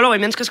i, at 12-årige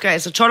mennesker skal,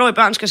 altså 12-årige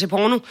børn skal se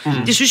porno.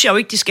 Det synes jeg jo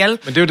ikke, de skal. Men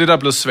det er jo det, der er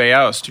blevet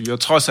sværere at styre,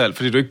 trods alt,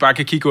 fordi du ikke bare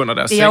kan kigge under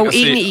deres seng og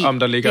se, om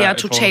der ligger... Det er jeg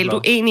totalt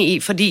uenig i,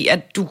 fordi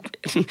at du...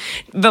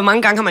 Hvor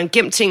mange gange har man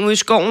gemt ting ude i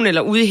skoven,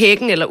 eller ude i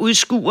hækken, eller ude i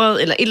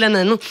skuret, eller et eller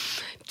andet.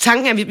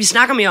 Tanken er, at vi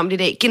snakker mere om det i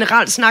dag.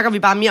 Generelt snakker vi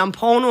bare mere om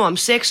porno, om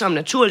sex, om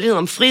naturlighed,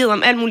 om frihed,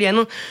 om alt muligt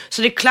andet.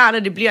 Så det er klart,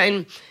 at det bliver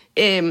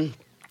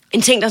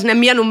en ting, der sådan er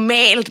mere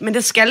normalt, men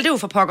det skal det jo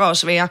for pokker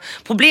også være.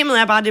 Problemet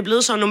er bare, at det er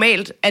blevet så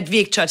normalt, at vi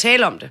ikke tør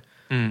tale om det.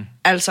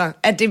 Altså,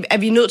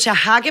 at vi er nødt til at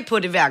hakke på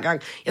det hver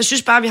gang. Jeg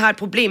synes bare, at vi har et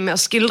problem med at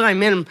skildre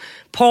imellem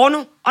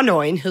porno og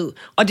nøgenhed.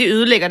 Og det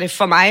ødelægger det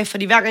for mig,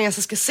 fordi hver gang jeg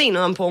så skal se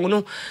noget om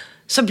porno,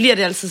 så bliver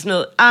det altid sådan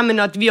noget, men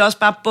når vi er også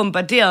bare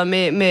bombarderet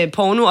med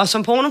porno, og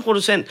som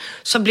pornoproducent,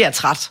 så bliver jeg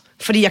træt.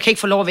 Fordi jeg kan ikke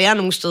få lov at være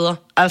nogen steder.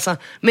 Altså,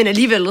 men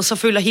alligevel så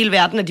føler hele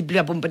verden, at de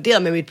bliver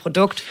bombarderet med mit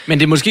produkt. Men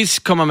det måske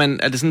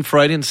er det sådan en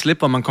Freudian slip,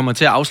 hvor man kommer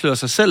til at afsløre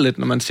sig selv lidt,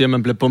 når man siger, at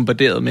man bliver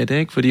bombarderet med det,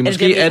 ikke? Fordi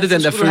måske er det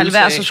den der følelse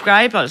af...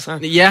 subscribe, altså.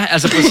 Ja,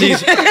 altså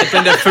præcis.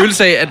 Den der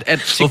følelse af,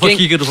 at hvorfor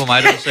kigger du på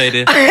mig, da du sagde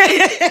det?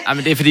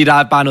 Jamen, det er fordi, der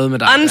er bare noget med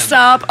dig.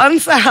 Unstop.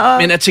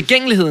 Men at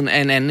tilgængeligheden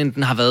er en anden, end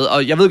den har været.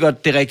 Og jeg ved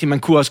godt, det er rigtigt, man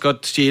kunne også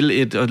godt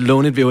stjæle og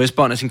låne et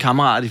VHS-bånd af sin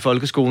kammerat i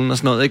folkeskolen og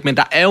sådan noget, ikke? Men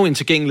der er jo en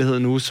tilgængelighed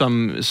nu,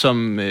 som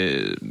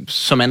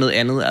er noget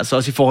andet. Altså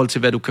også i forhold til,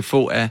 hvad du kan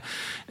få af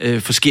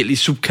forskellige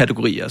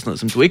subkategorier og sådan noget,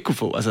 som du ikke kunne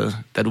få. Altså,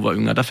 da du var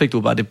yngre, der fik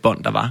du bare det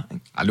bånd, der var.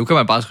 Ej, nu kan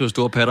man bare skrive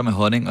store patter med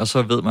honning, og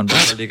så ved man, hvor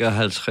der ligger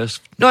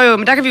 50. Jo,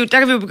 men der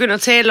kan vi jo begynde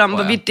at tale om,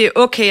 hvorvidt det er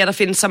okay, at der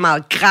findes så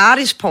meget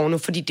gratis porno,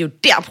 fordi det er jo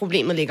der,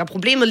 problemet ligger.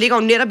 Problemet ligger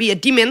jo netop i,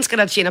 at de mennesker,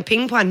 der tjener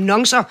penge på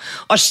annoncer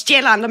og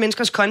stjæler andre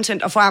menneskers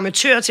content og får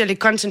amatører til at lægge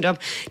content op,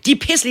 de er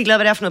pisselig glade,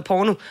 hvad det er for noget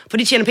porno, for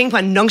de tjener penge på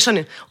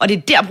annoncerne, og det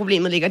er der,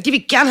 problemet ligger. De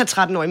vil gerne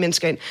have 13-årige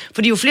mennesker ind,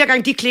 fordi jo flere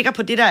gange de klikker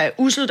på det, der er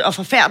uselt og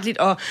forfærdeligt,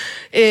 og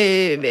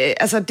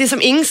altså det, som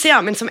ingen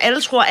ser, men som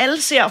alle tror,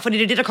 alle ser, fordi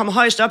det er det, der kommer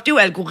højst op, det er jo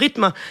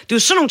algoritmer. Det er jo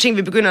sådan nogle ting,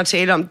 vi begynder at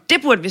tale om. Det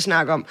burde vi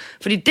snakke om,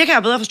 fordi det kan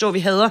jeg bedre forstå, at vi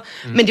hader.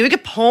 Men det er jo ikke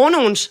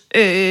pornoens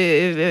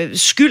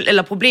skyld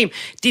eller problem.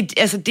 Det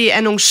er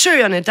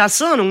annoncørerne, der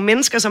sidder nogle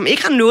mennesker, som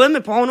ikke har noget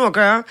med porno at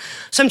gøre,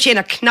 som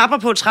tjener knapper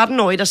på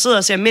 13-årige, der sidder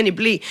og ser mænd i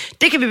blæ.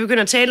 Det kan vi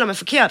begynde at tale om er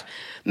forkert.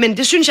 Men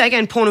det synes jeg ikke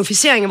er en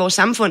pornoficering af vores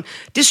samfund.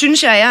 Det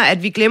synes jeg er,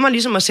 at vi glemmer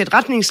ligesom at sætte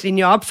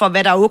retningslinjer op for,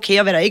 hvad der er okay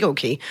og hvad der ikke er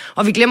okay.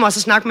 Og vi glemmer også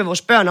at snakke med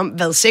vores børn om,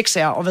 hvad sex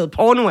er, og hvad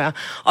porno er,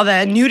 og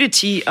hvad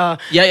nudity, og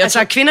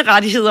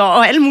kvinderettigheder,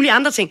 og alle mulige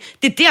andre ting.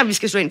 Det er der, vi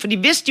skal slå ind. Fordi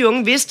hvis de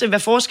unge vidste, hvad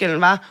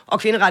forskellen var, og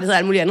kvinderettigheder og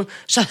alt muligt andet,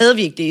 så havde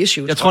vi ikke det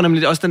issue. Jeg tror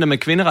nemlig også, den der med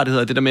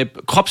kvinderettigheder, det der med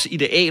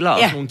kropsidealer og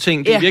sådan nogle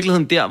ting, det er i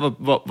virkeligheden der,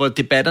 hvor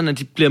debatterne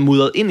de bliver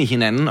mudret ind i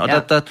hinanden. Og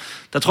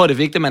der tror jeg, det er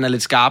vigtigt, at man er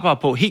lidt skarpere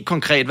på helt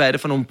konkret, hvad er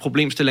det for nogle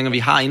problemstillinger, vi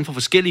har inden for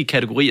forskellige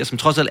kategorier, som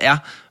trods alt er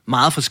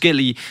meget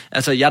forskellige.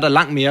 Altså, jeg er da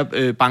langt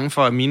mere bange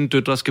for, at mine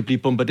døtre skal blive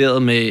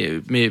bombarderet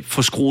med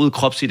forskruede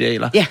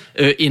kropsidealer,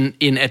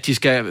 end at de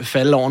skal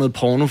falde over noget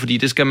porno, fordi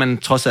det skal man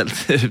trods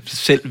alt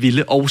selv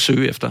ville og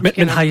søge efter.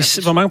 Men har I,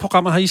 hvor mange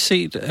programmer har I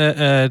set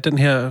af den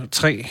her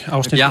 3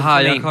 afsnit?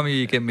 Jeg kom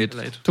igennem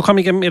et. Du kom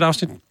igennem et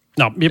afsnit?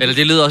 Nå, eller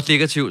det lyder også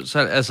negativt, så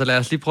altså, lad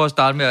os lige prøve at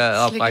starte med at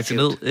brække det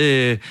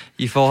ned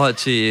i forhold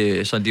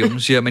til, sådan de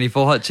unge siger, men i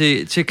forhold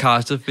til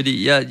castet,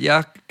 fordi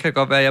jeg kan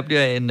godt være, at jeg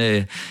bliver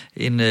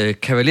en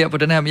kavaler på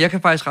den her, men jeg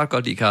kan faktisk ret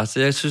godt lide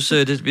castet. Jeg synes,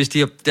 hvis de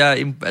det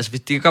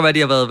kan godt være, at de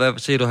har været, hvad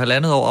siger du,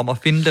 1,5 år om at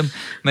finde dem,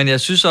 men jeg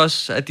synes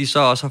også, at de så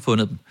også har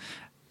fundet dem.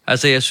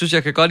 Altså, jeg synes,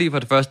 jeg kan godt lide for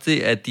det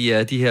første, at de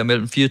er de her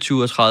mellem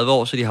 24 og 30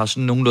 år, så de har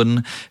sådan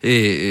nogenlunde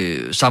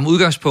samme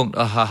udgangspunkt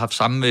og har haft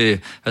samme,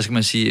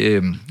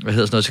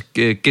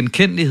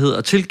 genkendelighed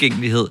og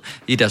tilgængelighed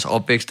i deres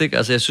opvækst, ikke?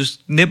 Altså, jeg synes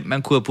nemt,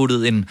 man kunne have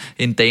puttet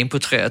en dame på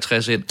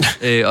 63 ind,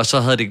 og så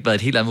havde det ikke været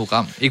et helt andet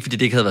program. Ikke fordi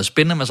det ikke havde været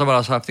spændende, men så var der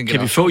også haft en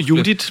generation. Kan vi få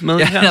Judith med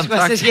her?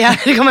 Ja,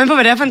 det kommer ind på,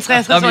 hvad det er for en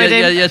 63-årig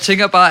dame. Jeg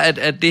tænker bare,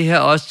 at det her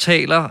også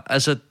taler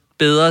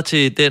bedre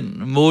til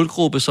den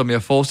målgruppe, som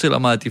jeg forestiller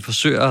mig, at de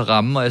forsøger at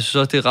ramme, og jeg synes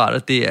også, det er rart,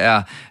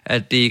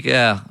 at det ikke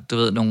er,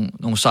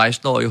 nogle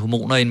 16-årige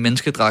hormoner i en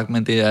menneskedragt,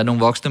 men det er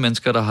nogle voksne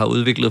mennesker, der har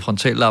udviklet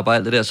frontallapper og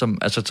alt det der,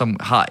 som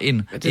har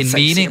en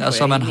mening, og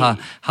så man har,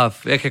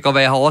 jeg kan godt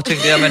være, jeg har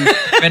overtænkt det her,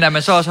 men at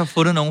man så også har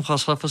fundet nogen fra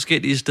så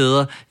forskellige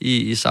steder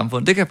i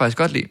samfundet, det kan jeg faktisk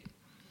godt lide.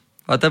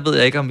 Og der ved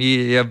jeg ikke, om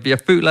jeg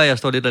føler, at jeg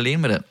står lidt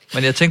alene med den.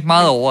 Men jeg tænkte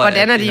meget over...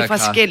 Hvordan er de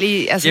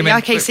forskellige... Altså,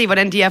 jeg kan ikke se,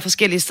 hvordan de er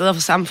forskellige steder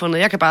for samfundet.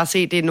 Jeg kan bare se,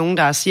 at det er nogen,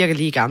 der er cirka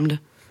lige gamle.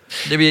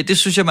 Det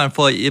synes jeg, man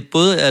får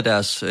både af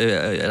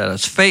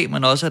deres fag,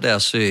 men også af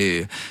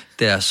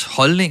deres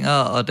holdninger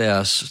og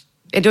deres...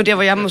 Ja, det var der,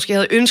 hvor jeg måske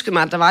havde ønsket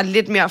mig, at der var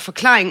lidt mere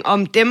forklaring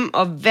om dem,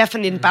 og hvad for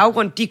en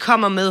baggrund de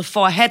kommer med,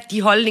 for at have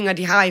de holdninger,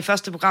 de har i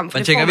første program. For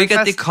man tænker ikke,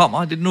 at det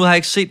kommer. Nu har jeg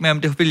ikke set mere,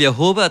 men det vil jeg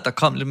håbe, at der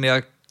kom lidt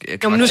mere...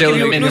 Nu skal vi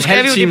jo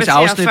debattere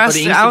afsnit,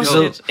 første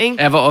afsnit, ikke?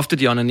 Er, hvor ofte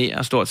de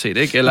onanerer, stort set,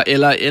 ikke?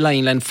 Eller en eller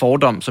anden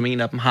fordom, som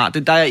en af dem har.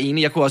 Det der er jeg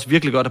enig. Jeg kunne også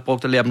virkelig godt have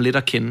brugt at lære dem lidt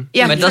at kende.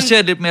 Ja, men der ser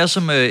jeg lidt mere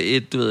som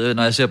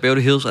når jeg ser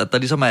Beverly Hills, at der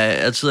ligesom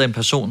altid er en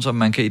person, som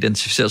man kan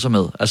identificere sig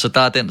med. Altså,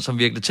 der er den, som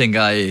virkelig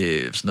tænker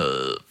sådan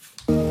noget...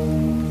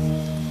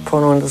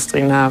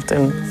 Pornoindustrien har haft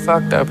en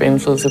fucked up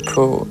indflydelse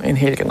på en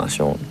hel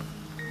generation.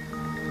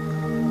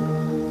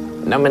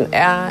 Når man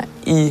er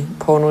i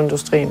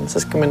pornoindustrien, så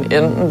skal man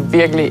enten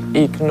virkelig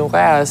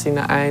ignorere sine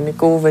egne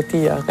gode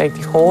værdier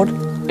rigtig hårdt,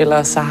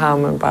 eller så har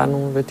man bare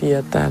nogle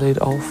værdier, der er lidt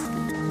off.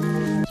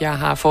 Jeg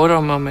har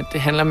fordomme om, at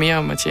det handler mere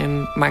om at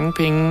tjene mange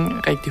penge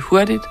rigtig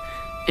hurtigt,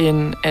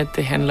 end at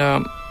det handler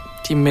om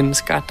de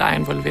mennesker, der er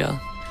involveret.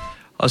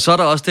 Og så er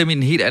der også dem i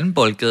en helt anden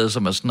boldgade,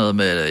 som er sådan noget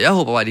med, jeg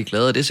håber bare, de er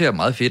glade, og det ser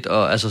meget fedt.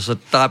 Og altså, så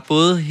der er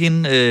både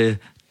hende...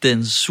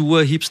 den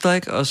sure hipster,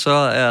 ikke? Og så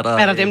er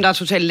der dem, der er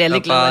totalt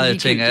lalleglade. Der bare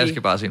tænker, jeg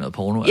skal bare se noget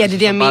porno. Ja, det er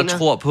det, jeg mener. Bare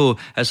tror på,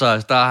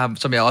 altså, der er,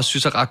 som jeg også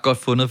synes er ret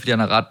godt fundet, fordi han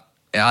er ret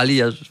ærlig.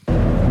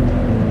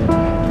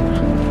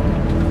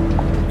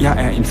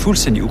 Jeg er en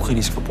fuldstændig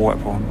ukritisk forbruger af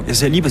porno. Jeg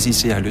ser lige præcis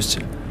det, jeg har lyst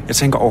til. Jeg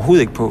tænker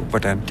overhovedet ikke på,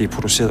 hvordan det er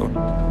produceret.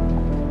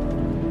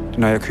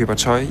 Når jeg køber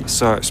tøj,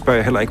 så spørger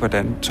jeg heller ikke,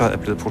 hvordan tøjet er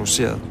blevet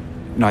produceret.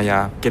 Når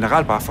jeg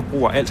generelt bare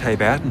forbruger alt her i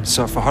verden,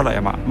 så forholder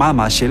jeg mig meget,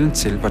 meget sjældent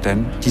til,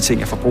 hvordan de ting,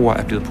 jeg forbruger,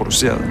 er blevet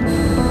produceret.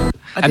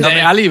 Og det er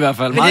ærlig i hvert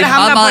fald. Men det er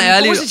ham, der er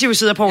på den positive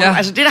side af porno. Ja.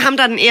 Altså det er ham,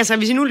 der er den altså,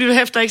 hvis I nu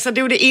lytter efter, ikke, så det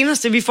er jo det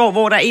eneste, vi får,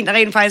 hvor der er en, der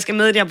rent faktisk er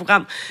med i det her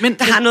program. Men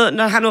der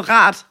har noget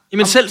rart.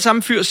 Jamen selv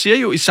samme fyr siger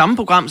jo, i samme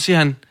program, siger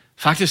han,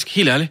 faktisk,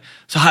 helt ærligt,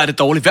 så har jeg det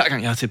dårligt hver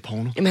gang, jeg har set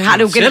porno. Jamen han har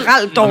det jo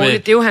generelt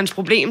dårligt, det er jo hans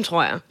problem,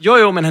 tror jeg.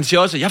 Jo, men han siger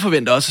også, at jeg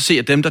forventer også at se,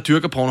 at dem, der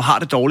dyrker porno, har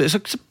det dårligt. Så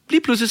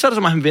lige pludselig, så er det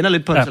som, at han vender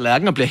lidt på en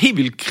tallerken og bliver helt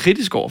vildt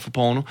kritisk over for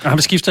porno. Ja,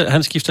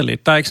 han skifter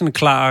lidt. Der er ikke sådan en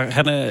klar...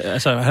 Han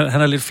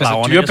er lidt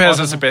flagrende. Altså,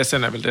 dyrepasser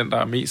Sebastian er vel den, der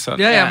er mand sådan...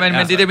 Ja,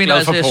 men det der mener,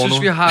 altså, jeg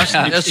synes, vi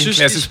har... Jeg synes,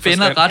 det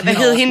spænder ret... Hvad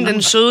hed hende,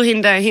 den søde,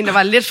 hende der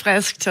var lidt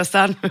frisk til at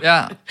starte med?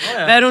 Ja.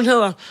 Hvad er det, hun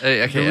hedder?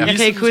 Jeg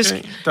kan ikke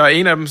huske. Der er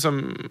en af dem,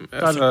 som... Det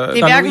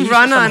er hverken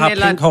runneren,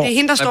 eller... Det er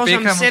hende, der står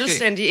som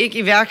selvstændig, ikke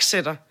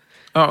iværksætter.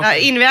 Der er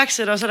en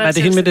iværksætter, og så er der... Er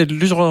det hende med det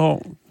lyserøde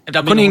hår?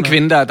 Der er kun en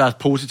kvinde, der er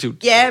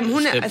positivt. Ja, men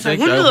hun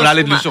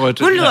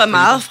lyder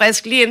meget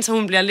frisk, lige indtil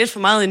hun bliver lidt for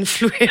meget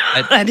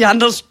influeret af de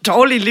andres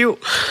dårlige liv.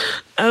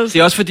 Altså. Det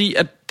er også fordi,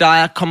 at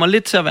der kommer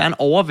lidt til at være en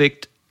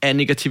overvægt af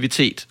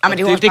negativitet. Jamen,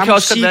 det kan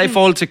også godt være i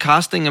forhold til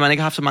casting, at man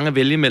ikke har haft så mange at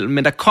vælge imellem,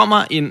 men der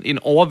kommer en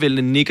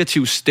overvældende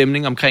negativ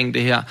stemning omkring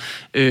det her.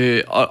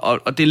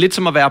 Og det er lidt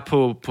som at være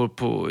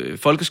på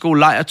folkeskole,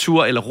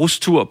 lejrtur eller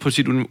rustur på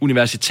sit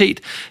universitet.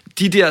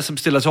 De der, som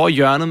stiller sig over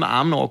hjørnet med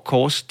armen over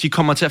kors, de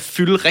kommer til at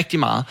fylde rigtig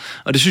meget.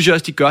 Og det synes jeg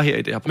også, de gør her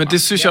i det her program. Men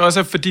det synes jeg også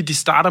er, fordi de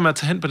starter med at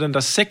tage hen på den der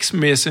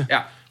sexmesse. Ja.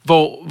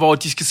 Hvor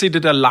de skal se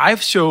det der live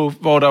show,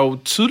 hvor der jo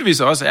tydeligvis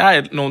også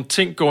er nogle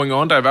ting going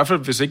on, der i hvert fald,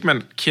 hvis ikke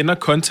man kender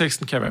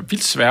konteksten, kan være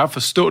vildt svært at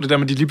forstå det der,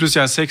 men de lige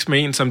pludselig har sex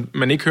med en, som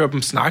man ikke hører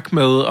dem snakke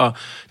med, og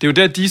det er jo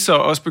der, de så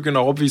også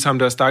begynder at overbevise ham,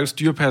 der stakkels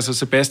dyrepasser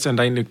Sebastian,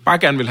 der egentlig bare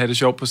gerne vil have det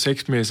sjovt på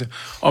sexmesse,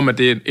 om at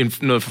det er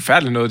noget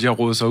forfærdeligt noget, de har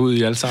rodet sig ud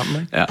i alle sammen,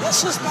 ikke? Ja. Jeg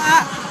synes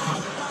bare,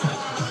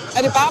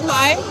 er det bare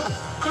mig?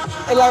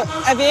 Eller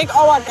er vi ikke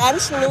over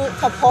grænsen nu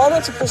fra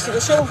porno til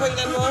prostitution på en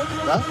eller anden måde?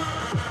 Hvad?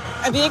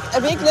 Er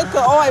vi ikke lidt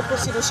gået over i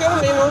prostitution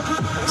lige nu?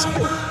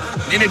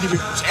 Nej, de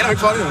taler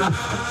ikke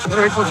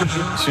for det.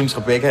 Jeg synes,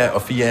 Rebecca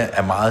og Fia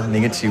er meget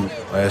negativ,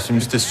 og jeg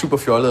synes, det er super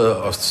fjollet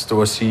at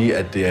stå og sige,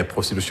 at det er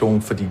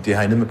prostitution, fordi det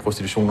har intet med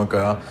prostitution at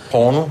gøre.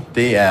 Porno,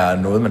 det er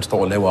noget, man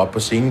står og laver op på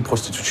scenen.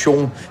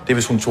 Prostitution, det er,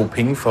 hvis hun tog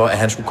penge for, at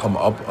han skulle komme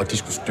op, og de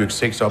skulle stykke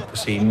sex op på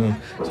scenen.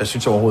 Så jeg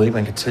synes overhovedet ikke,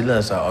 man kan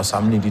tillade sig at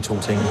sammenligne de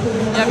to ting.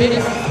 Jeg er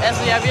virkelig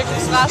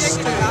træt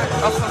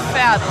og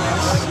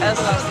forfærdelig.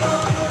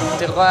 Altså,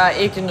 det rører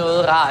ikke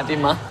noget rart i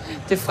mig.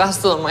 Det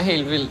frastøder mig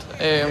helt vildt.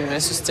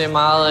 Jeg synes, det er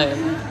meget,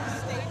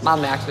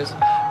 meget mærkeligt.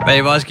 Men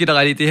jeg vil også give dig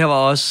ret i, det her var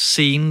også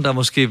scenen, der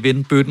måske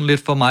vendte bøtten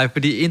lidt for mig,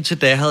 fordi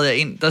indtil da havde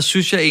jeg der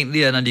synes jeg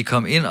egentlig, at når de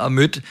kom ind og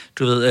mødte,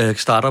 du ved,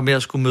 starter med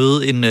at skulle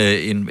møde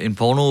en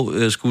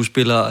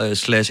pornoskuespiller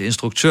slash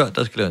instruktør,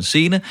 der skal lave en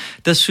scene,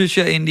 der synes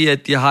jeg egentlig,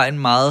 at de har en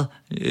meget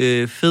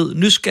fed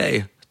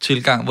nysgerrig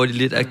tilgang, hvor de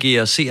lidt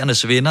agerer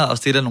seernes venner og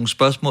stiller nogle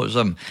spørgsmål,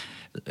 som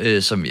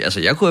altså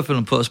jeg kunne have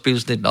fundet på at spille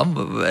sådan lidt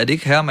om, er det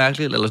ikke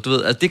herremærkeligt, eller du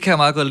ved, altså det kan jeg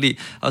meget godt lide,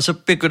 og så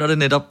begynder det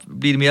netop at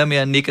blive mere og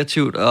mere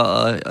negativt,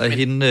 og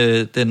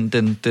hende,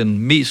 den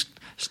mest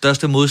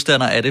største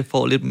modstander af det,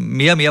 får lidt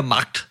mere og mere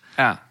magt,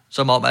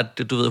 som om,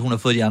 at du ved, hun har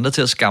fået de andre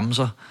til at skamme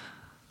sig.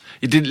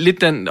 Ja, det er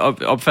lidt den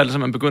opfattelse,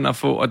 man begynder at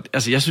få, og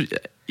altså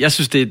jeg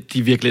synes de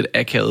er virkelig et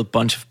akavet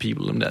bunch of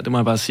people, dem der, det må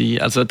jeg bare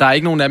sige. Altså, der er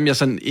ikke nogen af dem, jeg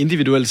sådan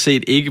individuelt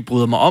set ikke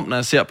bryder mig om, når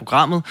jeg ser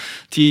programmet.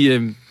 De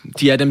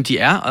er dem, de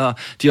er, og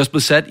de er også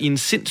blevet sat i en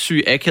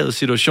sindssyg akavet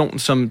situation,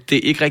 som det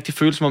ikke rigtig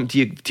føles som om,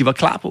 de var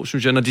klar på,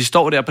 synes jeg, når de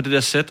står der på det der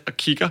sæt og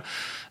kigger,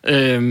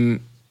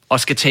 og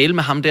skal tale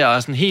med ham der,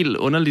 og sådan helt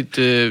underligt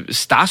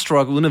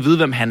starstruck, uden at vide,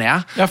 hvem han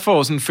er. Jeg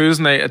får sådan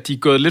følelsen af, at de er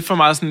gået lidt for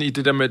meget sådan i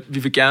det der med, at vi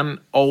vil gerne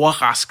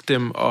overraske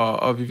dem,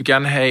 og vi vil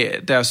gerne have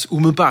deres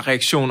umiddelbare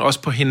reaktion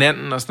også på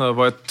hinanden og sådan noget,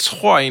 hvor jeg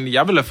tror egentlig,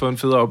 jeg ville have fået en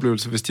federe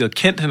oplevelse, hvis de havde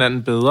kendt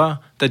hinanden bedre,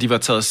 da de var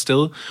taget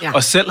afsted,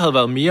 og selv havde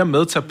været mere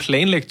med til at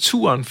planlægge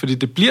turen, fordi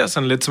det bliver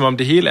sådan lidt, som om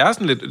det hele er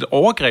sådan lidt et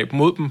overgreb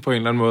mod dem på en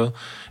eller anden måde.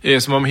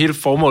 Som om hele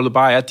formålet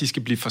bare er, at de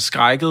skal blive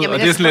forskrækket, og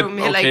det er sådan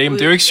lidt, okay, men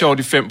det er jo ikke sjovt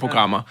i 5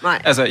 programmer.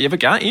 Altså, jeg vil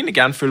egentlig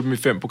gerne følge dem i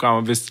 5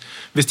 programmer,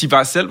 hvis de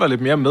bare selv var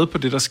lidt mere med på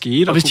det, der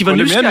skete, og hvis de var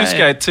lidt mere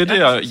nysgerrige til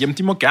det, og jamen,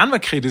 de må gerne være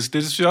kritiske,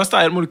 det synes jeg også, der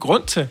er alt muligt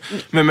grund til,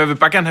 men man vil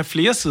bare gerne have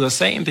flere sider af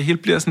sagen, det hele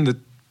bliver sådan lidt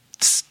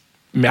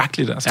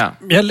mærkeligt, altså.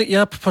 Ja.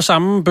 Jeg er på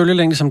samme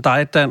bølgelængde som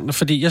dig, Dan,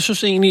 fordi jeg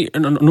synes egentlig,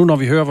 nu når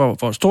vi hører,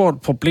 hvor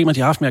stort problemer de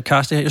har haft med at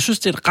caste det her, jeg synes,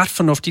 det er et ret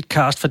fornuftigt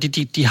cast, fordi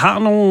de har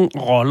nogle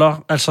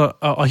roller, altså,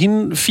 og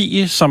hende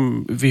Fie,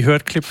 som vi hørte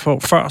et klip på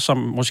før, som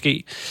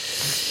måske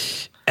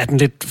er den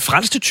lidt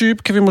frelste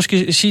type, kan vi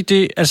måske sige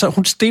det. Altså,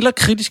 hun stiller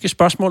kritiske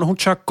spørgsmål, og hun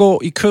tør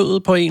gå i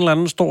kødet på en eller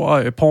anden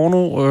stor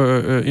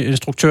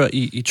porno-instruktør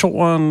i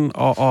toeren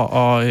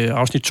og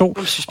afsnit 2.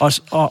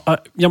 Og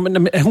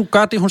jamen, hun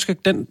gør det,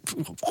 den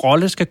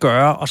rolle skal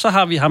gøre. Og så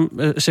har vi ham,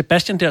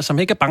 Sebastian der, som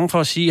ikke er bange for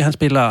at sige, at han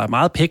spiller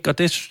meget pæk, og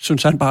det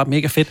synes han bare er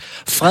mega fedt.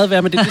 Fred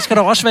være med det. Det skal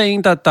der også være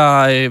en,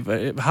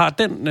 der har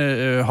den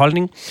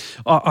holdning.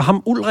 Og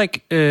ham Ulrik,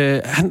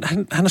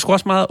 han er sgu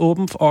også meget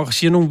åben og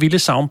siger nogle vilde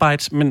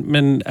soundbites,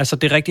 men altså,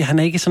 det er rigtigt, han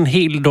er ikke sådan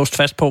helt låst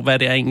fast på, hvad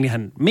det er egentlig,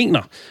 han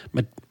mener.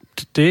 Men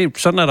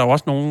sådan er der jo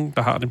også nogen,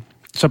 der har det.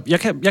 Så jeg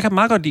kan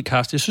meget godt lide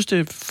cast. Jeg synes, det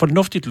er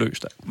fornuftigt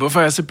løst.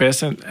 Hvorfor er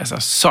Sebastian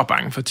så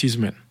bange for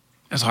tissemænd?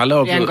 Jeg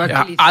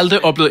har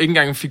aldrig oplevet, ikke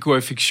engang en figur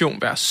i fiktion,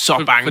 være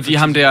så bange fordi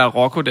ham der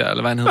Rocco der,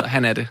 eller hvad han hedder,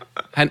 han er det.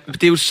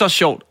 Det er jo så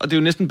sjovt, og det er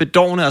jo næsten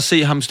bedårende at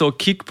se ham stå og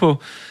kigge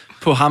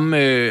på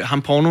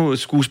ham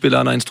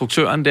pornoskuespilleren og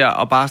instruktøren der,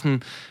 og bare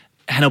sådan...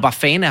 Han er jo bare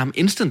fan af ham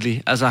instantly.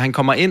 Altså, han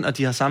kommer ind, og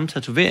de har samme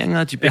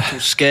tatoveringer, de bliver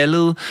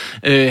skaldede.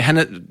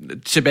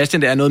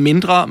 Sebastian der er noget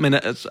mindre, men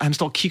han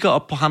står og kigger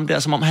op på ham der,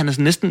 som om han er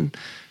næsten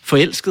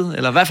forelsket,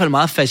 eller i hvert fald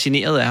meget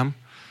fascineret af ham.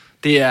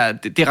 Det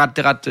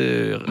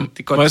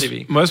er godt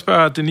tv. Må jeg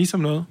spørge Denise om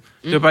noget?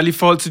 Det er bare lige i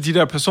forhold til de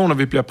der personer,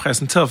 vi bliver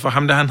præsenteret for.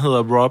 Ham der, han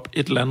hedder Rob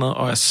et eller andet,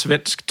 og er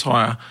svensk, tror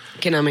jeg.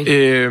 Kender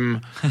mig.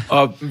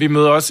 Og vi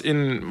møder også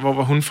hvor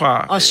var hun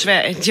fra? Og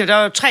Sverige. Der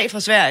var 3 fra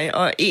Sverige,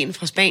 og 1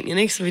 fra Spanien,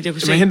 ikke? Så vidt jeg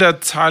kunne se. Men hende der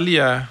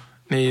Talia...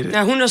 Nej,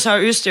 ja, hun er så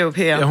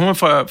østeuropæer. Ja, hun er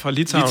fra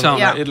Litauen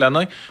eller et eller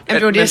andet, ikke? Jamen,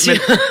 det var det, jeg siger.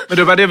 Men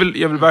det var bare det,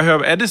 jeg vil bare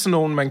høre. Er det sådan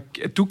nogen,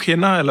 du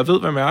kender, eller ved,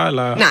 hvem er?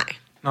 Eller?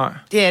 Nej,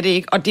 det er det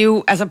ikke. Og det er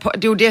jo, altså,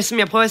 det er jo det, som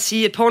jeg prøver at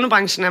sige, at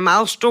pornobranchen er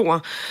meget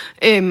stor.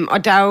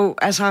 Og der er jo,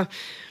 altså...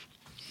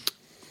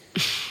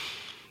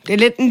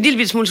 Det er en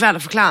lille smule svært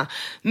at forklare.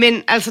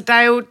 Men altså, der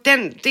er jo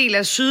den del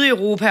af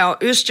Sydeuropa og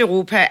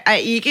Østeuropa, er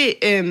ikke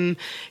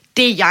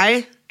det,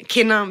 jeg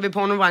kender ved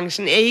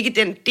pornobranchen, er ikke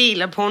den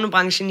del af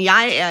pornobranchen,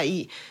 jeg er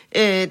i.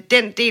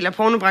 Den del af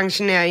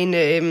pornobranchen er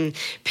en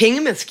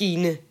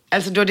pengemaskine.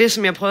 Altså, det var det,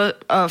 som jeg prøvede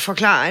at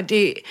forklare, at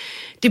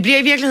det bliver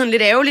i virkeligheden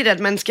lidt ærgerligt, at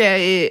man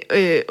skal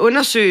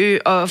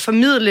undersøge og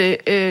formidle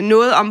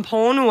noget om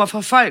porno og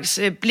få folks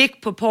blik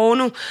på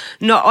porno,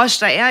 når os,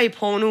 der er i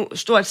porno,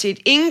 stort set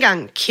ikke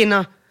engang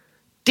kender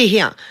det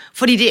her.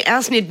 Fordi det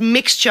er sådan et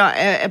mixture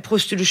af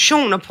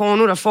prostitution og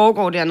porno, der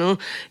foregår dernede.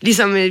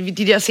 Ligesom de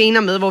der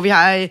scener med, hvor vi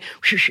har...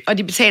 og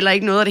de betaler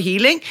ikke noget af det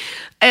hele, ikke?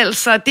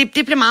 Altså,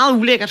 det blev meget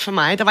ulækkert for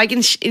mig. Der var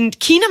ikke en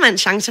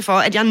kinamands chance for,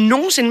 at jeg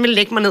nogensinde ville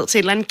lægge mig ned til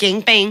et eller andet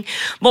gangbang,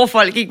 hvor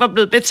folk ikke var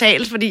blevet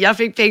betalt, fordi jeg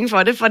fik penge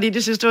for det, fordi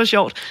de synes, det var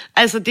sjovt.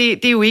 Altså,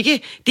 det er jo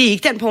ikke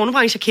den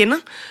pornobranche, jeg kender.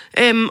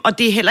 Og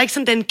det er heller ikke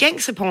sådan den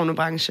gængse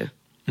pornobranche.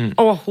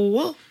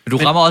 Overhovedet. Du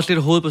rammer også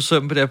lidt hovedet på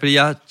sømmen på det, fordi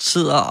jeg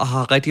sidder og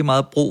har rigtig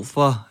meget brug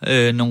for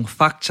nogle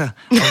fakta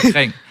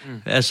omkring,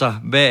 altså,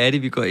 hvad er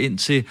det, vi går ind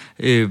til?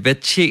 Hvad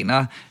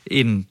tjener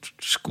en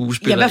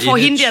skuespiller? Ja, hvad får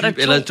hende der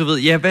eller du ved,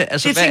 ja, hvad,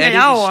 altså, det hvad tænker er det,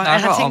 jeg over.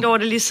 Jeg har om? tænkt over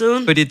det lige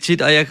siden. Fordi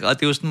tit, og det er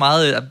jo sådan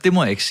meget, det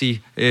må jeg ikke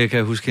sige, kan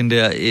jeg huske hende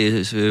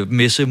der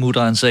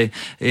messemutteren sagde.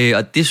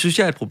 Og det synes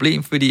jeg er et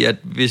problem, fordi at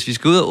hvis vi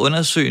skal ud og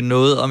undersøge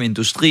noget om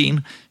industrien,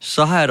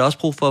 så har jeg da også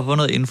brug for at få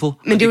noget info.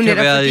 Men det er jo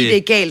netop fordi, det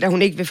er galt, at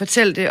hun ikke vil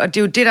fortælle det. Og det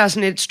er jo det, der er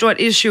sådan et stort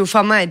issue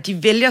for mig, at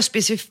de vælger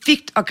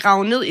specifikt at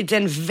grave ned i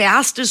den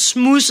værste,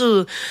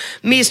 smudsede,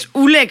 mest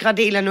ulækre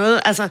del af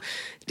noget. Altså,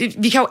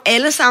 vi kan jo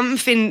alle sammen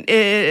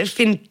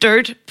finde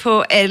dirt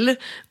på alle,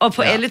 og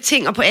på alle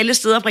ting, og på alle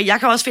steder. Jeg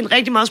kan også finde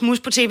rigtig meget smuds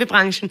på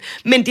tv-branchen,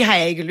 men det har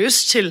jeg ikke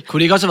lyst til. Kunne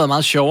det ikke også have været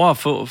meget sjovere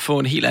at få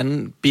en helt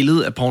anden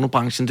billede af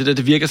pornobranchen?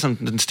 Det virker som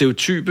den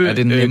stereotype,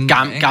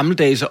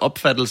 gammeldags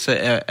opfattelse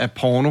af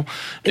porno.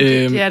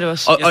 Det er det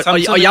også.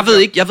 Og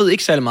jeg ved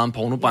ikke særlig meget om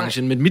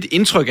pornobranchen, men mit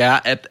indtryk er,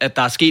 at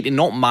der er sket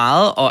enormt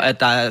meget, og at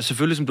der er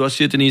selvfølgelig, som du også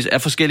siger, Denise, er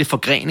forskellige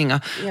forgreninger,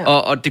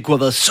 og det kunne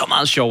have været så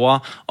meget sjovere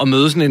at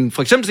møde sådan en,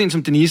 for eksempel sådan en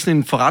som Denise,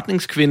 en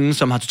forretningskvinde,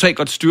 som har totalt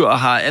godt styr og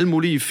har alle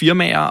mulige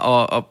firmaer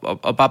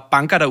og bare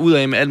banker der ud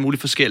af med alt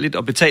muligt forskelligt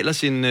og betaler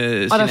sin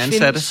ansatte. Og der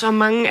findes så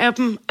mange af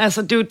dem.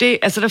 Altså, det er jo det.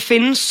 Altså, der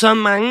findes så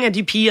mange af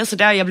de piger, så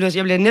der jeg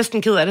blev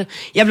næsten ked af det.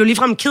 Jeg blev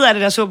ligefrem ked af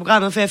det, da jeg så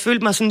programmet, for jeg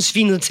følte mig sådan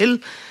svinet til.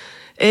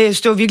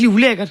 Det var virkelig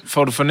ulækkert.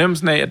 Får du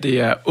fornemmelsen af, at det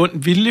er ond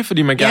vilje,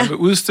 fordi man gerne vil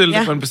udstille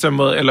det på en bestemt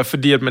måde, eller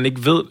fordi at man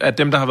ikke ved, at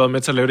dem, der har været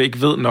med til at lave det,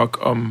 ikke ved nok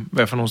om,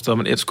 hvad for nogle steder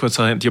man ellers kunne have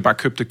taget hen? De har bare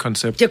købt et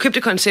koncept. De har købt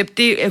et koncept,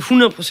 det er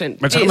 100%.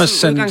 Men så kan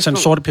man sende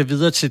sorte per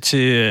videre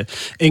til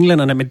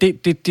englænderne, men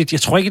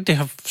jeg tror ikke, det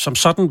har som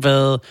sådan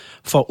været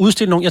for at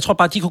udstille nogen. Jeg tror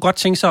bare, de kunne godt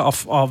tænke sig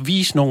at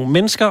vise nogle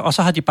mennesker, og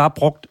så har de bare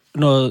brugt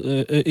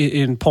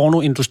en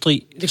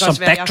pornoindustri som backdrop. Det kan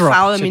også være, jeg har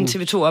farvet min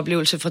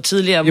TV2-oplevelse fra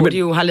tidligere, hvor de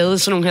jo har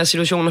lavet sådan nogle her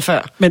situationer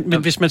før.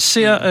 Men hvis man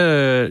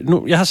ser...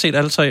 nu, jeg har set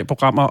alle 3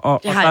 programmer,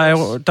 og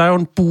der er jo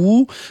en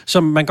bue,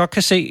 som man godt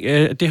kan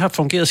se, det har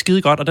fungeret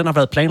skide godt, og den har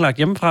været planlagt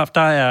hjemmefra.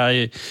 Der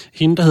er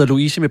hende, der hedder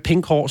Louise med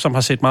pink hår, som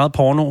har set meget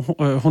porno.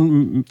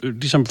 Hun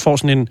ligesom får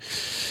sådan en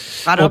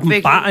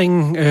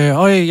åbenbaring.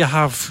 Jeg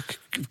har...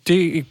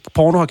 Det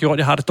porno har gjort,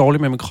 jeg har det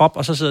dårligt med min krop,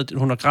 og så sidder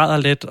hun og græder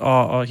lidt,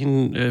 og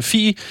hende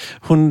Fie,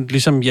 hun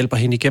ligesom hjælper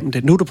hende igennem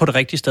det. Nu er du på det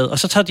rigtige sted. Og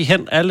så tager de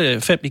hen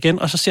alle 5 igen,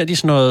 og så ser de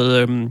sådan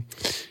noget...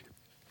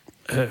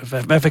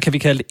 hvad kan vi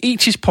kalde det?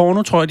 Etisk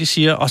porno, tror jeg, de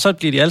siger. Og så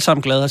bliver de alle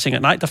sammen glade og tænker,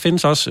 nej, der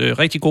findes også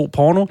rigtig god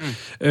porno,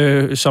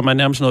 som er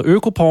nærmest noget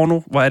økoporno.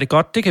 Hvor er det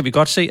godt? Det kan vi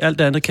godt se. Alt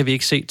det andet kan vi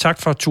ikke se.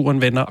 Tak for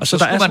turen, venner. Og så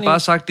skulle man bare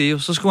sagt det jo.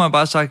 Så skulle man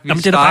bare sagt, vi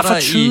jamen, det er bare for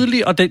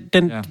tydeligt, og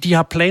de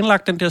har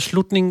planlagt den der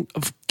slutning,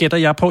 gætter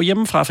jeg på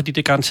hjemmefra, fordi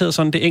det er garanteret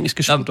sådan det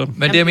engelske slutter.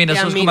 Men det jeg mener,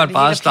 så skulle man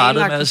bare starte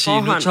med at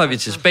sige, nu tager vi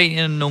til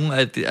Spanien,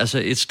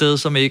 et sted,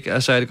 som ikke er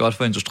særlig godt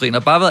for industrien,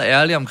 og bare været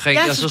ærlige omkring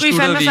det, og så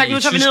slutter vi i nu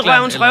tager vi ned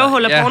røvens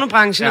røvhul af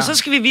pornobranchen, og så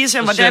skal vi vise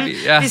jer, hvordan,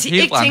 hvis I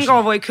ikke tænker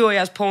over, hvor I køber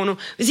jeres porno,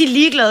 hvis I er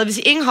ligeglade, hvis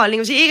I ingen holdning,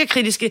 hvis I ikke er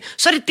kritiske,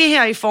 så er det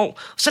her, I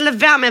får. Så lad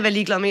være med at være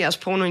ligeglade med jeres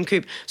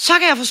pornoindkøb. Så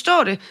kan jeg forstå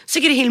det. Så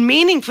giver det hele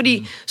mening,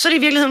 fordi så er det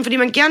i virkeligheden, fordi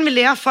man gerne vil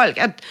lære folk,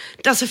 at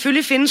der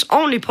selvfølgelig findes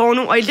ordentlig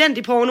porno og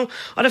elendig porno,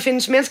 og der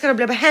findes mennesker, der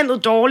bliver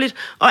behandlet dårligt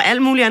og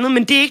alt muligt andet,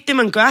 men det er ikke det,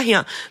 man gør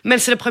her. Man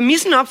sætter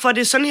præmissen op for, at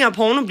det er sådan her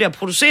porno bliver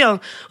produceret,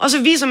 og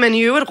så viser man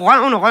i øvrigt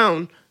røven og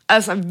røven.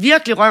 Altså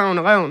virkelig røven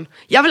og røven.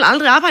 Jeg vil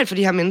aldrig arbejde for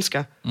de her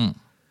mennesker.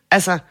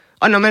 Altså...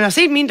 Og når man har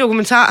set min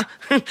dokumentar,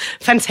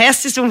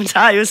 fantastisk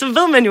dokumentar jo, så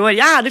ved man jo, at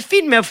jeg har det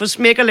fint med at få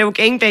smæk og lave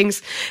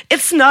gangbangs.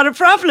 It's not a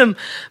problem.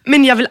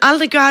 Men jeg vil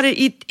aldrig gøre det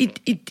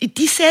i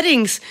de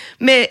settings.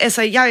 Med,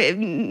 altså,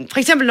 for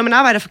eksempel, når man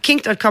arbejder for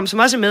Kink.com, som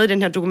også er med i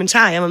den her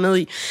dokumentar, jeg var med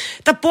i,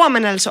 der bor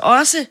man altså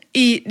også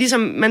i, ligesom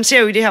man ser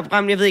jo i det her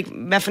program, jeg ved ikke,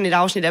 hvad for et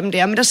afsnit af dem det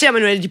er, men der ser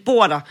man jo, at de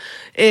bor der.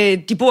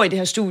 De bor i det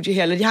her studie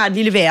her, eller de har et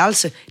lille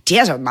værelse. Det er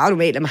altså meget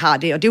normalt, at man har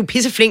det, og det er jo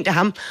pisseflinkt af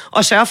ham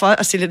at sørge for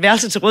at stille et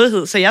værelse til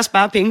rådighed, så jeg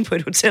sparer penge på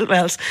et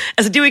hotelværelse.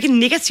 Altså, det er jo ikke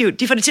negativt.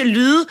 De får det til at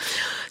lyde,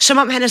 som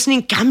om han er sådan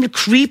en gammel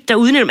creep, der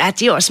udnævner, at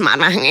det er også smart,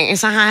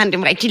 så har han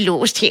dem rigtig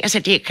låst her, så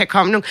det kan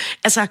komme nogen.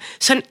 Altså,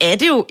 sådan er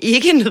det jo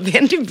ikke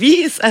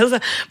nødvendigvis. Altså,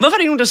 hvorfor er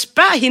der nogen, der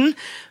spørger hende,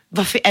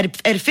 er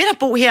det fedt at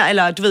bo her,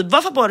 eller du ved,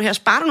 hvorfor bor du her,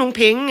 sparer du nogle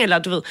penge, eller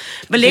du ved,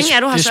 hvor længe er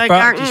du her så i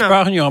gangen? Det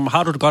spørger hun jo om,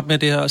 har du det godt med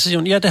det her? Og så siger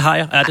hun, ja, det har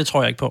jeg. Ja, det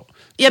tror jeg ikke på.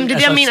 Jamen, det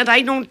er jeg mener, der er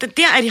ikke nogen...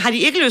 Der har de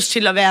ikke lyst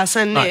til at være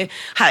sådan...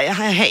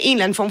 have en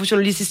eller anden form for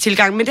journalistisk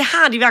tilgang, men det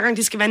har de hver gang,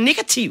 de skal være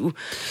negative.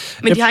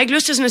 Men de har ikke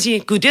lyst til sådan at sige,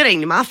 gud, det er da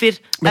egentlig meget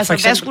fedt. Men altså,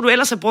 eksempel, hvad skulle du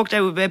ellers have brugt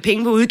af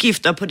penge på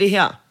udgifter på det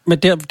her? Men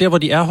der hvor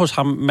de er hos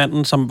ham,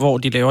 manden, hvor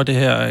de laver det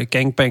her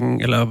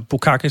gangbang, eller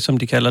bukkake, som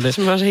de kalder det.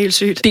 Som også er helt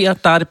sygt. Der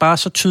er det bare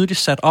så tydeligt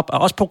sat op,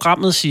 og også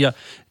programmet siger,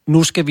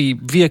 nu skal vi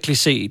virkelig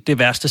se det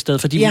værste sted.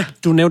 Fordi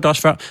du nævnte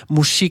også før,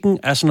 musikken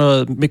er sådan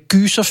noget med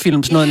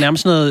gyserfilm, sådan noget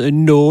nærmest sådan noget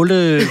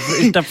nåle...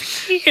 det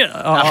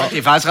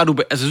er faktisk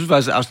ret jeg synes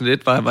faktisk, at afsnit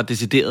 1 var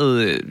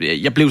decideret...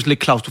 Jeg blev sådan lidt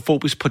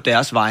klaustrofobisk på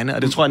deres vegne,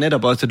 og det tror jeg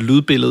netop også, at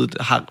lydbilledet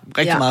har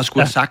rigtig meget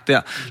skulle have sagt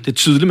der. Det er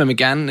tydeligt, at man vil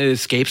gerne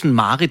skabe sådan en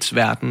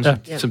mareridtsverden,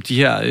 som de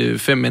her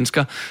 5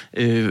 mennesker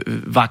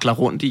vakler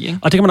rundt i. Ikke?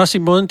 Og det kan man også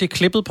sige, måden det er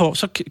klippet på.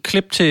 Så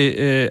klip til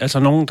altså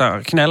nogen, der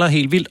knaller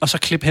helt vildt, og så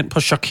klip hen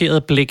på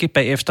chokerede blikke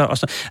bagefter. Og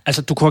så.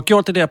 Altså, du kunne have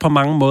gjort det der på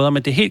mange måder,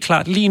 men det er helt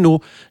klart lige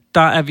nu,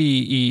 der er vi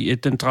i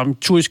den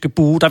dramaturgiske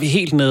bue, der er vi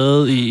helt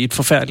nede i et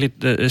forfærdeligt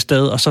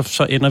sted, og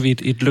så ender vi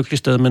et lykkeligt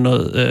sted med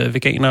noget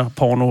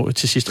veganer-porno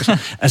til sidst.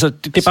 Altså,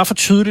 det er bare for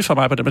tydeligt for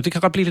mig på det, men det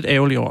kan godt blive lidt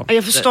ærgerligt over. Og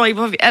jeg forstår ikke,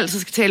 hvorfor vi altid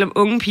skal tale om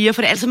unge piger,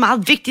 for det er altid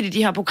meget vigtigt i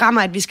de her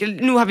programmer, at vi skal...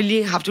 Nu har vi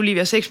lige haft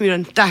Olivia 6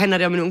 minutter, der handler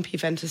det om en ung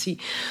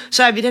pige-fantasi.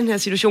 Så er vi i den her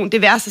situation,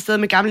 det værste sted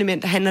med gamle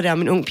mænd, der handler det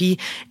om en ung pige.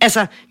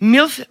 Altså,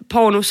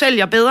 MILF-porno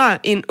sælger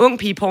bedre end ung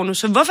pige-porno,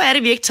 så hvorfor er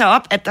det, vi ikke tager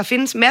op, at der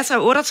findes masser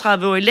af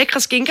 38-årige lækre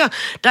skinker,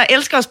 der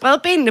elsker at sprede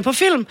benene på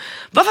film?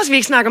 Hvorfor skal vi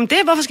ikke snakke om det?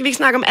 Hvorfor skal vi ikke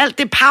snakke om alt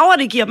det power,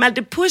 det giver dem? Alt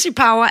det pussy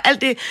power?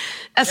 Alt det...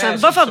 Altså,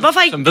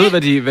 hvorfor ikke som ved,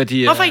 hvad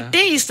de hvorfor ikke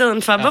det i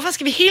stedet for? Ja. Hvorfor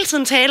skal vi hele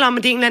tiden tale om,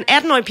 at det er en eller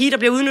anden 18-årig pige, der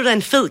bliver udnyttet af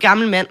en fed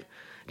gammel mand?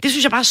 Det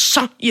synes jeg bare er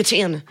så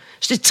irriterende.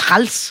 Så det er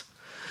træls.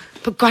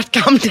 På godt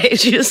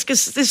gammeldags jysk.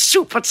 Det er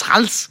super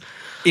træls.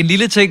 En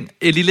lille ting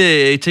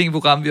i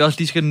programmet, vi også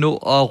lige skal nå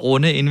at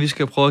runde, inden vi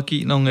skal prøve at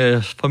give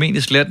nogle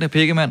formentlig slattende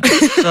pikkemand.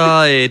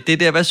 Så det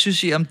der, hvad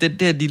synes I om den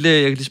der lille,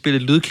 jeg kan lige spille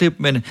et lydklip,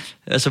 men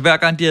altså hver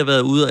gang de har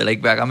været ude, eller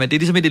ikke hver gang, men det er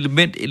ligesom et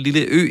element, en lille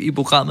ø i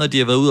programmet, at de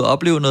har været ude og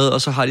opleve noget,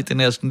 og så har de den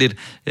her sådan lidt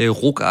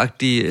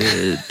rugagtige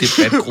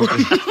debatgruppe.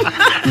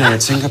 Når jeg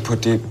tænker på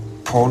det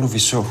porno, vi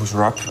så hos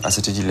Rob,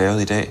 altså det de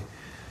lavede i dag,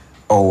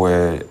 og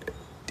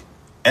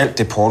alt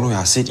det porno, jeg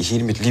har set i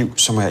hele mit liv,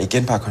 så må jeg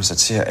igen bare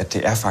konstatere, at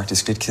det er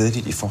faktisk lidt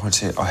kedeligt i forhold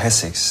til at have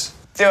sex.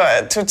 Det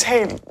var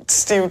totalt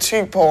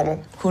stereotyp porno.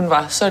 Hun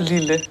var så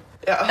lille.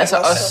 Ja, altså,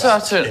 og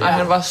så tynd, og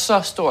han var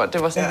så stor.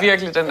 Det var sådan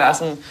virkelig den der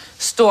sådan,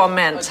 stor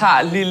mand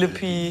tager lille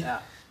pige.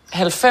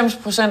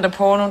 90% af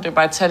porno, det er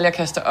bare et tal, jeg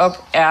kaster op,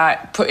 er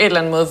på en eller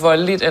anden måde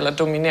voldeligt eller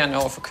dominerende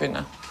over for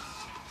kvinder.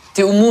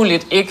 Det er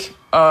umuligt ikke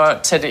at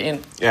tage det ind.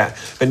 Ja,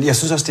 men jeg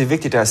synes også, det er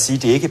vigtigt at sige,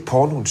 at det er ikke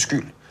pornoens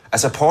skyld.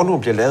 Altså,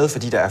 pornoen bliver lavet,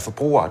 fordi der er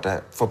forbrugere, der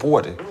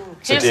forbruger det.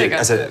 Så helt sikkert.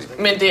 Altså,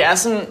 men det er,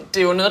 sådan, det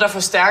er jo noget, der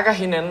forstærker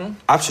hinanden.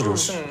 Absolut.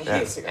 Sådan,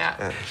 helt sikkert.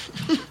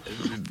 Ja.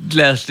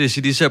 Lad os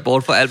lige se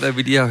bort for alt, hvad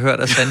vi lige har hørt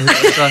af sandhed.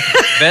 Så,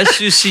 hvad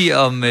synes I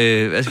om,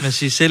 hvad skal man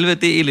sige, selve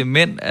det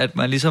element, at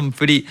man ligesom,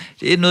 fordi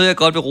det er noget, jeg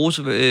godt vil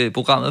rose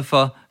programmet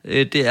for,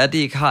 det er, at det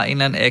ikke har en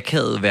eller anden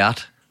akavet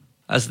vært.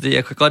 Altså,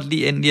 jeg kan godt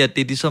lide endelig, at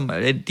det er ligesom,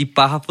 at de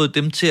bare har fået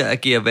dem til at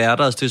agere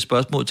værter og stille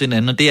spørgsmål til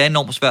hinanden, og det er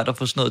enormt svært at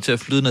få sådan noget til at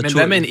flyde naturligt. Men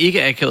hvad med en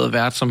ikke-akavet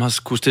vært, som har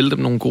kunne stille dem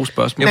nogle gode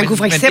spørgsmål? Man kunne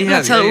for eksempel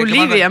have taget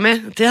Olivia med.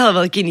 Det havde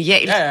været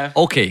genialt. Ja.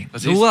 Okay,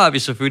 nu har vi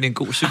selvfølgelig en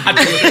god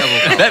psykologi.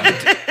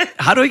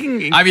 Har du ikke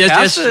en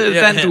kæreste,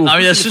 Dan, du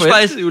jeg synes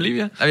faktisk,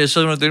 Olivia? Men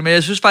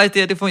jeg synes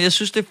faktisk, jeg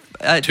synes, det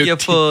er, at de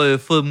har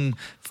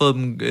fået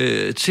dem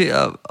til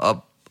at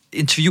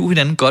interviewe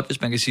hinanden godt,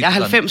 hvis man kan sige det.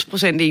 Jeg er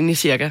 90% enig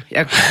cirka.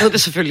 Jeg ved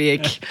det selvfølgelig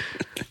ikke.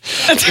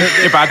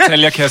 Det er bare et tal,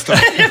 jeg kaster.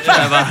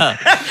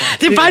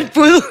 Det er bare et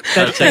bud.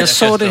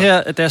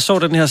 Da jeg så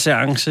den her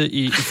seance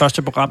i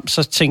første program,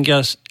 så tænkte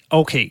jeg,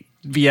 okay,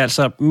 vi er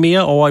altså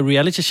mere over i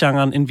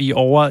reality-genren, end vi er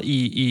over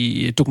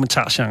i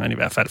dokumentargenren i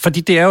hvert fald.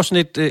 Fordi det er jo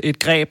sådan et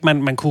greb,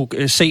 man kunne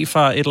se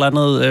fra et eller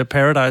andet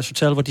Paradise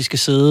Hotel, hvor de skal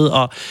sidde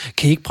og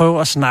kan ikke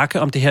prøve at snakke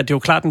om det her. Det er jo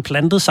klart en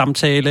plantet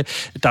samtale,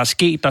 der er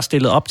sket, der er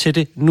stillet op til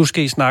det. Nu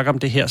skal I snakke om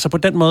det her. Så på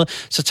den måde,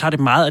 så tager det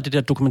meget af det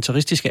der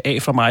dokumentaristiske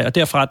af for mig. Og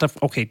derfra,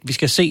 okay, vi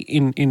skal se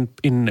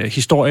en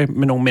historie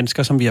med nogle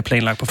mennesker, som vi har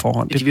planlagt på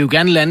forhånd. De vil jo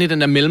gerne lande i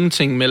den der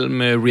mellemting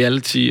mellem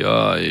reality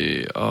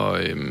og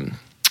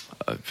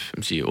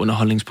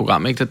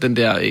underholdningsprogram, ikke? Den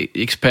der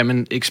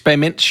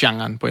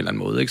eksperimentgenren på en eller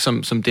anden måde, ikke?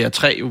 Som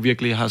DR3 jo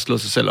virkelig har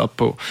slået sig selv op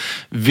på,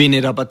 ved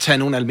netop at tage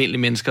nogle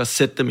almindelige mennesker og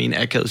sætte dem i en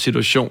akavet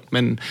situation,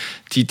 men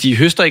de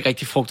høster ikke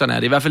rigtig frugterne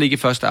af det, i hvert fald ikke i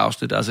første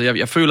afsnit. Altså,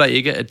 jeg føler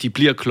ikke, at de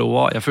bliver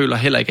klogere, jeg føler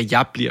heller ikke, at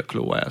jeg bliver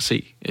klogere af at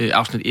se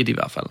afsnit 1 i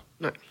hvert fald.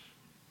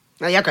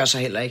 Nej, jeg gør så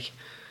heller ikke.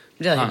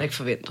 Det havde jeg heller ikke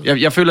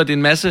forventet. Jeg føler, det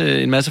er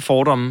en masse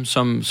fordomme,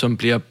 som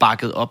bliver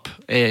bakket op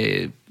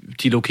af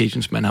de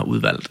locations, man har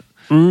udvalgt.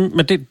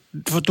 Men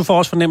du får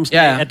også fornemmelsen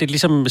af, at det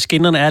ligesom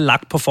skinnerne er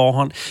lagt på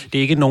forhånd. Det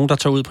er ikke nogen, der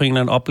tager ud på en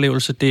eller anden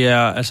oplevelse. Det er,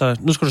 altså,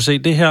 nu skal du se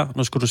det her,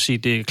 nu skal du sige,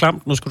 det er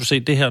klamt, nu skal du se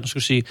det her, nu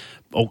skal du sige,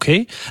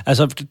 okay.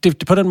 Altså,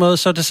 på den måde,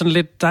 så er det sådan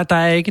lidt, der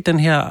er ikke den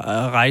her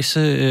rejse,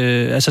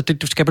 altså,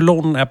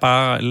 skabelonen er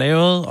bare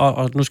lavet,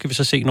 og nu skal vi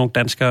så se nogle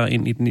danskere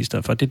ind i den i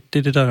stedet for. Det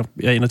er det, der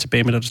jeg ender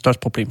tilbage med, der er det største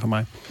problem for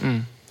mig.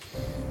 Mm.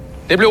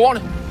 Det blev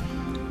ordene.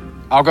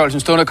 Afgørelsen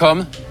stund er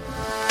kommet.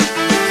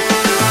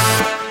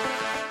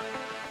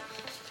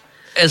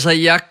 Altså,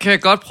 jeg kan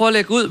godt prøve at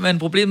lægge ud, men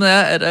problemet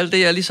er, at alt det,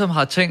 jeg ligesom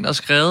har tænkt og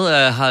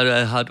skrevet,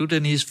 har du,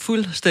 Denise,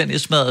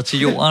 fuldstændig smadret til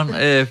jorden.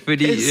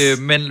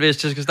 Men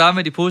hvis jeg skal starte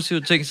med de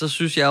positive ting, så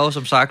synes jeg jo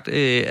som sagt,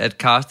 at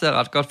castet er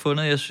ret godt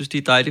fundet. Jeg synes, de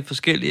er dejligt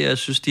forskellige. Jeg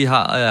synes, de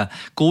er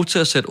gode til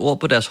at sætte ord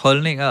på deres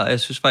holdninger, og jeg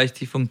synes faktisk,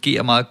 de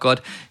fungerer meget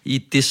godt i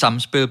det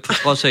samspil, på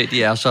trods af, at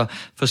de er så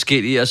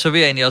forskellige. Og så vil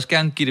jeg egentlig også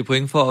gerne give det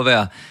point for at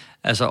være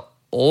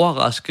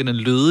overraskende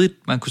lødigt.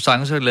 Man kunne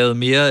sagtens have lavet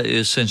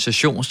mere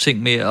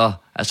sensationsting med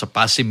at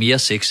bare se mere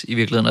sex i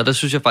virkeligheden, og der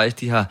synes jeg faktisk,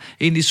 de har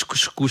egentlig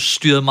skulle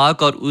styret meget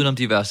godt udenom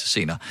de værste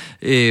scener.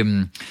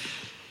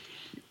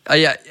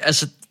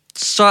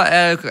 Så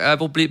er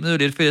problemet jo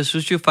lidt, for jeg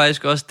synes jo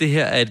faktisk også, at det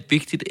her er et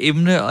vigtigt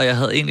emne, og jeg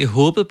havde egentlig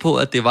håbet på,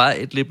 at det var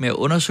et lidt mere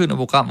undersøgende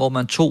program, hvor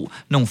man tog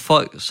nogle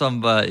folk,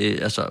 som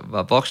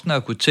var voksne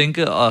og kunne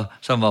tænke, og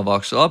som var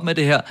vokset op med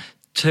det her,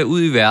 tage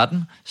ud i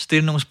verden,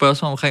 stille nogle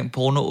spørgsmål omkring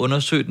porno,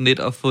 undersøge den lidt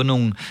og få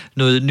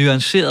noget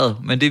nuanceret.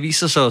 Men det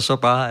viser sig så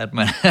bare, at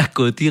man er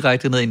gået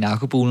direkte ned i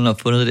narkobulen og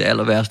fundet det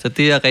aller værste.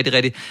 Det er jeg rigtig,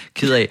 rigtig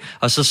ked af.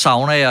 Og så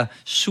savner jeg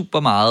super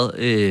meget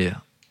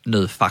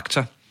noget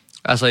fakta.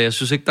 Altså, jeg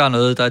synes ikke, der er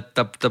noget,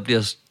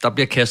 der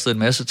bliver kastet en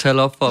masse tal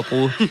op for at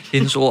bruge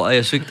hendes ord. Og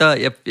jeg synes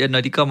ikke,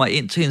 når de kommer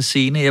ind til en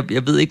scene,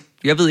 jeg ved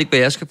ikke, hvad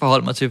jeg skal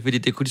forholde mig til, fordi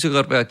det kunne lige så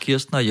godt være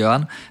Kirsten og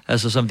Jørgen,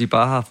 altså som de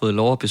bare har fået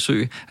lov at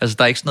besøge. Altså,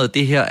 der er ikke sådan noget,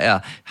 det her er,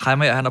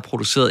 Heimer, han har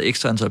produceret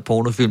ekstra antal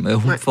pornofilm, og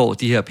hun får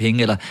de her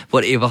penge, eller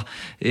whatever.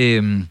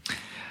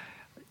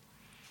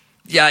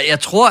 Jeg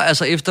tror,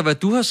 altså, efter hvad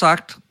du har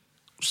sagt,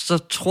 så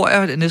tror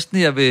jeg næsten,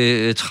 at jeg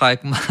vil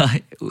trække mig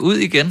ud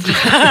igen. Det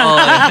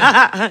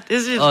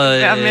synes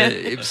jeg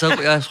med. Så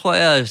jeg tror,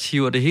 jeg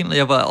hiver det helt.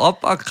 Jeg var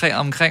op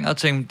omkring og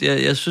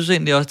tænkte, jeg synes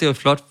egentlig også, det var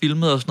flot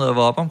filmet og sådan noget. Jeg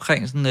var op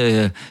omkring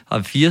sådan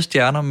 4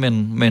 stjerner,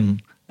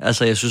 men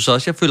altså, jeg synes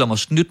også, jeg føler mig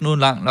snydt nu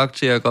langt nok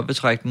til, at jeg godt vil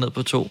trække den ned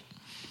på 2.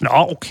 Nå,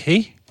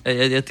 okay.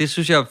 Det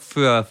synes jeg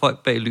fører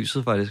folk bag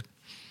lyset, faktisk.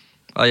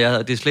 Og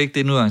det er slet ikke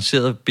det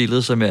nuancerede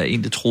billede, som jeg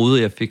egentlig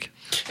troede, jeg fik.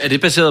 Er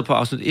det baseret på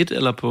afsnit 1,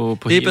 eller på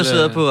det er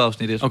baseret på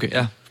afsnit 1, okay.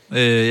 Ja.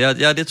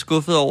 Jeg er lidt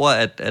skuffet over,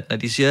 at når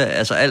de siger,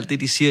 altså alt det,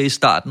 de siger i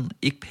starten,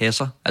 ikke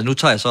passer. Altså nu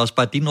tager jeg så også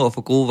bare dine ord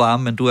for gode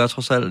varme, men du er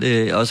trods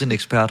alt også en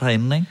ekspert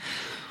herinde, ikke?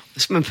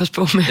 Det skal man passe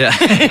på med. Ja.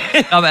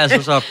 Nå, men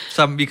altså,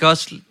 så vi kan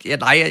også...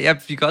 Ja,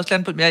 vi kan også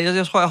lande på...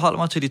 Jeg tror, jeg holder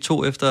mig til de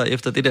 2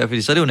 efter det der,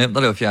 fordi så er det jo nemt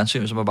at lave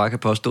fjernsyn, så man bare kan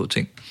påstå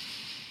ting.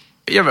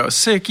 Jeg vil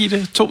også give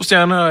det 2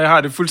 stjerner, og jeg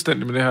har det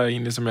fuldstændig med det her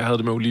egentlig, som jeg havde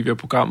det med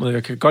Olivia-programmet.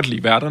 Jeg kan godt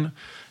lide værterne.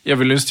 Jeg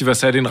ville ønske, de var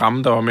sat i en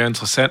ramme, der var mere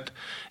interessant.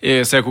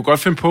 Så jeg kunne godt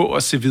finde på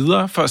at se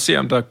videre, for at se,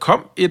 om der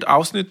kom et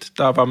afsnit,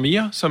 der var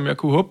mere, som jeg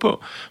kunne håbe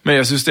på. Men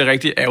jeg synes, det er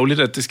rigtig ærgerligt,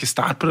 at det skal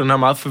starte på den her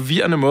meget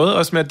forvirrende måde.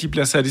 Også med, at de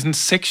bliver sat i sådan en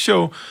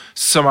sexshow,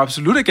 som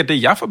absolut ikke er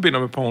det, jeg forbinder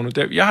med porno.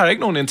 Jeg har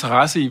ikke nogen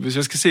interesse i, hvis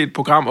jeg skal se et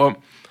program om,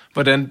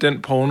 hvordan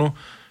den porno,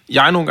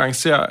 jeg nogle gange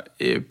ser,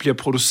 bliver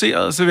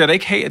produceret, så vil jeg da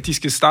ikke have, at de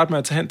skal starte med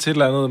at tage hen til et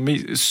eller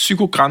andet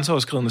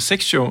psykogrænseoverskridende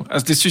sexshow.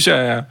 Altså, det synes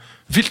jeg er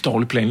vildt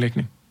dårlig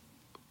planlægning.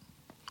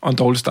 Og en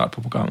dårlig start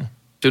på programmet.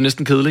 Det er jo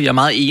næsten kedeligt. Jeg er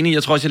meget enig.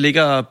 Jeg tror også, jeg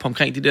ligger på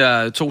omkring de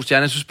der 2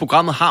 stjerner. Jeg synes,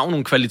 programmet har jo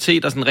nogle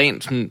kvaliteter, sådan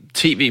rent sådan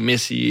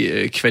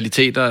tv-mæssige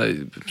kvaliteter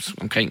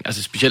omkring,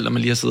 altså specielt når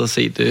man lige har siddet og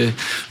set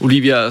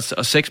Olivia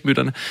og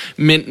sexmyterne.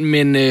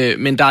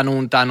 Men der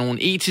er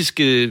nogle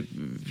etiske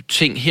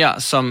ting her,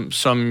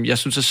 som jeg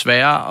synes er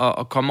svære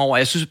at komme over.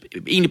 Jeg synes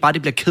egentlig bare,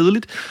 det bliver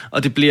kedeligt,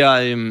 og det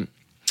bliver...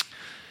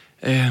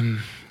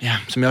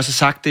 som jeg også har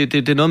sagt,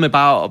 det er noget med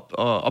bare at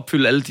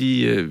opfylde alle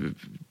de...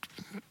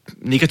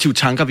 negative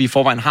tanker, vi i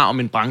forvejen har om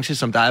en branche,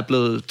 som der er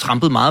blevet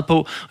trampet meget på,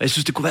 og jeg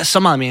synes, det kunne være så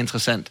meget mere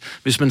interessant,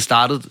 hvis man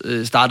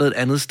startede et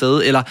andet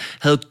sted, eller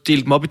havde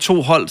delt dem op i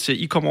 2 hold, så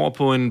I kom over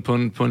på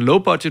en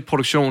low-budget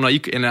produktion, og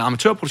en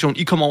amatørproduktion,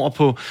 I kom over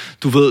på,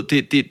 du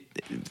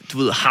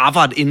ved,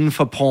 Harvard inden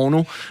for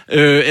porno,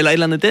 eller et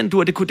eller andet den,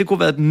 det kunne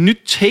være et nyt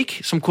take,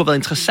 som kunne have været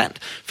interessant,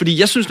 fordi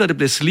jeg synes, når det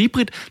bliver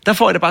slibrigt, der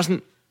får jeg det bare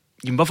sådan,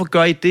 jamen, hvorfor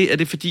gør I det? Er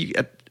det fordi,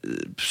 at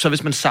så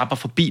hvis man zapper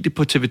forbi det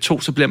på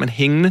TV2, så bliver man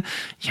hængende?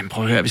 Jamen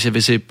prøv at høre,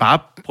 hvis jeg bare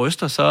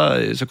bryster,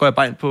 så går jeg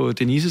bare ind på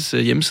Denises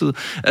hjemmeside.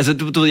 Altså,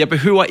 du ved, jeg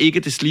behøver ikke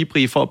det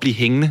slibrige for at blive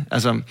hængende.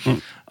 Altså,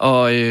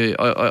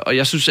 og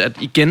jeg synes, at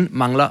igen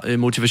mangler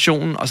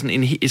motivationen og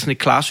sådan et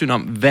klarsyn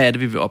om, hvad er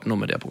det, vi vil opnå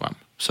med det her program.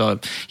 Så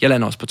jeg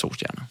lander også på 2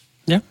 stjerner.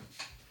 Ja.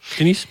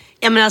 Denise?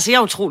 Jamen altså, jeg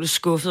er utroligt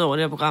skuffet over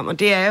det her program, og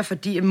det er jeg,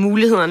 fordi at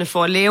mulighederne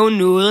for at lave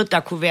noget, der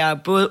kunne være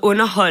både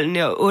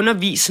underholdende og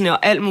undervisende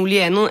og alt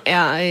muligt andet,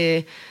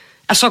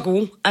 er så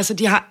gode. Altså,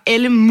 de har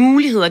alle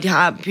muligheder. De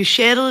har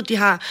budgettet, de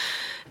har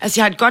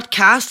et godt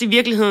cast i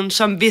virkeligheden,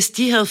 som hvis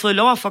de havde fået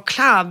lov at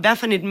forklare, hvad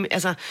for et,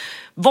 altså,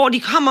 hvor de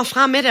kommer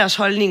fra med deres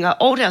holdninger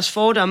og deres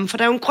fordomme, for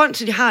der er jo en grund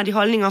til, at de har de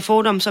holdninger og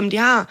fordomme, som de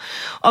har,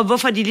 og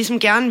hvorfor de ligesom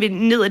gerne vil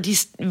ned ad de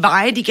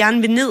veje, de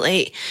gerne vil ned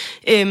af.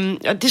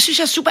 Og det synes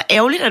jeg er super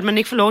ærgerligt, at man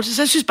ikke får lov til.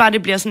 Så jeg synes bare,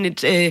 det bliver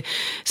sådan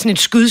et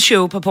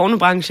skudshow på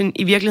pornobranchen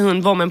i virkeligheden,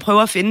 hvor man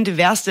prøver at finde det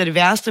værste af det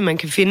værste, man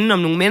kan finde om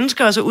nogle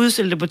mennesker, og så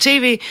udstille det på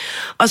tv,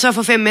 og så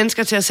få 5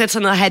 mennesker til at sætte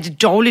sig ned og have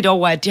det dårligt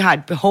over, at de har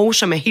et behov,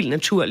 som er helt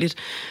naturligt.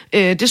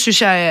 Det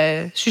synes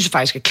jeg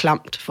faktisk er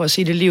klamt, for at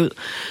sige det lige ud.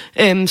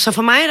 Så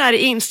for mig der er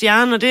det 1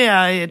 stjerne, og det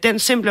er den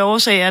simple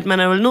årsag, at man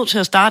er jo nødt til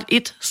at starte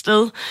et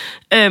sted.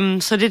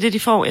 Så det er det, de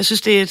får. Jeg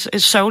synes, det er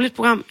et sørgeligt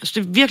program. Jeg synes,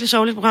 det er et virkelig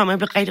sørgeligt program, og jeg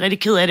bliver rigtig, rigtig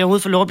ked af, at det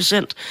overhovedet får lov at blive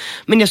sendt.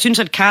 Men jeg synes,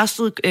 at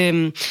castet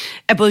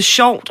er både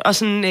sjovt, og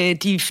sådan,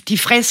 de er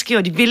friske,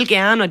 og de vil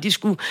gerne, og de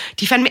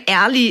er fandme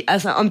ærlige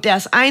altså, om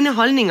deres egne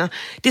holdninger.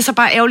 Det er så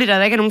bare ærgerligt, at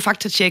der ikke er nogen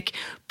faktatjek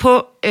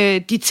på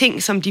de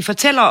ting, som de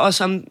fortæller, og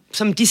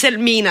som de selv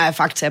mener er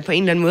fakta på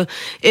en eller anden måde.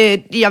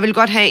 Jeg vil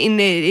godt have en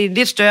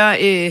lidt større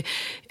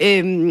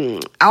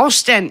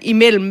afstand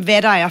imellem,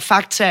 hvad der er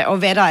fakta, og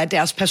hvad der er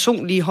deres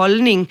personlige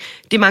holdning.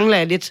 Det mangler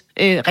jeg lidt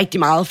rigtig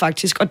meget,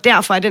 faktisk. Og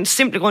derfor af den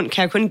simple grund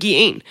kan jeg kun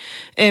give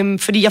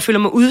 1. Fordi jeg føler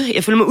mig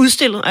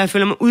udstillet, og jeg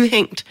føler mig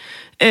udhængt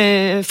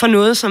for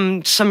noget,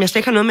 som jeg slet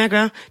ikke har noget med at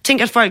gøre.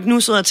 Tænk, at folk nu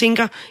sidder og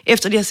tænker,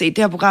 efter de har set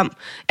det her program,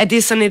 at det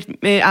er sådan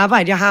et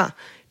arbejde, jeg har.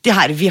 Det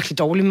har jeg det virkelig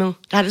dårligt med.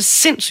 Det har det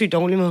sindssygt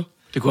dårligt med.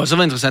 Det kunne også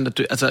være interessant,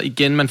 at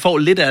igen, man får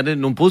lidt af det,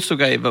 nogle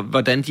brudstykker af,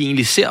 hvordan de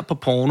egentlig ser på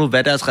porno,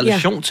 hvad deres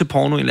relation til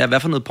porno egentlig er, hvad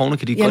for noget porno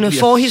kan de godt lide at se.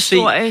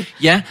 forhistorie.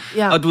 Ja,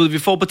 og du ved, vi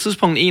får på et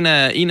tidspunkt en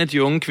af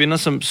de unge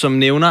kvinder, som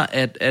nævner,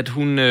 at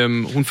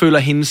hun føler,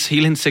 at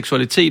hele hendes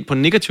seksualitet på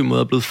en negativ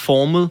måde er blevet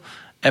formet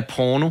af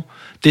porno.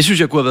 Det synes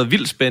jeg kunne have været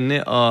vildt spændende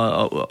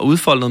at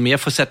udfolde noget mere,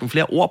 få sat nogle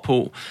flere ord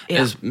på. Ja.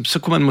 Altså, så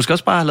kunne man måske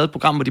også bare have lavet et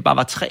program, hvor de bare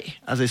var 3.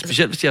 Altså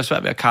specielt hvis de har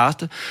svært ved at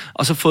caste.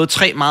 Og så fået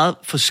 3 meget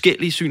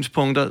forskellige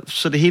synspunkter,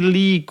 så det hele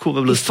lige kunne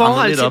have blevet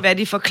strammet lidt op. I forhold til, hvad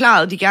de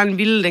forklarede, de gerne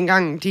ville,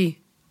 dengang de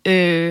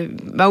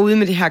var ude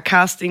med det her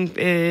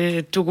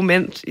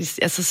casting-dokument.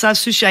 Altså, så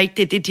synes jeg ikke,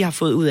 det er det, de har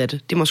fået ud af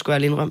det. Det må sgu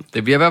jeg indrømme.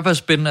 Det bliver i hvert fald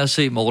spændende at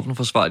se Morten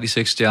forsvare de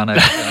 6 stjerner.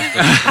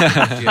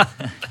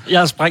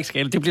 Jeg er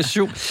sprækskala, det bliver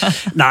 7.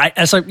 Nej,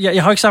 altså,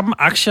 jeg har jo ikke samme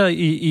aktier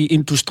i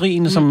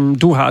industrien, som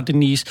du har,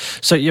 Denise.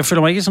 Så jeg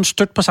føler mig ikke sådan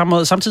stødt på samme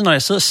måde. Samtidig, når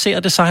jeg sidder og ser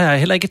det, så har jeg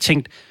heller ikke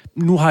tænkt,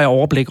 nu har jeg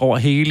overblik over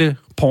hele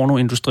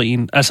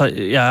pornoindustrien. Altså,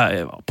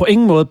 jeg på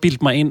ingen måde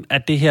bildt mig ind,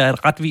 at det her er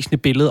et retvisende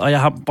billede, og jeg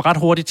har ret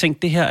hurtigt tænkt,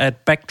 at det her er et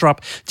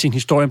backdrop til en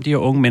historie om de her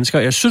unge mennesker.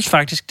 Jeg synes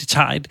faktisk, det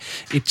tager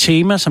et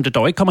tema, som det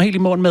dog ikke kommer helt i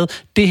mål med.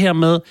 Det her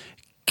med,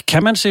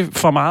 kan man se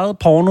for meget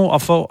porno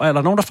og få,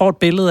 eller nogen, der får et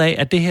billede af,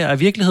 at det her er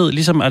virkelighed,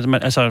 ligesom, at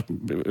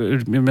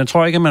man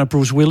tror ikke, at man er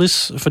Bruce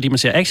Willis, fordi man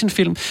ser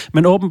actionfilm,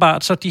 men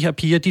åbenbart så de her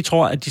piger, de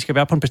tror, at de skal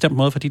være på en bestemt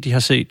måde, fordi de har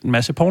set en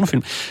masse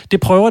pornofilm. Det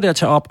prøver det at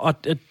tage op, og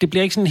det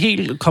bliver ikke sådan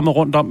helt kommet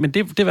rundt om, men det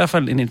er i hvert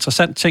fald en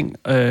interessant ting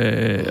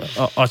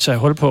at tage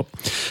hul på.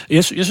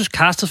 Jeg synes,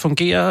 castet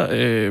fungerer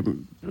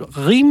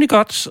rimelig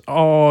godt,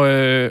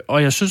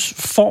 og jeg synes,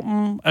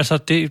 formen, altså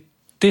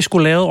det er sgu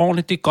lavet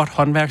ordentligt, det er godt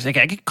håndværk, så jeg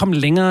kan ikke komme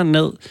længere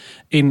ned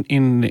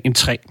end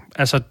 3.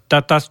 Altså,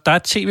 der er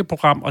et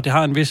tv-program, og det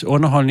har en vis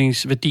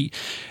underholdningsværdi.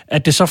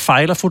 At det så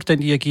fejler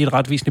fuldstændig at give et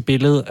retvisende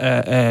billede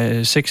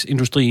af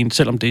sexindustrien,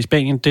 selvom det er i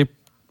Spanien, det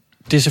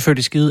er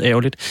selvfølgelig skide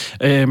ærgerligt.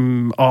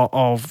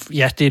 Og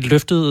ja, det er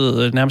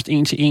løftet nærmest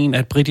 1 til 1 af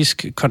et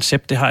britisk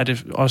koncept, det har jeg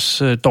det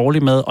også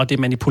dårligt med, og det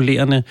er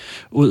manipulerende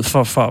ud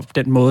for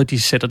den måde, de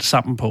sætter det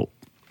sammen på.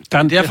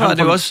 Derfor er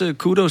det jo også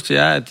kudos til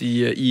jer, at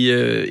I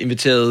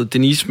inviterede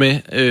Denise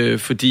med,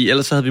 fordi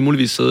ellers så havde vi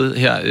muligvis siddet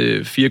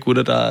her 4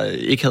 gutter, der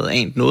ikke havde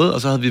anet noget,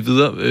 og så havde vi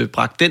videre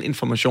bragt den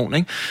information.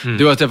 Ikke?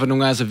 Det er også derfor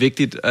nogle gange er så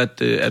vigtigt,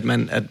 at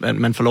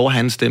man får lov at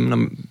have en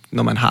stemme,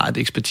 når man har et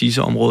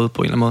ekspertiseområde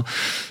på en eller anden måde.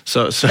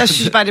 Så jeg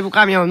synes bare, det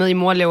program, jeg var med i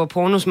Mor laver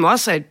porno, som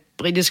også er et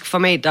britisk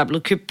format, der er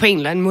blevet købt på en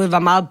eller anden måde, var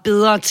meget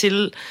bedre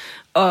til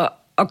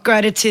at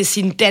gøre det til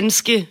sin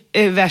danske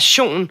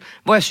version,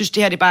 hvor jeg synes,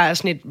 det her det bare er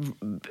sådan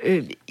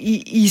et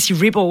easy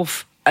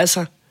rip-off.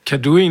 Altså.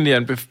 Kan du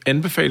egentlig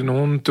anbefale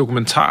nogle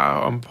dokumentarer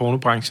om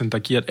pornobranchen, der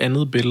giver et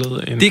andet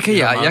billede? End det kan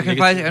jeg. Jeg kan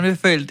faktisk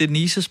anbefale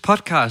Denises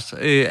podcast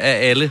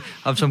af alle,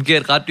 som giver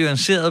et ret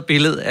nuanceret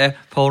billede af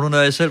porno, når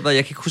jeg selv, jeg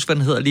kan ikke huske, hvad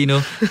den hedder lige nu.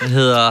 Den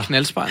hedder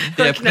Knaldspejlet.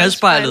 Ja,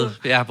 Knaldspejlet.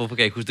 Ja, hvorfor kan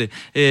jeg ikke huske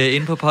det?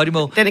 Inde på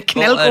Podimo. Den er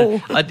knaldgod.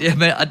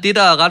 Og det,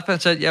 der er ret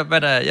fantastisk,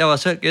 jeg var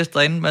selv gæst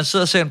derinde, man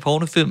sidder og ser en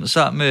pornofilm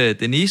sammen med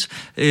Denise,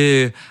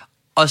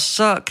 og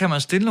så kan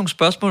man stille nogle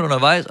spørgsmål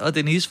undervejs, og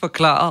Denise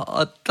forklarer,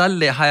 og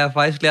der har jeg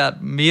faktisk lært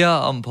mere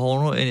om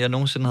porno, end jeg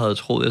nogensinde havde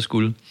troet, jeg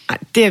skulle. Ej,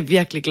 det er jeg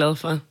virkelig glad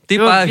for. Det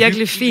var bare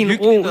virkelig fin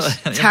ros.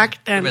 Tak,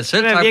 Dan. Men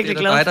selv tak, det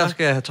er dig, der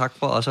skal have tak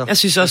for også. Jeg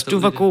synes også, du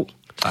var god.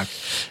 Tak.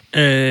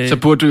 Så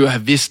burde du jo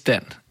have vidst,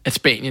 Dan, at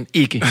Spanien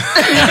ikke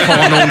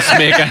får nogen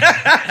smækker.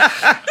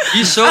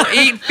 Vi så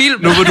en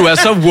film. Nu hvor du er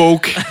så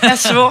woke. Hvad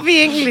så vi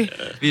egentlig?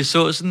 Vi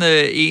så sådan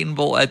en,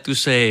 hvor at du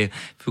sagde,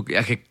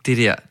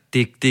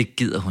 det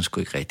gider hun sgu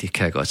ikke rigtigt,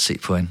 kan jeg godt se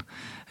på hende.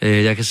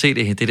 Jeg kan se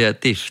det der,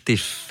 det er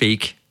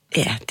fake.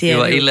 Ja, det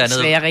var er et eller andet.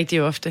 Svære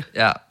rigtig ofte.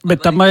 Ja. Men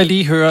der må jeg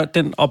lige høre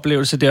den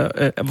oplevelse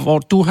der, hvor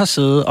du har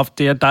siddet, og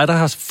det er dig, der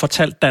har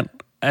fortalt Dan,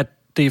 at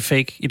det er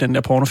fake i den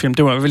der pornofilm.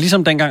 Det var vel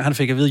ligesom dengang, han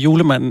fik at vide, at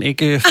julemanden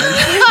ikke...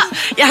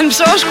 Ja, han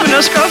så sgu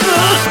noget skuffet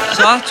ud.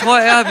 Så tror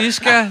jeg, at vi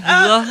skal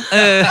videre.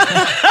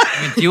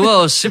 Men det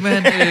var jo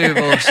simpelthen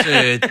vores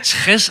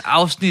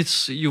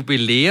 60-afsnits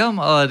jubilæum,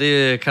 og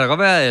det kan da godt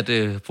være,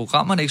 at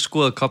programmerne ikke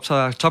scorede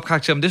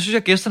topkarakter, men det synes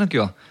jeg, gæsterne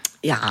gjorde.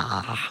 Ja.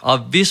 Og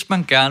hvis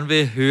man gerne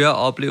vil høre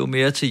og opleve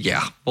mere til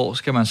jer, hvor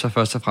skal man så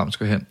først og fremmest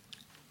gå hen?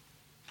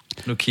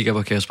 Nu kigger jeg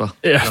på Kasper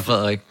eller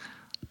Frederik.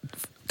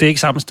 Det er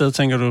ikke samme sted,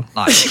 tænker du?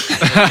 Nej,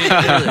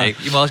 det ved ikke.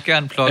 I må også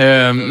gerne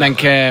plukke. Man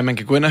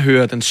kan gå ind og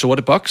høre Den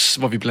Sorte Boks,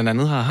 hvor vi blandt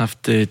andet har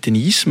haft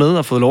Denise med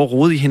og fået lov at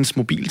rode i hendes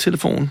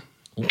mobiltelefon.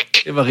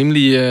 Det var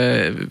rimelig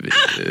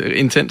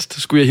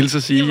intenst, skulle jeg hilse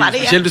at sige. Det,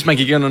 specielt hvis man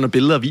gik ind under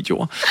billeder og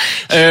videoer.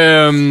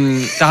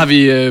 Der har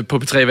vi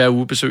på P3 hver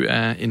uge besøg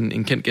af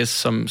en kendt gæst,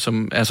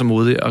 som er så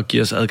modig og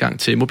giver os adgang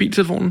til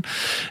mobiltelefonen.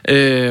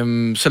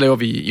 Så laver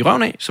vi I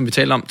Røven af, som vi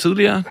talte om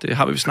tidligere. Det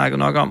har vi snakket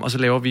nok om. Og så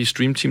laver vi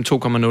Stream Team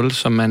 2.0,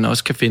 som man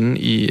også kan finde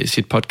i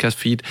sit podcast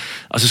feed.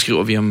 Og så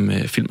skriver vi om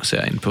film og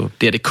serier på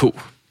DR.dk.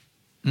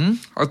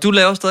 Og du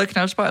laver stadig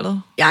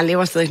Knaldspejlet? Jeg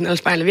laver stadig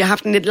Knaldspejlet. Vi har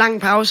haft en lidt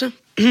lang pause,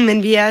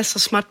 men vi er så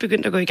småt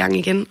begyndt at gå i gang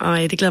igen, og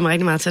det glæder mig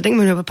rigtig meget til. Den kan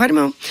man høre på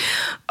Podimo. Og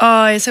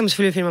så kan man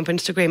selvfølgelig finde mig på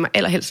Instagram, og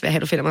allerhelst vil jeg have,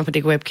 du finder mig på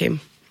DK Webcam.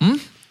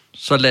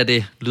 Så lad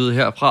det lyde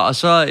herfra. Og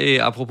så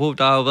apropos,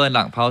 der har jo været en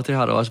lang pause, det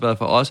har der også været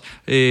for os.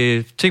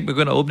 Ting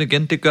begynder at åbne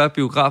igen, det gør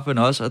biografen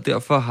også, og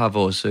derfor har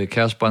vores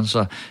kære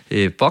sponsor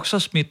Boxer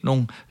smidt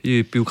nogle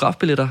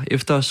biografbilletter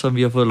efter os, som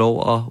vi har fået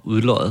lov at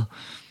udlodde.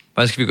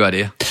 Hvordan skal vi gøre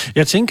det?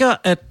 Jeg tænker,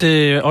 at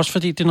også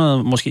fordi det er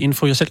noget måske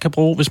info, jeg selv kan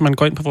bruge, hvis man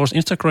går ind på vores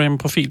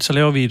Instagram-profil, så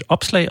laver vi et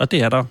opslag, og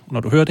det er der, når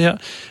du hører det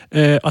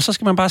her. Og så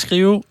skal man bare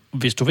skrive,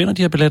 hvis du vinder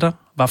de her billetter,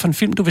 hvad for en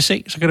film du vil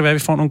se, så kan det være, at vi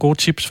får nogle gode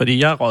tips, fordi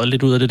jeg røget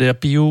lidt ud af det der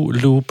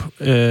bio-loop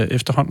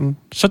efterhånden.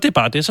 Så det er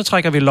bare det, så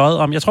trækker vi lod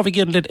om. Jeg tror, vi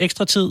giver den lidt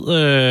ekstra tid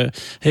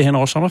hen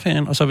over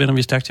sommerferien, og så vender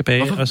vi stærkt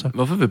tilbage.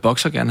 Hvorfor vil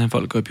Boxer gerne have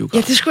folk gå i biografen?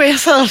 Ja, det skulle jeg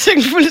så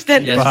tænke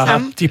fuldstændig det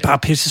samme. De er bare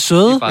pisse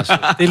søde. Det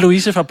er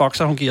Louise fra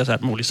Boxer, hun giver os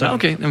alt muligt. Ja,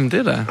 okay, jamen det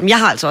er da. Jeg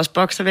har altså også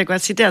Boxer, vil jeg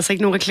godt sige. Det er altså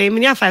ikke nogen reklame,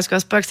 men jeg har faktisk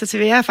også Boxer TV.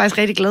 Jeg er faktisk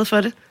rigtig glad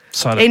for det.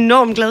 Jeg er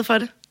enormt glad for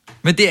det.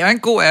 Men det er en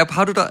god app.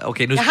 Har du der?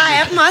 Okay, nu jeg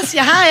har appen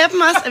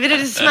også. Og ved du,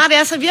 det smarte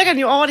er, så virker den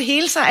jo over det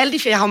hele, så alle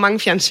jeg har jo mange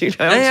fjernsyn,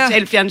 og jeg er jo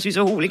totalt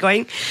fjernsynsaholiker,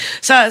 ikke?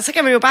 Så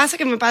kan man jo bare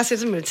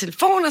sætte sig med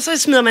telefon, og så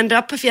smider man det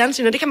op på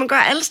fjernsyn, og det kan man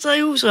gøre alle steder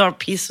i huset, og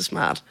pisse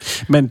smart.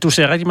 Men du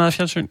ser rigtig meget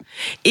fjernsyn?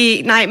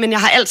 Nej, men jeg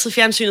har altid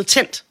fjernsynet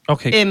tændt.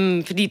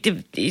 Okay. Fordi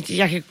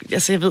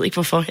jeg ved ikke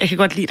hvorfor. Jeg kan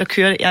godt lide at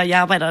køre det. Jeg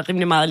arbejder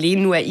rimelig meget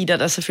alene. Nu er Ida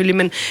der selvfølgelig,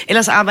 men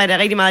ellers arbejder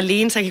jeg rigtig meget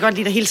alene, så jeg kan godt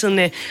lide, at hele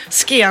tiden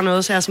sker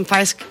noget, så jeg som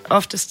faktisk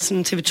oftest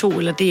sådan TV2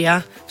 eller DR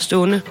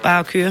stående bare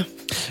at køre.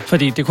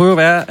 Fordi det kunne jo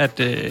være,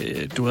 at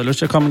du havde lyst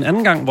til at komme en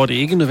anden gang, hvor det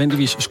ikke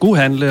nødvendigvis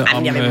skulle handle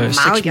om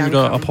sexmyter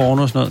og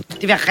porno og sådan noget.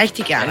 Det vil jeg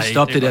rigtig gerne.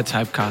 Stop det der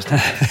typecast.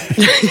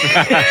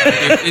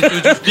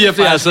 Lige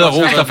efter jeg sidder og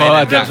roster for,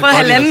 at jeg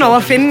prøver 1,5 år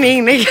at finde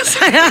en, ikke? Så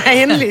jeg er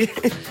endelig.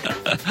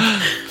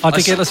 Og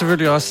det gælder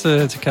selvfølgelig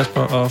også til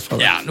Kasper og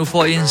Frederik. Ja, nu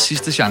får I en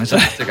sidste chance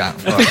næste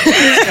gang.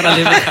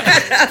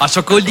 Og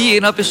så gå lige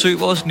ind og besøg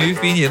vores nye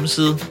fine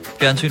hjemmeside,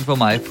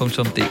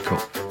 fjernsynformig.dk.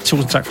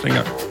 Tusind tak for den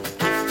gang.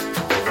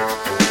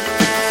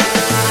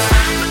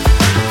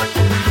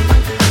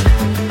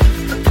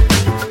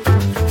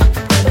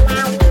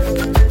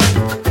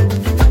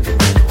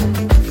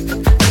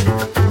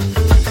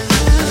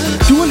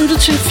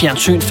 Til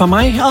Fjernsyn for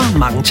mig, og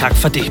mange tak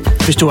for det.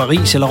 Hvis du har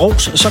ris eller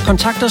ros, så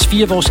kontakt os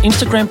via vores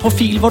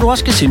Instagram-profil, hvor du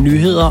også kan se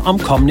nyheder om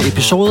kommende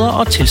episoder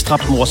og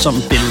tilstrap morsomme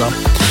billeder.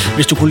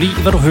 Hvis du kunne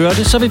lide, hvad du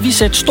hørte, så vil vi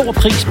sætte stor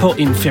pris på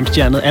en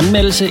 5-stjernet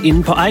anmeldelse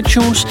inde på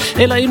iTunes,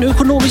 eller en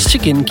økonomisk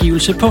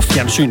tilgengivelse på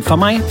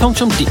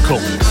fjernsynformig.dk.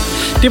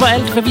 Det var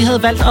alt, hvad vi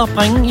havde valgt at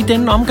bringe i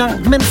denne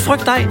omgang, men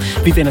frygt dig,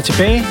 vi vender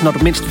tilbage, når du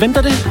mindst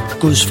venter det.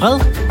 Guds fred,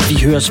 vi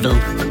høres ved.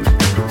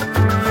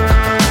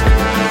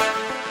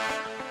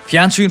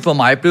 Fjernsyn for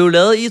mig blev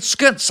lavet i et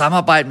skønt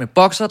samarbejde med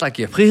Boxer, der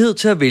giver frihed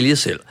til at vælge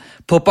selv.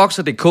 På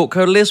Boxer.dk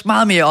kan du læse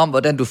meget mere om,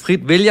 hvordan du frit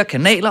vælger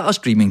kanaler og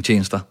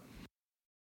streamingtjenester.